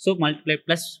 ஸோ மல்டிப்ளை +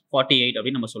 48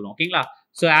 அப்படின்னு நம்ம சொல்லுவோம். ஓகேங்களா?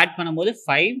 ஸோ ஆட் பண்ணும்போது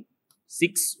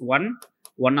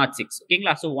 56106.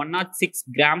 ஓகேங்களா? ஸோ 106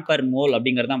 கிராம் பர் மோல்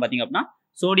அப்படிங்கிறது தான் பாத்தீங்க அப்படின்னா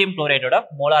சோடியம் குளோரைடோட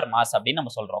மோலார் மாஸ் அப்படின்னு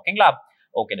நம்ம சொல்றோம். ஓகேங்களா?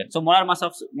 Okay done. So molar mass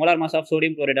of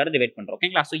sodium குளோரைடோட divide பண்றோம்.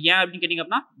 ஓகேங்களா? ஸோ ஏன் அப்படின்னு கேட்டீங்க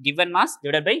அப்படின்னா given mass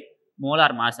divide by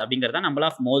molar mass அப்படிங்கிறது தான் நம்பர்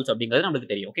ஆஃப் மோல்ஸ் அப்படிங்கிறது நமக்கு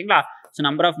தெரியும். ஓகேங்களா? ஸோ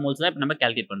நம்பர் ஆஃப் மோல்ஸ் தான் இப்போ நம்ம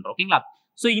கால்குலேட் பண்றோம். ஓகேங்களா?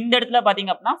 ஸோ இந்த இடத்துல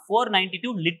பாத்தீங்க அப்படின்னா 492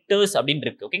 liters அப்படின்னு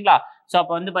இருக்கு. ஓகேங்களா? ஸோ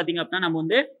அப்போ வந்து பாத்தீங்க அப்படின்னா நம்ம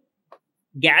வந்து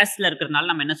கேஸ்ல இருக்கிறதுனால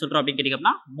நம்ம என்ன சொல்றோம் அப்படின்னு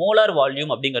கேட்டீங்கன்னா மோலார்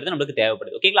வால்யூம் அப்படிங்கிறது நமக்கு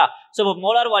தேவைப்படுது ஓகேங்களா சோ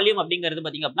மோலார் வால்யூம் அப்படிங்கிறது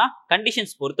பாத்தீங்க அப்படின்னா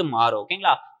கண்டிஷன்ஸ் பொறுத்து மாறும்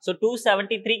ஓகேங்களா சோ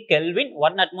 273 கெல்வின்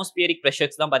 1 அட்மாஸ்பியரிக்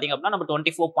பிரஷர்ஸ் தான் பாத்தீங்க அப்படின்னா நம்ம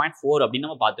 24.4 அப்படின்னு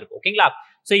நம்ம பார்த்திருக்கோம் ஓகேங்களா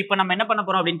சோ இப்போ நம்ம என்ன பண்ண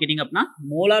போறோம் அப்படின்னு கேட்டீங்க அப்படின்னா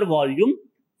molar volume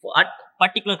at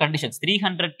particular conditions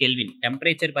 300 kelvin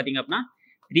temperature பாத்தீங்க அப்படின்னா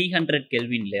 300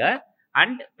 கெல்வின்ல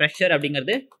அண்ட் பிரஷர்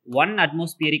அப்படிங்கிறது 1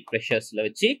 அட்மாஸ்பியரிக் பிரஷர்ஸ்ல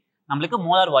வச்சு நமக்கு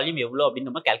மோலார் வால்யூம் எவ்வளவு அப்படின்னு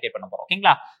நம்ம கால்குலேட் பண்ண போறோம்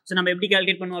ஓகேங்களா சோ நம்ம எப்படி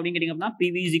கால்குலேட் பண்ணுவோம் அப்படின்னு கேட்டிங்கன்னா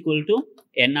PV =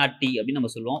 nRT அப்படி நம்ம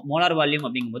சொல்லுவோம் மோலார் வால்யூம்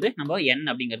அப்படிங்கும்போது நம்ம n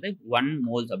அப்படிங்கிறது 1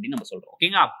 மோல்ஸ் அப்படி நம்ம சொல்றோம்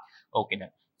ஓகேங்களா ஓகே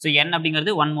டன் சோ n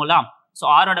அப்படிங்கிறது 1 மோலா சோ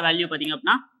r ஓட வேல்யூ பாத்தீங்க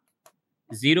அப்படின்னா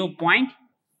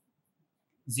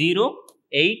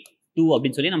 0.082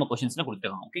 அப்படின்னு சொல்லி நம்ம क्वेश्चंसல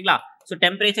கொடுத்திருக்காங்க ஓகேங்களா சோ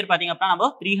டெம்பரேச்சர் பாத்தீங்க அப்படின்னா நம்ம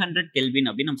 300 கெல்வின்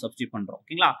அப்படி நம்ம சப்ஸ்டிட்யூட் பண்றோம்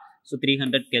ஓகேங்களா சோ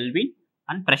 300 கெல்வின்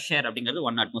and pressure அப்படிங்கிறது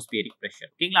 1 atmospheric pressure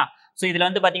ஓகேங்களா சோ இதுல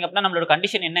வந்து பாத்தீங்க அப்படின்னா நம்மளோட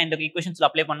கண்டிஷன் என்ன இந்த ஈக்குவேஷன்ஸ்ல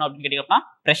அப்ளை பண்ணனும் அப்படின்னு கேட்டிங்கன்னா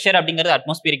பிரஷர் அப்படிங்கிறது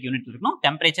atmospheric யூனிட்ல இருக்கணும்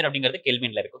டெம்பரேச்சர் அப்படிங்கிறது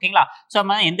கெல்வின்ல இருக்கு ஓகேங்களா சோ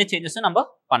நம்ம எந்த சேஞ்சஸும் நம்ம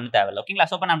பண்ண தேவையில்லை ஓகேங்களா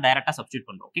சோ அப்ப நம்ம டைரக்டா சப்ஸ்டிட்யூட்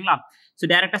பண்றோம் ஓகேங்களா சோ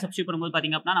டைரக்டா சப்ஸ்டிட்யூட் பண்ணும்போது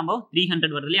பாத்தீங்க அப்படின்னா நம்ம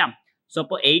 300 வருது இல்லையா சோ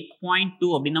அப்போ 8.2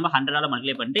 அப்படி நம்ம 100 ஆல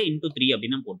மல்டிப்ளை பண்ணிட்டு into 3 அப்படி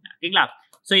நம்ம போடுறேன் ஓகேங்களா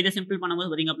சோ இத சிம்பிள் பண்ணும்போது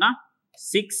பாத்தீங்க அப்படின்னா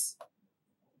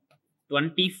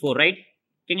 624 ரைட்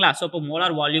ஓகேங்களா சோ அப்போ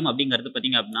மோலார் வால்யூம் அப்படிங்கிறது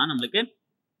பாத்தீங்க அப்படின்னா நமக்கு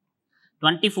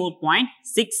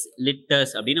 24.6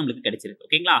 liters அப்படி நமக்கு கிடைச்சிருக்கு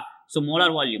ஓகேங்களா so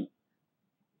molar volume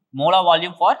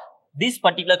for these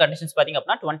particular conditions பாத்தீங்க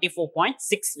அப்படினா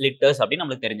 24.6 liters அப்படி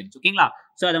நமக்கு தெரிஞ்சிருச்சு ஓகேங்களா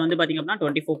சோ அத வந்து பாத்தீங்க அப்படினா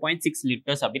 24.6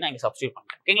 liters அப்படி நான் இங்க சப்ஸ்டிட்யூட்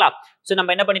பண்றேன் ஓகேங்களா சோ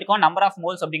நம்ம என்ன பண்ணிருக்கோம் நம்பர் ஆஃப்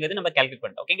மோல்ஸ் அப்படிங்கிறது நம்ம கால்குலேட்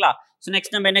பண்ணிட்டோம் ஓகேங்களா சோ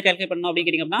நெக்ஸ்ட் நம்ம என்ன கால்குலேட் பண்ணனும் அப்படி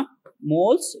கேட்டிங்கன்னா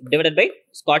மோல்ஸ் டிவைடட் பை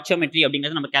ஸ்டாய்ச்சியோமெட்ரி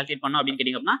அப்படிங்கிறது நம்ம கால்குலேட் பண்ணனும் அப்படி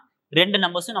கேட்டிங்கன்னா ரெண்டு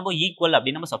நம்பர்ஸும் நம்ம ஈக்குவல்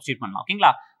அப்படி நம்ம சப்ஸ்டிட்யூட் பண்ணலாம் ஓகேங்களா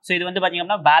சோ இது வந்து பாத்தீங்க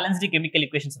அப்படினா பேலன்ஸ்டு கெமிக்கல்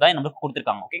ஈக்குவேஷன்ஸ் தான் நமக்கு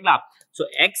கொடுத்திருக்காங்க ஓகேங்களா so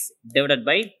x divided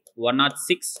by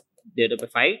 106 divided by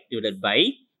 5 divided by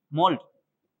mol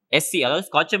SC அதாவது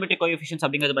ஸ்டாய்ச்சியோமெட்ரிக் கோஎஃபிஷியன்ட்ஸ்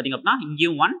அப்படிங்கிறது பாத்தீங்க அப்படினா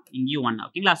இங்கேயும் 1 இங்கேயும் 1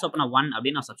 ஓகேங்களா சோ அப்ப நான் 1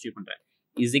 அப்படி நான் சப்ஸ்டிட்யூட் பண்றேன்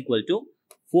is equal to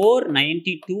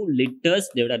 492 liters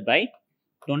divided by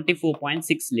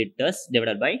 24.6 liters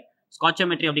divided by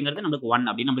ஸ்டாய்ச்சியோமெட்ரி அப்படிங்கிறது நமக்கு 1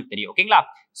 அப்படி நமக்கு தெரியும் ஓகேங்களா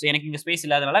சோ எனக்கு இங்க ஸ்பேஸ்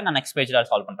இல்லாதனால நான் நெக்ஸ்ட் பேஜ்ல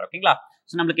சால்வ் பண்றேன் ஓகேங்களா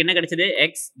சோ நமக்கு என்ன கிடைச்சது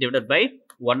x divided by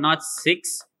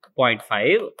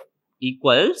 106.5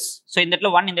 equals so இந்த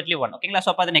இடத்துல 1 இந்த இடத்துல 1 ஓகேங்களா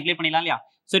சோ அப்ப அத நெக்லெக்ட் பண்ணிடலாம் இல்லையா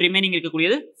சோ ரிமைனிங்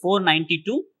இருக்கக்கூடியது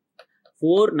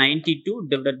 492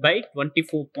 divided by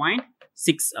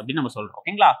 24.6 அப்படி நம்ம சொல்றோம்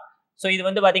ஓகேங்களா சோ இது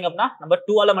வந்து பாத்தீங்க அப்படினா நம்ம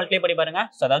 2 ஆல மல்டிப்ளை பண்ணி பாருங்க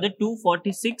சோ அதாவது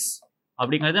 246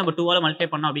 அப்படிங்கிறது நம்ம 2 ஆல மல்டிப்ளை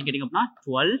பண்ணோம் அப்படி கேட்டிங்க அப்படினா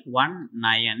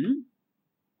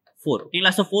 12194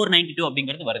 ஓகேங்களா சோ 492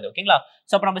 அப்படிங்கிறது வருது ஓகேங்களா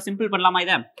சோ அப்ப நம்ம சிம்பிள் பண்ணலாமா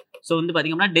இத சோ வந்து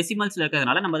பாத்தீங்க அப்படினா டெசிமல்ஸ்ல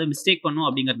இருக்கிறதுனால நம்ம அத மிஸ்டேக் பண்ணோம்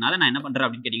அப்படிங்கறதுனால நான் என்ன பண்றேன்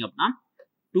அப்படி கேட்டிங்க அப்படினா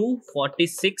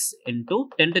 246 into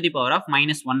 10 to the power of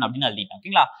 -1 அப்படின்னு எழுதிட்டோம்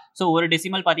ஓகேங்களா சோ ஒரு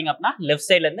டெசிமல் பாத்தீங்க அப்படினா லெஃப்ட்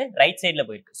சைடுல இருந்து ரைட் சைடுல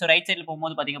போயிருக்கு சோ ரைட் சைடுல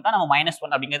போகும்போது பாத்தீங்க அப்படினா நம்ம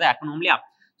 -1 அப்படிங்கறத ஆட் பண்ணுவோம் இல்லையா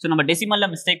சோ நம்ம டெசிமல்ல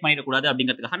மிஸ்டேக் பண்ணிட கூடாது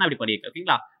அப்படிங்கிறதுக்காக நான் அப்படி பண்ணிருக்கேன்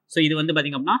ஓகேங்களா சோ இது வந்து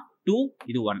பாத்தீங்க அப்படினா 2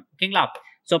 இது 1 ஓகேங்களா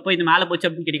சோ அப்ப இது மேல போச்சு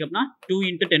அப்படின்னு கேட்டிங்க அப்படினா 2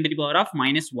 into 10 to the power of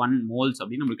 -1 moles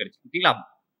அப்படி நமக்கு கிடைச்சு ஓகேங்களா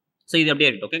சோ இது அப்படியே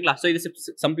இருக்கு ஓகேங்களா சோ இது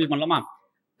சிம்பிள் பண்ணலாமா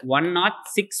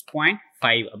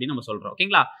 106.5 அப்படி நம்ம சொல்றோம்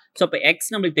ஓகேங்களா சோ அப்ப x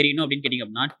நமக்கு தெரியணும் அப்படினு கேட்டிங்க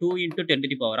அப்படினா 2 into 10 to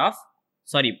the power of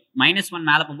 -1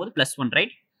 மேல போகும்போது +1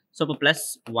 ரைட் சோ அப்ப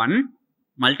 +1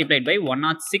 multiplied by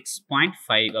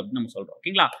 106.5 அப்படி நம்ம சொல்றோம்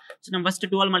ஓகேங்களா சோ நம்ம ஃபர்ஸ்ட்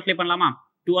 2 ஆல மல்டிப்ளை பண்ணலாமா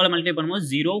 2 ஆல மல்டிப்ளை பண்ணும்போது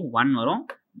 0 1 வரும்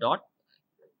டாட்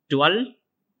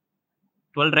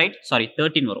 12 ரைட்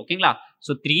 13 வரும் ஓகேங்களா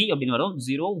சோ 3 அப்படி வரும்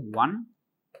 0 1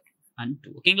 and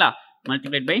 2 ஓகேங்களா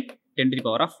multiplied by 10 to the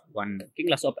power of 1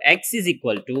 ஓகேங்களா சோ அப்ப x is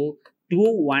equal to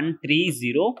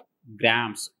 2130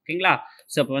 grams ஓகேங்களா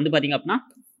சோ அப்ப வந்து பாத்தீங்க அப்படினா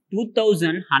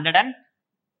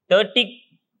 2130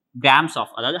 grams of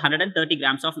அதாவது 130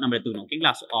 grams of நம்ம எடுத்துக்கணும்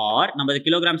ஓகேங்களா சோ ஆர் நம்ம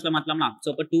கிலோகிராம்ஸ்ல மாத்தலாம்னா சோ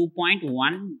அப்ப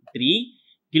 2.13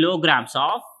 kilograms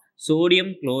of sodium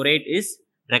chlorate is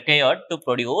required to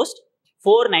produce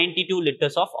 492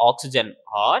 liters of oxygen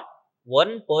or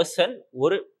one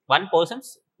person's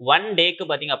one day க்கு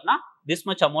பாத்தீங்க அப்படினா this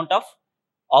much amount of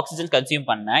oxygen consume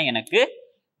பண்ண எனக்கு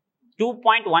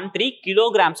 2.13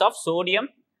 kilograms of sodium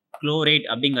chlorate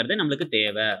அப்படிங்கிறது நமக்கு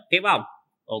தேவை ஓகேவா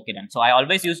okay done so I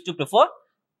always used to prefer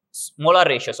molar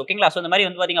ratios ஓகேங்களா சோ இந்த மாதிரி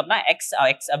வந்து பாத்தீங்க அப்படினா x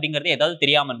அப்படிங்கிறது ஏதாவது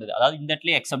தெரியாம இருந்தது அதாவது இந்த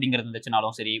இடத்துல x அப்படிங்கிறது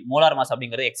இருந்துச்சுனாலும் சரி molar mass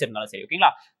அப்படிங்கிறது x இருந்தாலும் சரி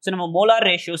ஓகேங்களா சோ நம்ம molar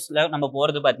ratiosல நம்ம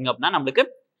போறது பாத்தீங்க அப்படினா நமக்கு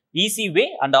ஈஸி வே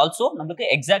அண்ட் ஆல்சோ நமக்கு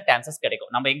எக்ஸாக்ட் ஆன்சர்ஸ்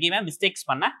கிடைக்கும் நம்ம எங்கேயுமே மிஸ்டேக்ஸ்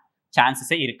பண்ண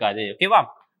சான்சஸே இருக்காது ஓகேவா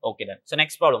okay done so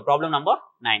next problem number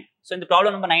 9 so இந்த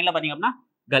ப்ராப்ளம் நம்பர் 9ல பாத்தீங்க அப்படினா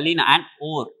galena and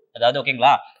ore அதாவது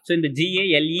ஓகேங்களா சோ இந்த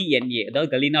GaLeNA அதாவது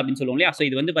galena அப்படினு சொல்லுவோம் இல்லையா சோ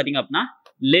இது வந்து பாத்தீங்க அப்படினா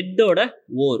லெட்டோட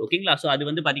ஓர் ஓகேங்களா சோ அது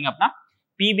வந்து பாத்தீங்க அப்படினா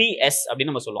PbS அப்படி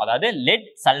நம்ம சொல்லுவோம் அதாவது லெட்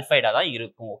சல்ஃபைடா தான்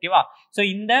இருக்கும் ஓகேவா சோ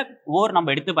இந்த ஓர்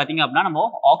நம்ம எடுத்து பாத்தீங்க அப்படினா நம்ம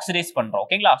ஆக்சிடைஸ் பண்றோம்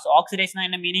ஓகேங்களா சோ ஆக்சிடைஸ்னா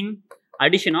என்ன மீனிங்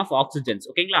addition of oxygens.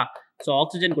 ஓகேங்களா? ஸோ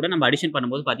ஆக்சிஜன் கூட நம்ம அடிஷன்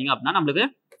பண்ணும்போது பார்த்தீங்க அப்படின்னா நம்மளுக்கு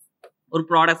ஒரு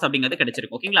ப்ராடக்ட்ஸ் அப்படிங்கிறது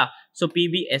கிடைச்சிருக்கும். ஓகேங்களா? ஸோ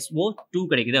PbSO2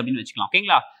 கிடைக்குது அப்படின்னு வச்சுக்கலாம்.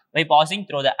 ஓகேங்களா? By passing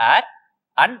through the air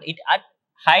and it at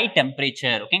high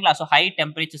temperature. ஓகேங்களா? ஸோ ஹை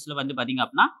டெம்பரேச்சர்ஸ்ல வந்து பார்த்தீங்க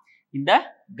அப்படின்னா இந்த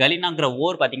கலினாங்கிற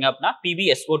ஓர் பார்த்தீங்க அப்படின்னா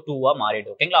PbSO2வா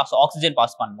மாறிடும். ஓகேங்களா? ஸோ ஆக்சிஜன்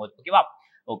பாஸ் பண்ணும்போது. ஓகேவா?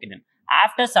 Okay then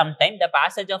after some time the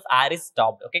passage of air is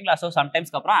stopped. ஓகேங்களா? ஸோ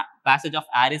சம்டைம்ஸ்க்கு அப்புறம் passage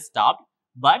of air is stopped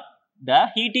but the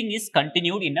heating is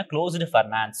continued in a closed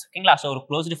furnace. ஓகேங்களா? ஸோ ஒரு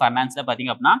closed furnaceல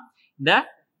பார்த்தீங்க அப்படின்னா இந்த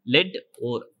lead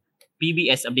or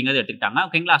PbS அப்படிங்கிறது எடுத்துக்கிட்டாங்க.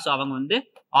 ஓகேங்களா? ஸோ அவங்க வந்து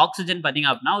ஆக்சிஜன் பார்த்தீங்க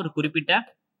அப்படின்னா ஒரு குறிப்பிட்ட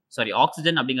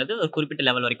ஆக்சிஜன் அப்படிங்கிறது ஒரு குறிப்பிட்ட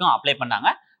லெவல் வரைக்கும் அப்ளை பண்ணாங்க.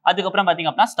 அதுக்கப்புறம் பார்த்தீங்க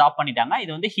அப்படின்னா ஸ்டாப் பண்ணிட்டாங்க.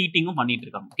 இது வந்து ஹீட்டிங்கும் பண்ணிட்டு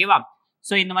இருக்காங்க. ஓகேவா?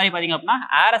 ஸோ இந்த மாதிரி பார்த்தீங்க அப்படின்னா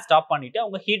ஏரை ஸ்டாப் பண்ணிட்டு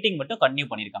அவங்க ஹீட்டிங் மட்டும் கண்டினியூ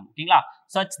பண்ணியிருக்காங்க. ஓகேங்களா?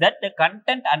 such that the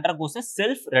content undergoes a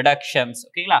self reductions.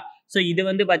 ஓகேங்களா? ஸோ இது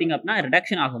வந்து பார்த்தீங்க அப்படின்னா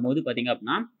ரிடக்ஷன் ஆகும்போது பார்த்தீங்க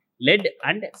அப்படின்னா lead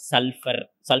and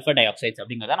sulfur dioxides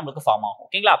அப்படிங்கிறத நம்மளுக்கு ஃபார்ம் ஆகும்.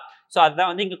 ஓகேங்களா? ஸோ அதுதான்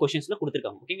வந்து இங்க கொஸ்டின்ஸ்ல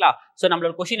கொடுத்துருக்காங்க. ஓகேங்களா? ஸோ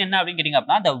நம்மளோட கொஸ்டின் என்ன அப்படின்னு கேட்டீங்க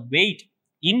அப்படின்னா the weight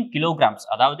in kilograms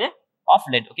அதாவது ஆஃப்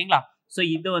lead. ஓகேங்களா? ஸோ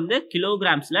இது வந்து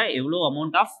கிலோகிராம்ஸ்ல எவ்வளோ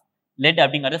அமௌண்ட் ஆஃப் lead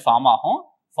அப்படிங்கிறது ஃபார்ம் ஆகும்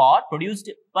for produced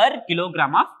per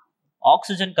kilogram of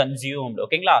oxygen consumed.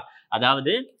 ஓகேங்களா?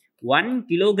 அதாவது 1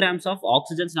 kilograms ஆஃப்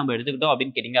ஆக்சிஜன்ஸ் நம்ம எடுத்துக்கிட்டோம்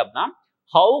அப்படின்னு கேட்டீங்க அப்படின்னா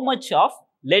ஹவு மச் ஆஃப்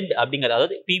lead அப்படிங்கிறது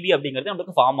அதாவது PB அப்படிங்கிறது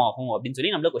நம்மளுக்கு ஃபார்ம் ஆகும் அப்படின்னு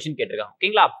சொல்லி நம்மள கொஸ்டின் கேட்டிருக்காங்க.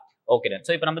 ஓகேங்களா? Okay done.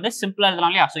 ஸோ இப்போ நம்ம வந்து சிம்பிளா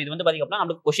எழுதலாம் இல்லையா? ஸோ இது வந்து பாத்தீங்க அப்படின்னா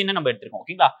நம்மளுக்கு கொஸ்டின் நம்ம எடுத்துருக்கோம்.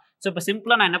 ஓகேங்களா? ஸோ இப்போ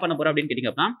சிம்பிளா நான் என்ன பண்ண போறேன் அப்படின்னு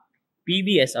கேட்டீங்க அப்படின்னா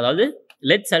PbS அதாவது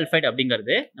lead sulfide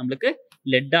அப்படிங்கிறது நம்மளுக்கு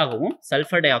lead ஆகவும்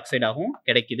சல்ஃபர் டை ஆக்சைடு ஆகவும்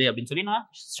கிடைக்குது அப்படின்னு சொல்லி நான்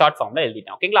ஷார்ட் ஃபார்ம்ல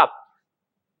எழுதிட்டேன். ஓகேங்களா?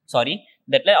 சாரி,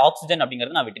 இந்த இடத்துல ஆக்சிஜன்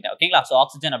அப்படிங்கிறது நான் விட்டுட்டேன். ஓகேங்களா? ஸோ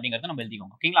ஆக்சிஜன் அப்படிங்கிறது நம்ம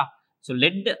எழுதிக்கோங்க. ஓகேங்களா? So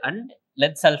lead and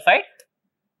lead sulfide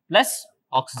plus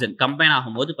oxygen combine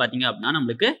ஆகும்போது பாத்தீங்க அப்படின்னா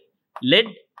நம்மளுக்கு lead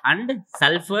and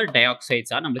sulfur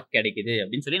dioxides நம்மளுக்கு கிடைக்குது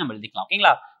அப்படின்னு சொல்லி நம்ம எழுதிக்கலாம்.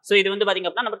 ஓகேங்களா? ஸோ இது வந்து பாத்தீங்க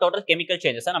அப்படின்னா நம்ம டோட்டல் கெமிக்கல்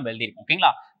சேஞ்சஸா நம்ம எழுதிருக்கோம்.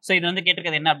 ஓகேங்களா? ஸோ இது வந்து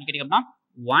கேட்டிருக்கிறது என்ன அப்படின்னு கேட்டீங்க அப்படின்னா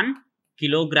 1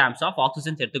 kilograms ஆஃப்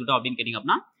ஆக்சிஜன்ஸ் எடுத்துக்கிட்டோம் அப்படின்னு கேட்டீங்க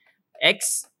அப்படின்னா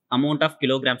X amount of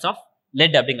kilograms of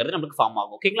lead அப்படிங்கிறது நம்மளுக்கு ஃபார்ம்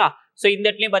ஆகும். ஓகேங்களா? ஸோ இந்த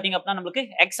இடத்துலயும் பாத்தீங்க அப்படின்னா நம்மளுக்கு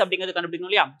எக்ஸ் அப்படிங்கிறது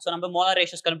கண்டுபிடிக்கணும் இல்லையா? ஸோ நம்ம மோலார்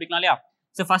ரேஷியோஸ் கண்டுபிடிக்கலாம் இல்லையா?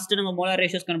 ஸோ ஃபர்ஸ்ட் நம்ம மோலார்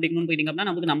ரேஷியோஸ் கண்டுபிடிக்கணும்னு போயிட்டீங்க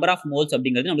அப்படின்னா நமக்கு நம்பர் ஆஃப் மோல்ஸ்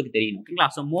அப்படிங்கிறது நம்மளுக்கு தெரியணும். ஓகேங்களா?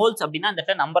 ஸோ மோல்ஸ் அப்படின்னா இந்த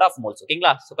இடத்துல நம்பர் ஆஃப் மோல்ஸ்.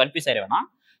 ஓகேங்களா? ஸோ கன்ஃபியூஸ் ஆயிட வேணாம்.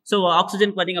 ஸோ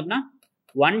ஆக்சிஜன் பாத்தீங்க அப்படின்னா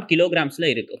 1 kilograms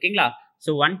இருக்கு. ஓகேங்களா?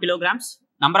 So 1 kilograms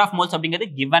number of moles அப்படிங்கிறது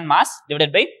given mass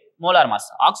divided by molar mass.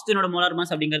 ஆக்சிஜனோட molar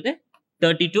mass அப்படிங்கிறது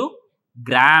 32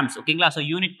 grams. ஓகேங்களா? ஸோ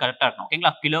யூனிட் கரெக்டா இருக்கும்.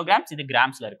 ஓகேங்களா? கிலோகிராம்ஸ் இது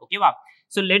கிராம்ஸ்ல இருக்கு. ஓகேவா?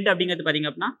 ஸோ lead அப்படிங்கிறது பாத்தீங்க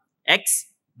அப்படின்னா x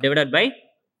divided by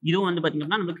இதுவும் வந்து பாத்தீங்க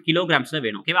அப்படின்னா நமக்கு கிலோகிராம்ஸ்ல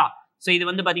வேணும். ஓகேவா? ஸோ இது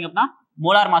வந்து பாத்தீங்க அப்படின்னா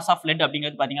மோலார் மாஸ் ஆஃப் lead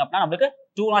அப்படிங்கிறது பாத்தீங்க அப்படின்னா நமக்கு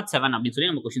 207 அப்படின்னு சொல்லி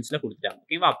நம்ம கொஸ்டின்ஸ்ல கொடுத்துட்டாங்க.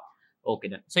 ஓகேவா? Okay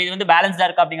then. ஸோ இது வந்து பேலன்ஸ்டா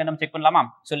இருக்கா அப்படிங்கிறத நம்ம செக் பண்ணலாமா?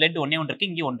 ஸோ lead ஒன்று இருக்கு,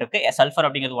 இங்கே ஒன்று இருக்கு, சல்ஃபர்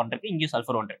அப்படிங்கிறது ஒன்று இருக்கு, இங்கேயும்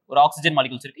சல்ஃபர் ஒன்று இருக்கு, ஒரு ஆக்சிஜன்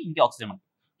மாலிகூல்ஸ் இருக்கு, இங்கே ஆக்சிஜன் மாலிகூல்.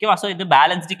 ஓகேவா? ஸோ இது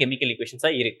பேலன்ஸ்டு கெமிக்கல் ஈக்குவேஷன்ஸா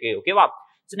இருக்கு. ஓகேவா?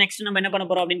 ஸோ நெக்ஸ்ட் நம்ம என்ன பண்ண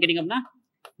போறோம் அப்படின்னு கேட்டீங்க அப்படின்னா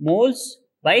மோல்ஸ்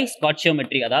பை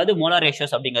ஸ்காட்சியோமெட்ரி அதாவது மோலார்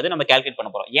ரேஷியோஸ் அப்படிங்கிறது நம்ம கால்குலேட்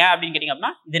பண்ண போறோம். ஏன் அப்படின்னு கேட்டீங்க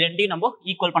அப்படின்னா இது ரெண்டையும் நம்ம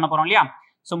ஈக்குவல் பண்ண போறோம் இல்லையா?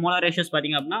 ஸோ மோலார் ரேஷியோஸ்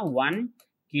பாத்தீங்க அப்படின்னா 1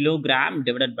 kilogram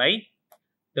divided by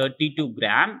 32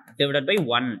 gram divided by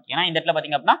 1. ஏன்னா இந்த இடத்துல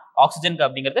பாத்தீங்க அப்படின்னா ஆக்சிஜனுக்கு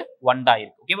அப்படிங்கிறது 1 தான்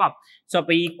இருக்கு. ஓகேவா? ஸோ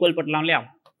அப்போ ஈக்குவல் பண்ணலாம் இல்லையா?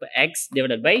 இப்போ x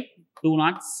divided by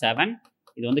 207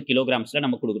 இது வந்து கிலோகிராம்ஸ்ல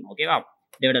நம்ம கொடுக்கணும். ஓகேவா?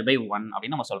 divided by 1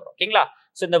 அப்படின்னு நம்ம சொல்றோம். ஓகேங்களா?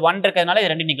 ஸோ இந்த 1 இருக்கிறதுனால இது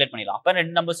ரெண்டையும் நெக்லெக்ட் பண்ணிடலாம். அப்போ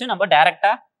ரெண்டு நம்பர்ஸையும் நம்ம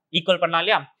டைரக்டா ஈக்குவல் பண்ணலாம்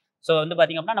இல்லையா? ஸோ வந்து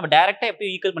பாத்தீங்க அப்படின்னா நம்ம டைரக்டா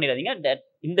எப்பயும் ஈக்குவல் பண்ணிடாதீங்க.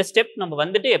 இந்த ஸ்டெப் நம்ம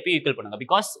வந்துட்டு எப்பயும் ஈக்குவல் பண்ணுங்க.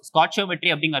 பிகாஸ்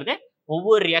ஸ்காட்சியோமெட்ரி அப்படிங்கிறது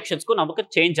ஒவ்வொரு ரியாக்ஷன்ஸ்க்கும் நமக்கு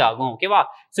சேஞ்ச் ஆகும். ஓகேவா?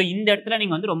 ஸோ இந்த இடத்துல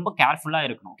நீங்க வந்து ரொம்ப கேர்ஃபுல்லா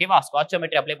இருக்கணும். ஓகேவா?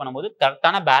 ஸ்காட்சியோமெட்ரி அப்ளை பண்ணும்போது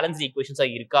கரெக்டான பேலன்ஸ் ஈக்குவேஷன்ஸா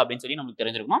இருக்கா அப்படின்னு சொல்லி நமக்கு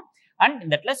தெரிஞ்சிருக்கணும். அண்ட்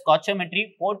இந்த இடத்துல ஸ்காட்சியோமெட்ரி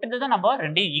போட்டு தான் நம்ம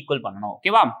ரெண்டையும் ஈக்குவல் பண்ணணும்.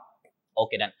 ஓகேவா?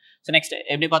 Okay done. ஸோ நெக்ஸ்ட்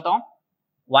எப்படி பார்த்தோம்?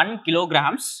 1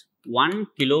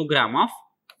 kilogram of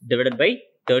divided by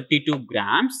 32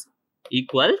 grams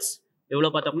equals எவ்வளோ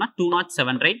பார்த்தோம்னா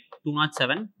 207 ரைட்?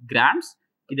 207 grams.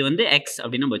 இது வந்து x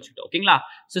அப்படின்னு நம்ம வச்சுக்கிட்டோம். ஓகேங்களா?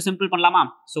 ஸோ சிம்பிள் பண்ணலாமா?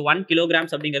 ஸோ 1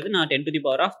 kilograms அப்படிங்கிறது நான் 10 to the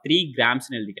power of 3 grams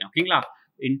எழுதிக்கிறேன். ஓகேங்களா?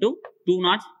 Into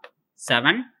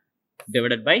 207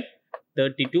 divided by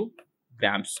 32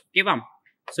 grams. ஓகேவா?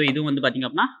 ஸோ இது வந்து பாத்தீங்க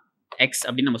அப்படின்னா x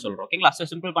அப்படின்னு நம்ம சொல்றோம். ஓகேங்களா? ஸோ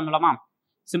சிம்பிள் பண்ணலாமா?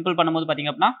 சிம்பிள் பண்ணும்போது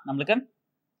பாத்தீங்க அப்படின்னா நம்மளுக்கு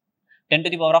 10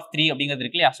 to the power of 3 அப்படிங்கிறது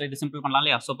இருக்கு இல்லையா? ஸோ இது சிம்பிள் பண்ணலாம்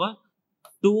இல்லையா? ஸோ இப்போ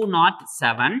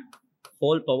 207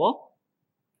 whole power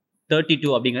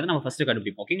 32 அப்படிங்கிறது நம்ம ஃபர்ஸ்ட்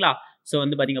கண்டுபிடிப்போம். ஓகேங்களா? ஸோ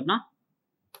வந்து பாத்தீங்க அப்படின்னா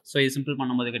ஸோ இது சிம்பிள்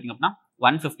பண்ணும்போது கேட்டிங்க அப்படின்னா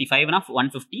 155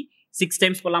 150 6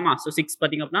 டைம்ஸ் போடலாமா? ஸோ 6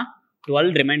 பார்த்தீங்க அப்படின்னா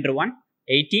 12 ரிமைண்டர் 1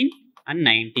 18 அண்ட்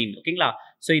 19. ஓகேங்களா?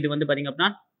 ஸோ இது வந்து பார்த்தீங்க அப்படின்னா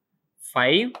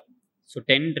 5 ஸோ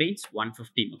 10 ரீச்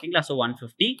 115. ஓகேங்களா? ஸோ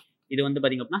 150 இது வந்து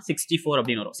பார்த்தீங்க அப்படின்னா 64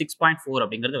 அப்படின்னு வரும். 6.4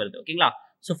 அப்படிங்கிறது வருது. ஓகேங்களா?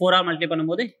 ஸோ 4 ஆல் மல்டிப்ளை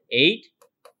பண்ணும்போது 8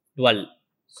 12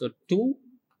 so 2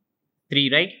 3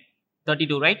 right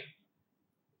 32 right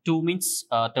 2 means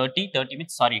 30, 30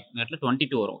 means sorry, இந்த இடத்துல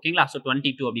 22 வரும் ஓகேங்களா. ஸோ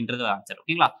 22 அப்படின்றது ஆன்சர்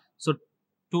ஓகேங்களா. ஸோ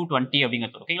 220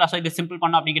 அப்படிங்கிறது ஓகேங்களா. ஸோ இது சிம்பிள்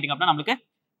பண்ணோம் அப்படின்னு கேட்டிங்க அப்படின்னா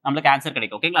நம்மளுக்கு ஆன்சர்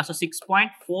கிடைக்கும் ஓகேங்களா. ஸோ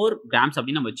 6.4 கிராம்ஸ்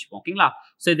அப்படின்னு நம்ம வச்சுப்போம் ஓகேங்களா.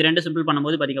 ஸோ இது ரெண்டு சிம்பிள்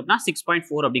பண்ணும்போது பார்த்தீங்க அப்படின்னா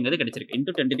 6.4 அப்படிங்கிறது கிடைச்சிருக்கு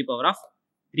into 10 to the power of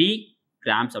 3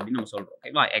 grams அப்படின்னு நம்ம சொல்றோம்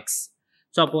ஓகேங்களா எக்ஸ்.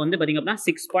 ஸோ அப்போ வந்து பார்த்தீங்க அப்படின்னா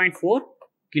 6.4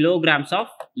 kilograms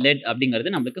ஆஃப் லெட்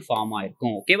அப்படிங்கிறது நம்மளுக்கு ஃபார்ம்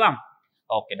ஆயிருக்கும் ஓகேவா.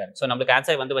 Okay done. ஸோ நம்மளுக்கு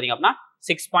ஆன்சர் வந்து பார்த்தீங்க அப்படின்னா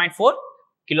 6.4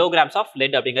 kilograms ஆஃப்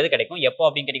லெட் அப்படிங்கிறது கிடைக்கும் எப்போ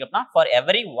அப்படின்னு கேட்டிங்க அப்படின்னா for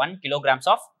every 1 kilograms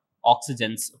of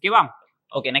oxygens ஓகேவா.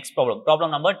 Okay next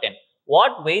problem number 10.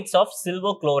 What weights of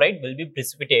silver chloride will be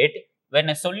precipitate when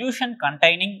a solution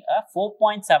containing a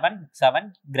 4.77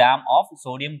 gram of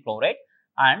sodium chloride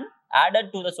and added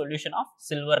to the solution of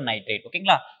silver nitrate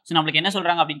ஓகேங்களா. So நம்மளுக்கு என்ன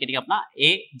சொல்றாங்க அப்படின்னு கேட்டிங்க அப்படின்னா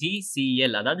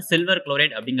AgCl அதாவது silver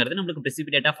chloride அப்படிங்கிறது நம்மளுக்கு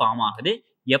precipitate ஃபார்ம் ஆகுது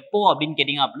எப்போ அப்படின்னு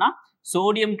கேட்டிங்க அப்படின்னா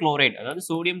சோடியம் குளோரைட் அதாவது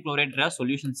சோடியம் குளோரைட்ற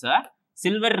சொல்யூஷன்ஸை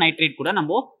சில்வர் நைட்ரேட் கூட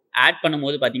நம்ம ஆட்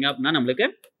பண்ணும்போது பார்த்தீங்க அப்படின்னா நம்மளுக்கு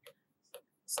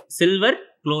சில்வர்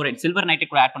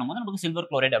நைட்ரேட் கூட ஆட் பண்ணும்போது நமக்கு சில்வர்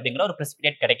குளோரைட் அப்படிங்கிற ஒரு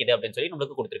precipitate கிடைக்குது அப்படின்னு சொல்லி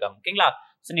நமக்கு கொடுத்துருக்காங்க ஓகேங்களா.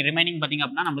 ஸோ நீ ரிமைனிங் பார்த்தீங்க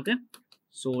அப்படின்னா நமக்கு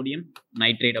சோடியம்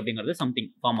நைட்ரேட் அப்படிங்கிறது சம்திங்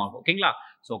ஃபார்ம் ஆகும் ஓகேங்களா.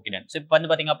 So okay done. ஸோ இப்போ வந்து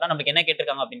பார்த்தீங்க அப்படின்னா நமக்கு என்ன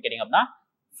கேட்டிருக்காங்க அப்படின்னு கேட்டிங்க அப்படின்னா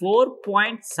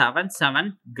 4.77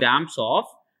 grams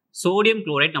ஆஃப் சோடியம்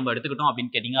குளோரைட் நம்ம எடுத்துக்கிட்டோம்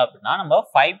அப்படின்னு கேட்டிங்க அப்படின்னா நம்ம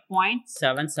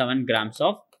 5.77 grams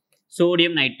ஆஃப்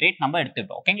சோடியம் நைட்ரேட் நம்ம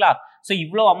எடுத்துக்கிட்டோம் ஓகேங்களா. ஸோ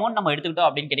இவ்வளோ அமௌண்ட் நம்ம எடுத்துக்கிட்டோம்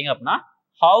அப்படின்னு கேட்டிங்க அப்படின்னா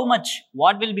how much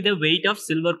what will be the weight of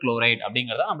silver chloride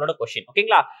அப்படிங்கறத நம்மளோட क्वेश्चन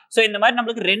ஓகேங்களா. சோ இந்த மாதிரி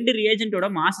நமக்கு ரெண்டு ரிஏஜென்ட்டோட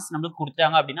மாசஸ் நமக்கு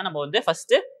கொடுத்தாங்க அப்படினா நம்ம வந்து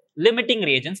ஃபர்ஸ்ட் லிமிட்டிங்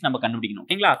ரிஏஜென்ட்ஸ் நம்ம கண்டுபிடிக்கணும்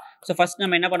ஓகேங்களா. சோ ஃபர்ஸ்ட்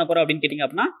நம்ம என்ன பண்ண போறோம் அப்படினு கேட்டிங்க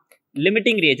அப்படினா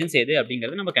லிமிட்டிங் ரிஏஜென்ட்ஸ் எது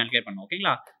அப்படிங்கறத நம்ம கால்குலேட் பண்ணனும்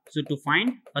ஓகேங்களா. சோ டு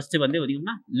ஃபைண்ட் ஃபர்ஸ்ட் வந்து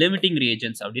பாத்தீங்கன்னா லிமிட்டிங்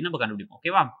ரிஏஜென்ட்ஸ் அப்படி நம்ம கண்டுபிடிப்போம்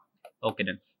ஓகேவா. Okay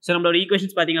done. சோ நம்மளோட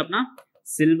ஈக்குவேஷன்ஸ் பாத்தீங்க அப்படினா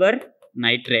silver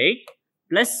nitrate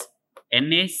plus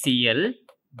NaCl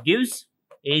gives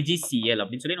AgCl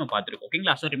அப்படின்னு சொல்லி நம்ம பார்த்துருக்கோம்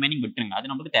ஓகேங்களா. ஸோ ரிமைனிங் விட்டுருங்க அது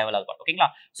நமக்கு தேவையில்லாத பார்ட் ஓகேங்களா.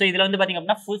 ஸோ இதுல வந்து பாத்தீங்க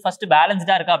அப்படின்னா ஃபர்ஸ்ட்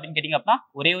பேலன்ஸ்டா இருக்கா அப்படின்னு கேட்டீங்க அப்படின்னா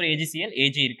ஒரே ஒரு AgCl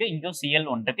AG இருக்கு இங்கே Cl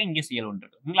ஒன்று இருக்கு இங்கே Cl ஒன்று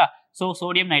இருக்கு ஓகேங்களா. ஸோ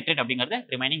சோடியம் நைட்ரேட் அப்படிங்கிறது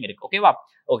ரிமைனிங் இருக்கு ஓகேவா.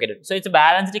 Okay so it's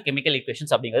balanced chemical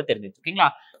equations அப்படிங்கிறது தெரிஞ்சிச்சு ஓகேங்களா.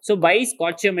 ஸோ பை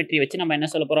ஸ்காட்சியோமெட்ரி வச்சு நம்ம என்ன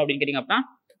சொல்ல போறோம் அப்படின்னு கேட்டீங்க அப்படின்னா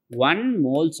 1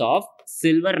 moles of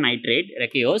silver nitrate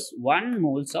requires 1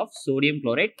 moles of sodium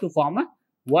chloride to form a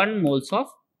 1 moles of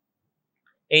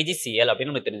AgCl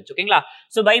அப்படின்னு நமக்கு தெரிஞ்சு ஓகேங்களா.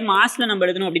 சோ பை மாஸ்ல நம்ம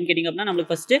எழுதணும் அப்படின்னு கேட்டிங்க அப்படின்னா நமக்கு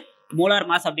ஃபர்ஸ்ட் மோலார்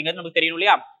மாஸ் அப்படிங்கிறது நமக்கு தெரியும்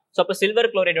இல்லையா. சோ அப்ப சில்வர்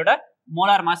குளோரைடோட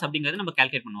மோலார் மாஸ் அப்படிங்கிறது நம்ம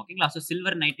கால்குலேட் பண்ணுவோம் ஓகேங்களா. சோ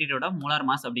சில்வர் நைட்ரேட்டோட மோலார்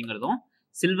மாஸ் அப்படிங்கிறதும்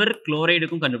சில்வர்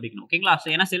குளோரைடுக்கும் கண்டுபிடிக்கணும் ஓகேங்களா. சோ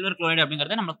ஏன்னா சில்வர் குளோரைடு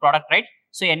அப்படிங்கிறது நம்ம ப்ராடக்ட் ரைட்.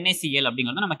 சோ NaCl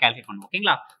அப்படிங்கிறது நம்ம கால்குலேட் பண்ணுவோம்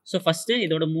ஓகேங்களா. சோ ஃபர்ஸ்ட்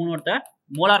இதோட மூணோட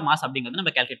மோலார் மாஸ் அப்படிங்கிறது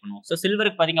நம்ம கால்குலேட் பண்ணுவோம். சோ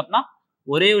சில்வருக்கு பாத்தீங்க அப்படின்னா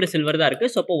ஒரே ஒரு சில்வர் தான் இருக்கு.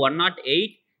 சோ அப்போ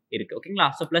 108 இருக்கு ஓகேங்களா.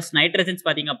 சோ பிளஸ் நைட்ரஜன்ஸ்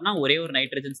பாத்தீங்க அப்படின்னா ஒரே ஒரு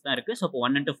நைட்ரஜன்ஸ் தான் இருக்கு. சோ அப்போ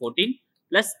 1 into 14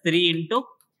 plus 3 into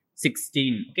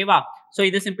 16 ஓகேவா. சோ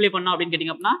இதை சிம்பிளை பண்ணோம் அப்படின்னு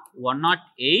கேட்டிங்க அப்படின்னா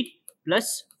 108 plus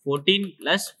 14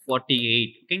 plus 48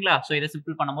 ஓகேங்களா. சோ இதை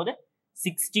சிம்பிள் பண்ணும்போது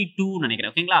 62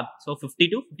 நினைக்கிறேன் ஓகேங்களா. சோ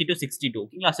 52 62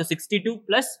 ஓகேங்களா. சோ 62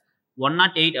 plus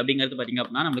 108 அப்படிங்கிறது பாத்தீங்க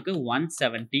அப்படின்னா நமக்கு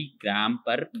 170 gram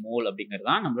per mole அப்படிங்கிறது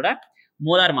தான் நம்மளோட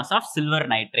molar mass of silver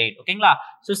nitrate ஓகேங்களா.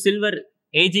 சோ சில்வர்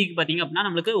ஏஜிக்கு பாத்தீங்க அப்படின்னா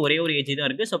நம்மளுக்கு ஒரே ஒரு ஏஜி தான்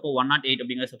இருக்கு. சோ அப்போ 108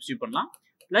 அப்படிங்கறத சப்ஸ்டிட்யூட் பண்ணலாம்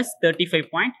plus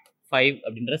 35.5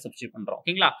 அப்படின்றத சப்ஸ்டிட்யூட் பண்றோம்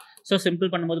ஓகேங்களா. சோ சிம்பிள்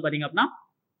பண்ணும்போது பாத்தீங்க அப்படின்னா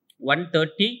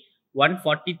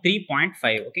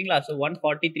 143.5 ஓகேங்களா. சோ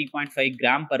 143.5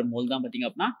 கிராம் per mole தான் பாத்தீங்க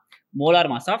அப்படின்னா molar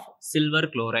mass of silver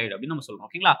chloride அப்படின்னு நம்ம சொல்றோம்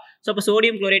ஓகேங்களா. சோ அப்ப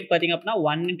சோடியம் குளோரைட் பாத்தீங்க அப்படின்னா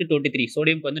 1 into 23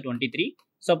 சோடியம்க்கு வந்து 23.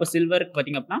 சோ அப்ப சில்வருக்கு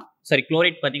பாத்தீங்க அப்படின்னா சாரி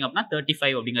குளோரைட் பாத்தீங்க அப்படின்னா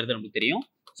 35 அப்படிங்கிறது நமக்கு தெரியும்.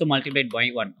 சோ மல்டிப்ளைட் பை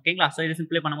 1 ஓகேங்களா. சோ இதை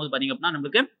சிம்பிளை பண்ணும்போது பாத்தீங்க அப்படின்னா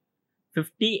நமக்கு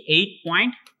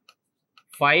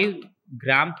 58.5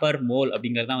 கிராம் per mole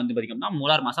அப்படிங்கறத வந்து பாத்தீங்கன்னா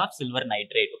molar mass of silver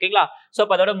nitrate ஓகேங்களா. சோ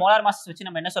அப்ப அதோட மோலார் மாஸ் வச்சு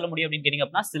நம்ம என்ன சொல்ல முடியும் அப்படின்னு கேட்டிங்க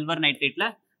அப்படின்னா சில்வர் நைட்ரேட்ல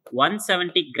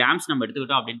 170 கிராம்ஸ் நம்ம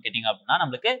எடுத்துக்கிட்டோம் அப்படின்னு கேட்டிங்க அப்படின்னா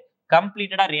நமக்கு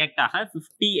கம்ப்ளீட்டடா ரியாக்ட் ஆக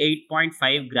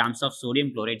 58.5 கிராம்ஸ் ஆஃப்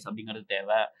சோடியம் குளோரைட்ஸ் அப்படிங்கிறது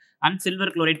தேவை. அண்ட்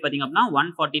சில்வர் குளோரைட் பாத்தீங்க அப்படின்னா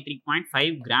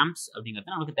 143.5 கிராம்ஸ்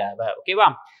அப்படிங்கிறது நமக்கு தேவை ஓகேவா.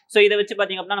 சோ இதை வச்சு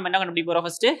பாத்தீங்க அப்படின்னா நம்ம என்ன கண்டுபிடிக்க போறோம்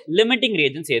ஃபர்ஸ்ட் லிமிட்டிங்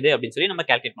ரிஏஜென்ட்ஸ் எது அப்படின்னு சொல்லி நம்ம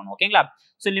கால்குலேட் பண்ணுவோம் ஓகேங்களா.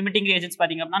 சோ லிமிட்டிங் ரிஏஜென்ட்ஸ்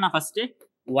பாத்தீங்க அப்படின்னா நான் ஃபர்ஸ்ட்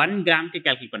 1 கிராம்க்கு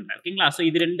கால்குலேட் பண்றேன் ஓகேங்களா. சோ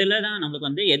இது ரெண்டுல தான் நமக்கு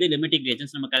வந்து எது லிமிட்டிங்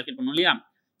ரிஏஜென்ட்ஸ் நம்ம கால்குலேட் பண்ணுவோம் இல்லையா.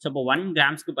 சோ அப்போ 1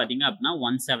 கிராம்ஸ்க்கு பாத்தீங்க அப்படின்னா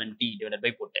 170 டிவைடட்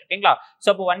பை போட்டு ஓகேங்களா. சோ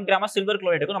அப்போ 1 கிராம் சில்வர்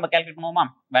குளோரைடுக்கு நம்ம கால்குலேட் பண்ணுவோமா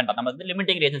வேண்டாம். நம்ம வந்து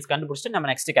லிமிட்டிங் ரிஏஜென்ட்ஸ் கண்டுபிடிச்சிட்டு நம்ம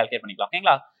நெக்ஸ்ட் கால்குலேட் பண்ணிக்கலாம்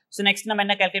ஓகேங்களா. சோ நெக்ஸ்ட் நம்ம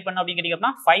என்ன கால்குலேட் பண்ணோம் அப்படின்னு கேட்டிங்க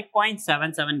அப்படின்னா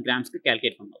 5.77 கிராம்ஸ்க்கு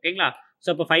கால்குலேட் பண்ணோம் ஓகேங்களா. சோ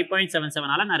அப்போ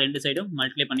 5.77 ஆல நான் ரெண்டு சைடும்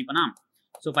மல்டிப்ளை பண்ணிப்பேனா.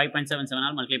 சோ 5.77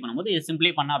 ஆல மல்டிப்ளை பண்ணும்போது இது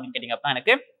சிம்பிளை பண்ணா அப்படின்னு கேட்டிங்க அப்படின்னா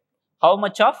எனக்கு how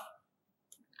much of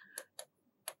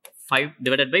 5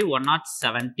 divided by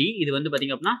 170 இது வந்து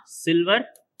பாத்தீங்க அப்படின்னா சில்வர்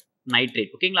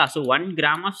நைட்ரேட் ஓகேங்களா. So 1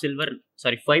 gram of silver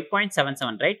sorry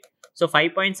 5.77 right. So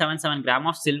 5.77 gram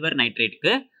of silver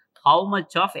நைட்ரேட்க்கு how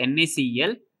much of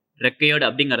NaCl required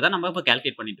அப்படிங்கறத நம்ம இப்ப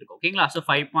கால்குலேட் பண்ணிட்டு இருக்கோம் ஓகேங்களா சோ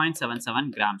 5.77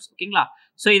 grams ஓகேங்களா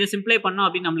சோ இத சிம்பிளை பண்ணோம்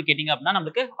அப்படி நமக்கு கேட்டிங்க அப்படினா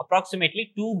நமக்கு approximately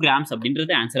 2 grams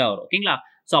அப்படின்றது ஆன்சரா வரும் ஓகேங்களா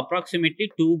so approximately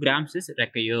 2 grams is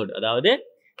required அதாவது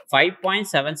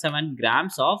 5.77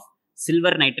 grams of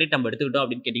silver nitrate நம்ம எடுத்துக்கிட்டோம்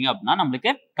அப்படின்னு கேட்டிங்க அப்படினா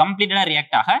நமக்கு கம்ப்ளீட்டடா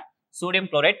ரியாக்ட் ஆக sodium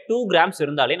chloride 2 grams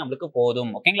இருந்தாலே நமக்கு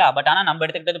போதும் ஓகேங்களா பட் ஆனா நம்ம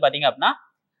எடுத்துக்கிட்டது பாத்தீங்க அப்படினா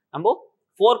நம்ம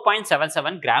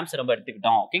 4.77 grams நம்ம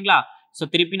எடுத்துக்கிட்டோம் ஓகேங்களா சோ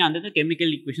திருப்பி நான் அந்த கெமிக்கல்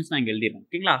ஈக்குவேஷன்ஸ் நான் இங்க எழுதிறேன்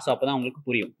ஓகேங்களா சோ அப்பதான் உங்களுக்கு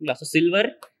புரியும் ஓகேங்களா so silver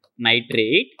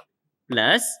nitrate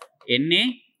plus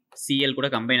NaCl கூட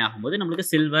கம்பைன் ஆகும்போது நமக்கு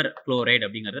சில்வர் குளோரைட்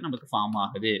அப்படிங்கிறது நமக்கு ஃபார்ம்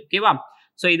ஆகுது ஓகேவா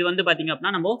சோ இது வந்து பாத்தீங்க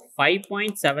அப்படினா நம்ம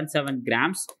 5.77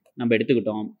 grams நம்ம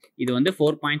எடுத்துக்கிட்டோம் இது வந்து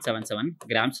 4.77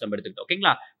 grams நம்ம எடுத்துக்கிட்டோம்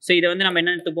ஓகேங்களா சோ இத வந்து நம்ம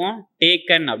என்ன எடுத்துப்போம்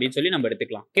டேக்கன் அப்படினு சொல்லி நம்ம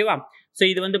எடுத்துக்கலாம் ஓகேவா சோ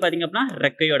இது வந்து பாத்தீங்க அப்படினா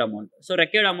required amount so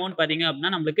required amount பாத்தீங்க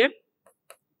அப்படினா நமக்கு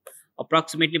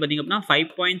approximately பாத்தீங்க அப்படினா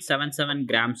 5.77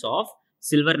 grams of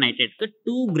silver nitrate க்கு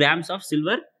 2 grams of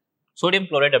silver sodium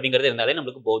chloride அப்படிங்கிறது இருந்தாலே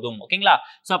நமக்கு போதும் ஓகேங்களா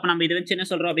சோ அப்ப நம்ம இத வச்சு என்ன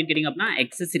சொல்றோம் அப்படினு கேட்டிங்க அப்படினா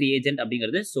excess reagent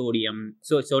அப்படிங்கிறது sodium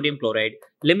so sodium chloride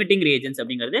limiting reagents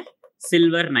அப்படிங்கிறது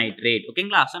silver nitrate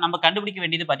ஓகேங்களா சோ நம்ம கண்டுபிடிக்க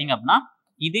வேண்டியது பாத்தீங்க அப்படினா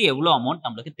இது எவ்வளவு அமௌண்ட்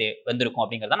நமக்கு வந்திருக்கும்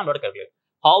அப்படிங்கறத நம்மளோட calculate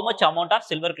how much amount of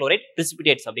silver chloride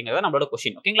precipitates அப்படிங்கறது நம்மளோட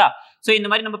क्वेश्चन ஓகேங்களா சோ இந்த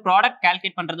மாதிரி நம்ம ப்ராடக்ட்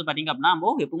கால்குலேட் பண்றது பாத்தீங்க அப்படினா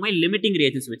நம்ம எப்பவுமே லிமிட்டிங்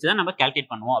reagents வச்சு தான் நம்ம கால்குலேட்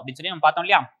பண்ணுவோம் அப்படி சொல்லி நம்ம பார்த்தோம்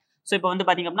இல்லையா சோ இப்போ வந்து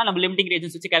பாத்தீங்க அப்படினா நம்ம லிமிட்டிங்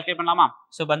reagents வச்சு கால்குலேட் பண்ணலாமா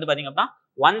சோ வந்து பாத்தீங்க அப்படினா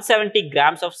 170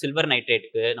 grams of silver nitrate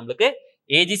க்கு நமக்கு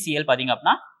AgCl பாத்தீங்க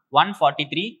அப்படினா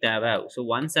 143 தேவை so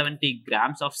 170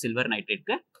 grams of silver nitrate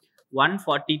க்கு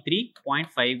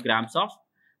 143.5 grams of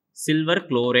silver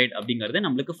chloride அப்படிங்கிறது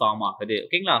நமக்கு ஃபார்ம் ஆகுது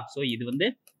ஓகேங்களா சோ இது வந்து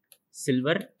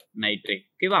silver nitrate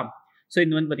ஓகேவா சோ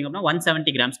இது வந்து பாத்தீங்க அப்படினா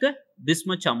 170 grams க்கு this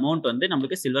much amount வந்து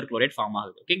நமக்கு silver chloride ஃபார்ம்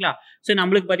ஆகுது ஓகேங்களா சோ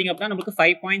நமக்கு பாத்தீங்க அப்படினா நமக்கு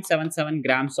 5.77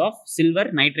 grams of silver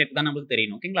nitrate தான் நமக்கு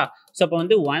தெரியணும் ஓகேங்களா சோ அப்ப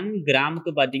வந்து 1 gram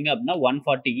க்கு பாத்தீங்க அப்படினா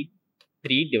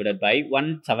 143 divided by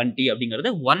 170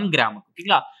 அப்படிங்கிறது 1 gram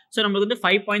ஓகேங்களா சோ நமக்கு வந்து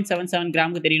 5.77 gram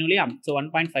க்கு தெரியணும் இல்லையா சோ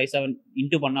 1.57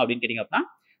 இன்டு பண்ணோம் அப்படினு கேட்டிங்க அப்படினா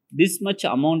this much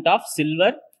amount of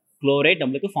silver chloride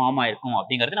நமக்கு ஃபார்ம் ஆயிருக்கும்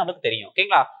அப்படிங்கிறது நமக்கு தெரியும்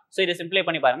ஓகேங்களா சோ இத சிம்பிளை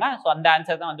பண்ணி பாருங்க சோ அந்த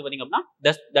ஆன்சர் தான் வந்து பாத்தீங்க அப்படினா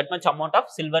that much amount of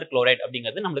silver chloride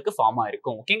அப்படிங்கிறது நமக்கு ஃபார்ம்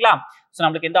ஆயிருக்கும் ஓகேங்களா சோ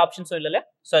நமக்கு எந்த ஆப்ஷன்ஸும் இல்லல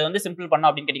சோ அது வந்து சிம்பிள் பண்ணோம்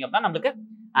அப்படினு கேட்டிங்க அப்படினா நமக்கு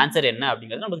ஆன்சர் என்ன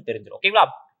அப்படிங்கிறது நமக்கு தெரிஞ்சிரும் ஓகேங்களா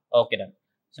okay done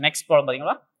so next problem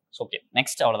பாத்தீங்களா ஓகே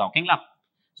நெக்ஸ்ட் அவ்வளவுதான் ஓகேங்களா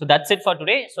so that's it for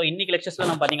today so இன்னைக்கு லெக்சர்ஸ்ல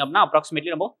நம்ம பாத்தீங்க அப்படினா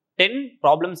approximately நம்ம 10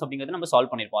 ப்ராப்ளம்ஸ் அப்படிங்கிறது நம்ம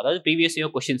சால்வ் பண்ணிருப்போம் அதாவது previous year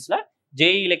क्वेश्चंसல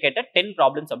JEE ல கேட்ட 10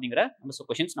 ப்ராப்ளம்ஸ் அப்படிங்கற நம்ம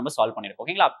क्वेश्चंस நம்ம சால்வ் பண்ணிருப்போம்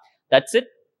ஓகேங்களா that's it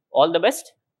all the best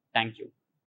thank you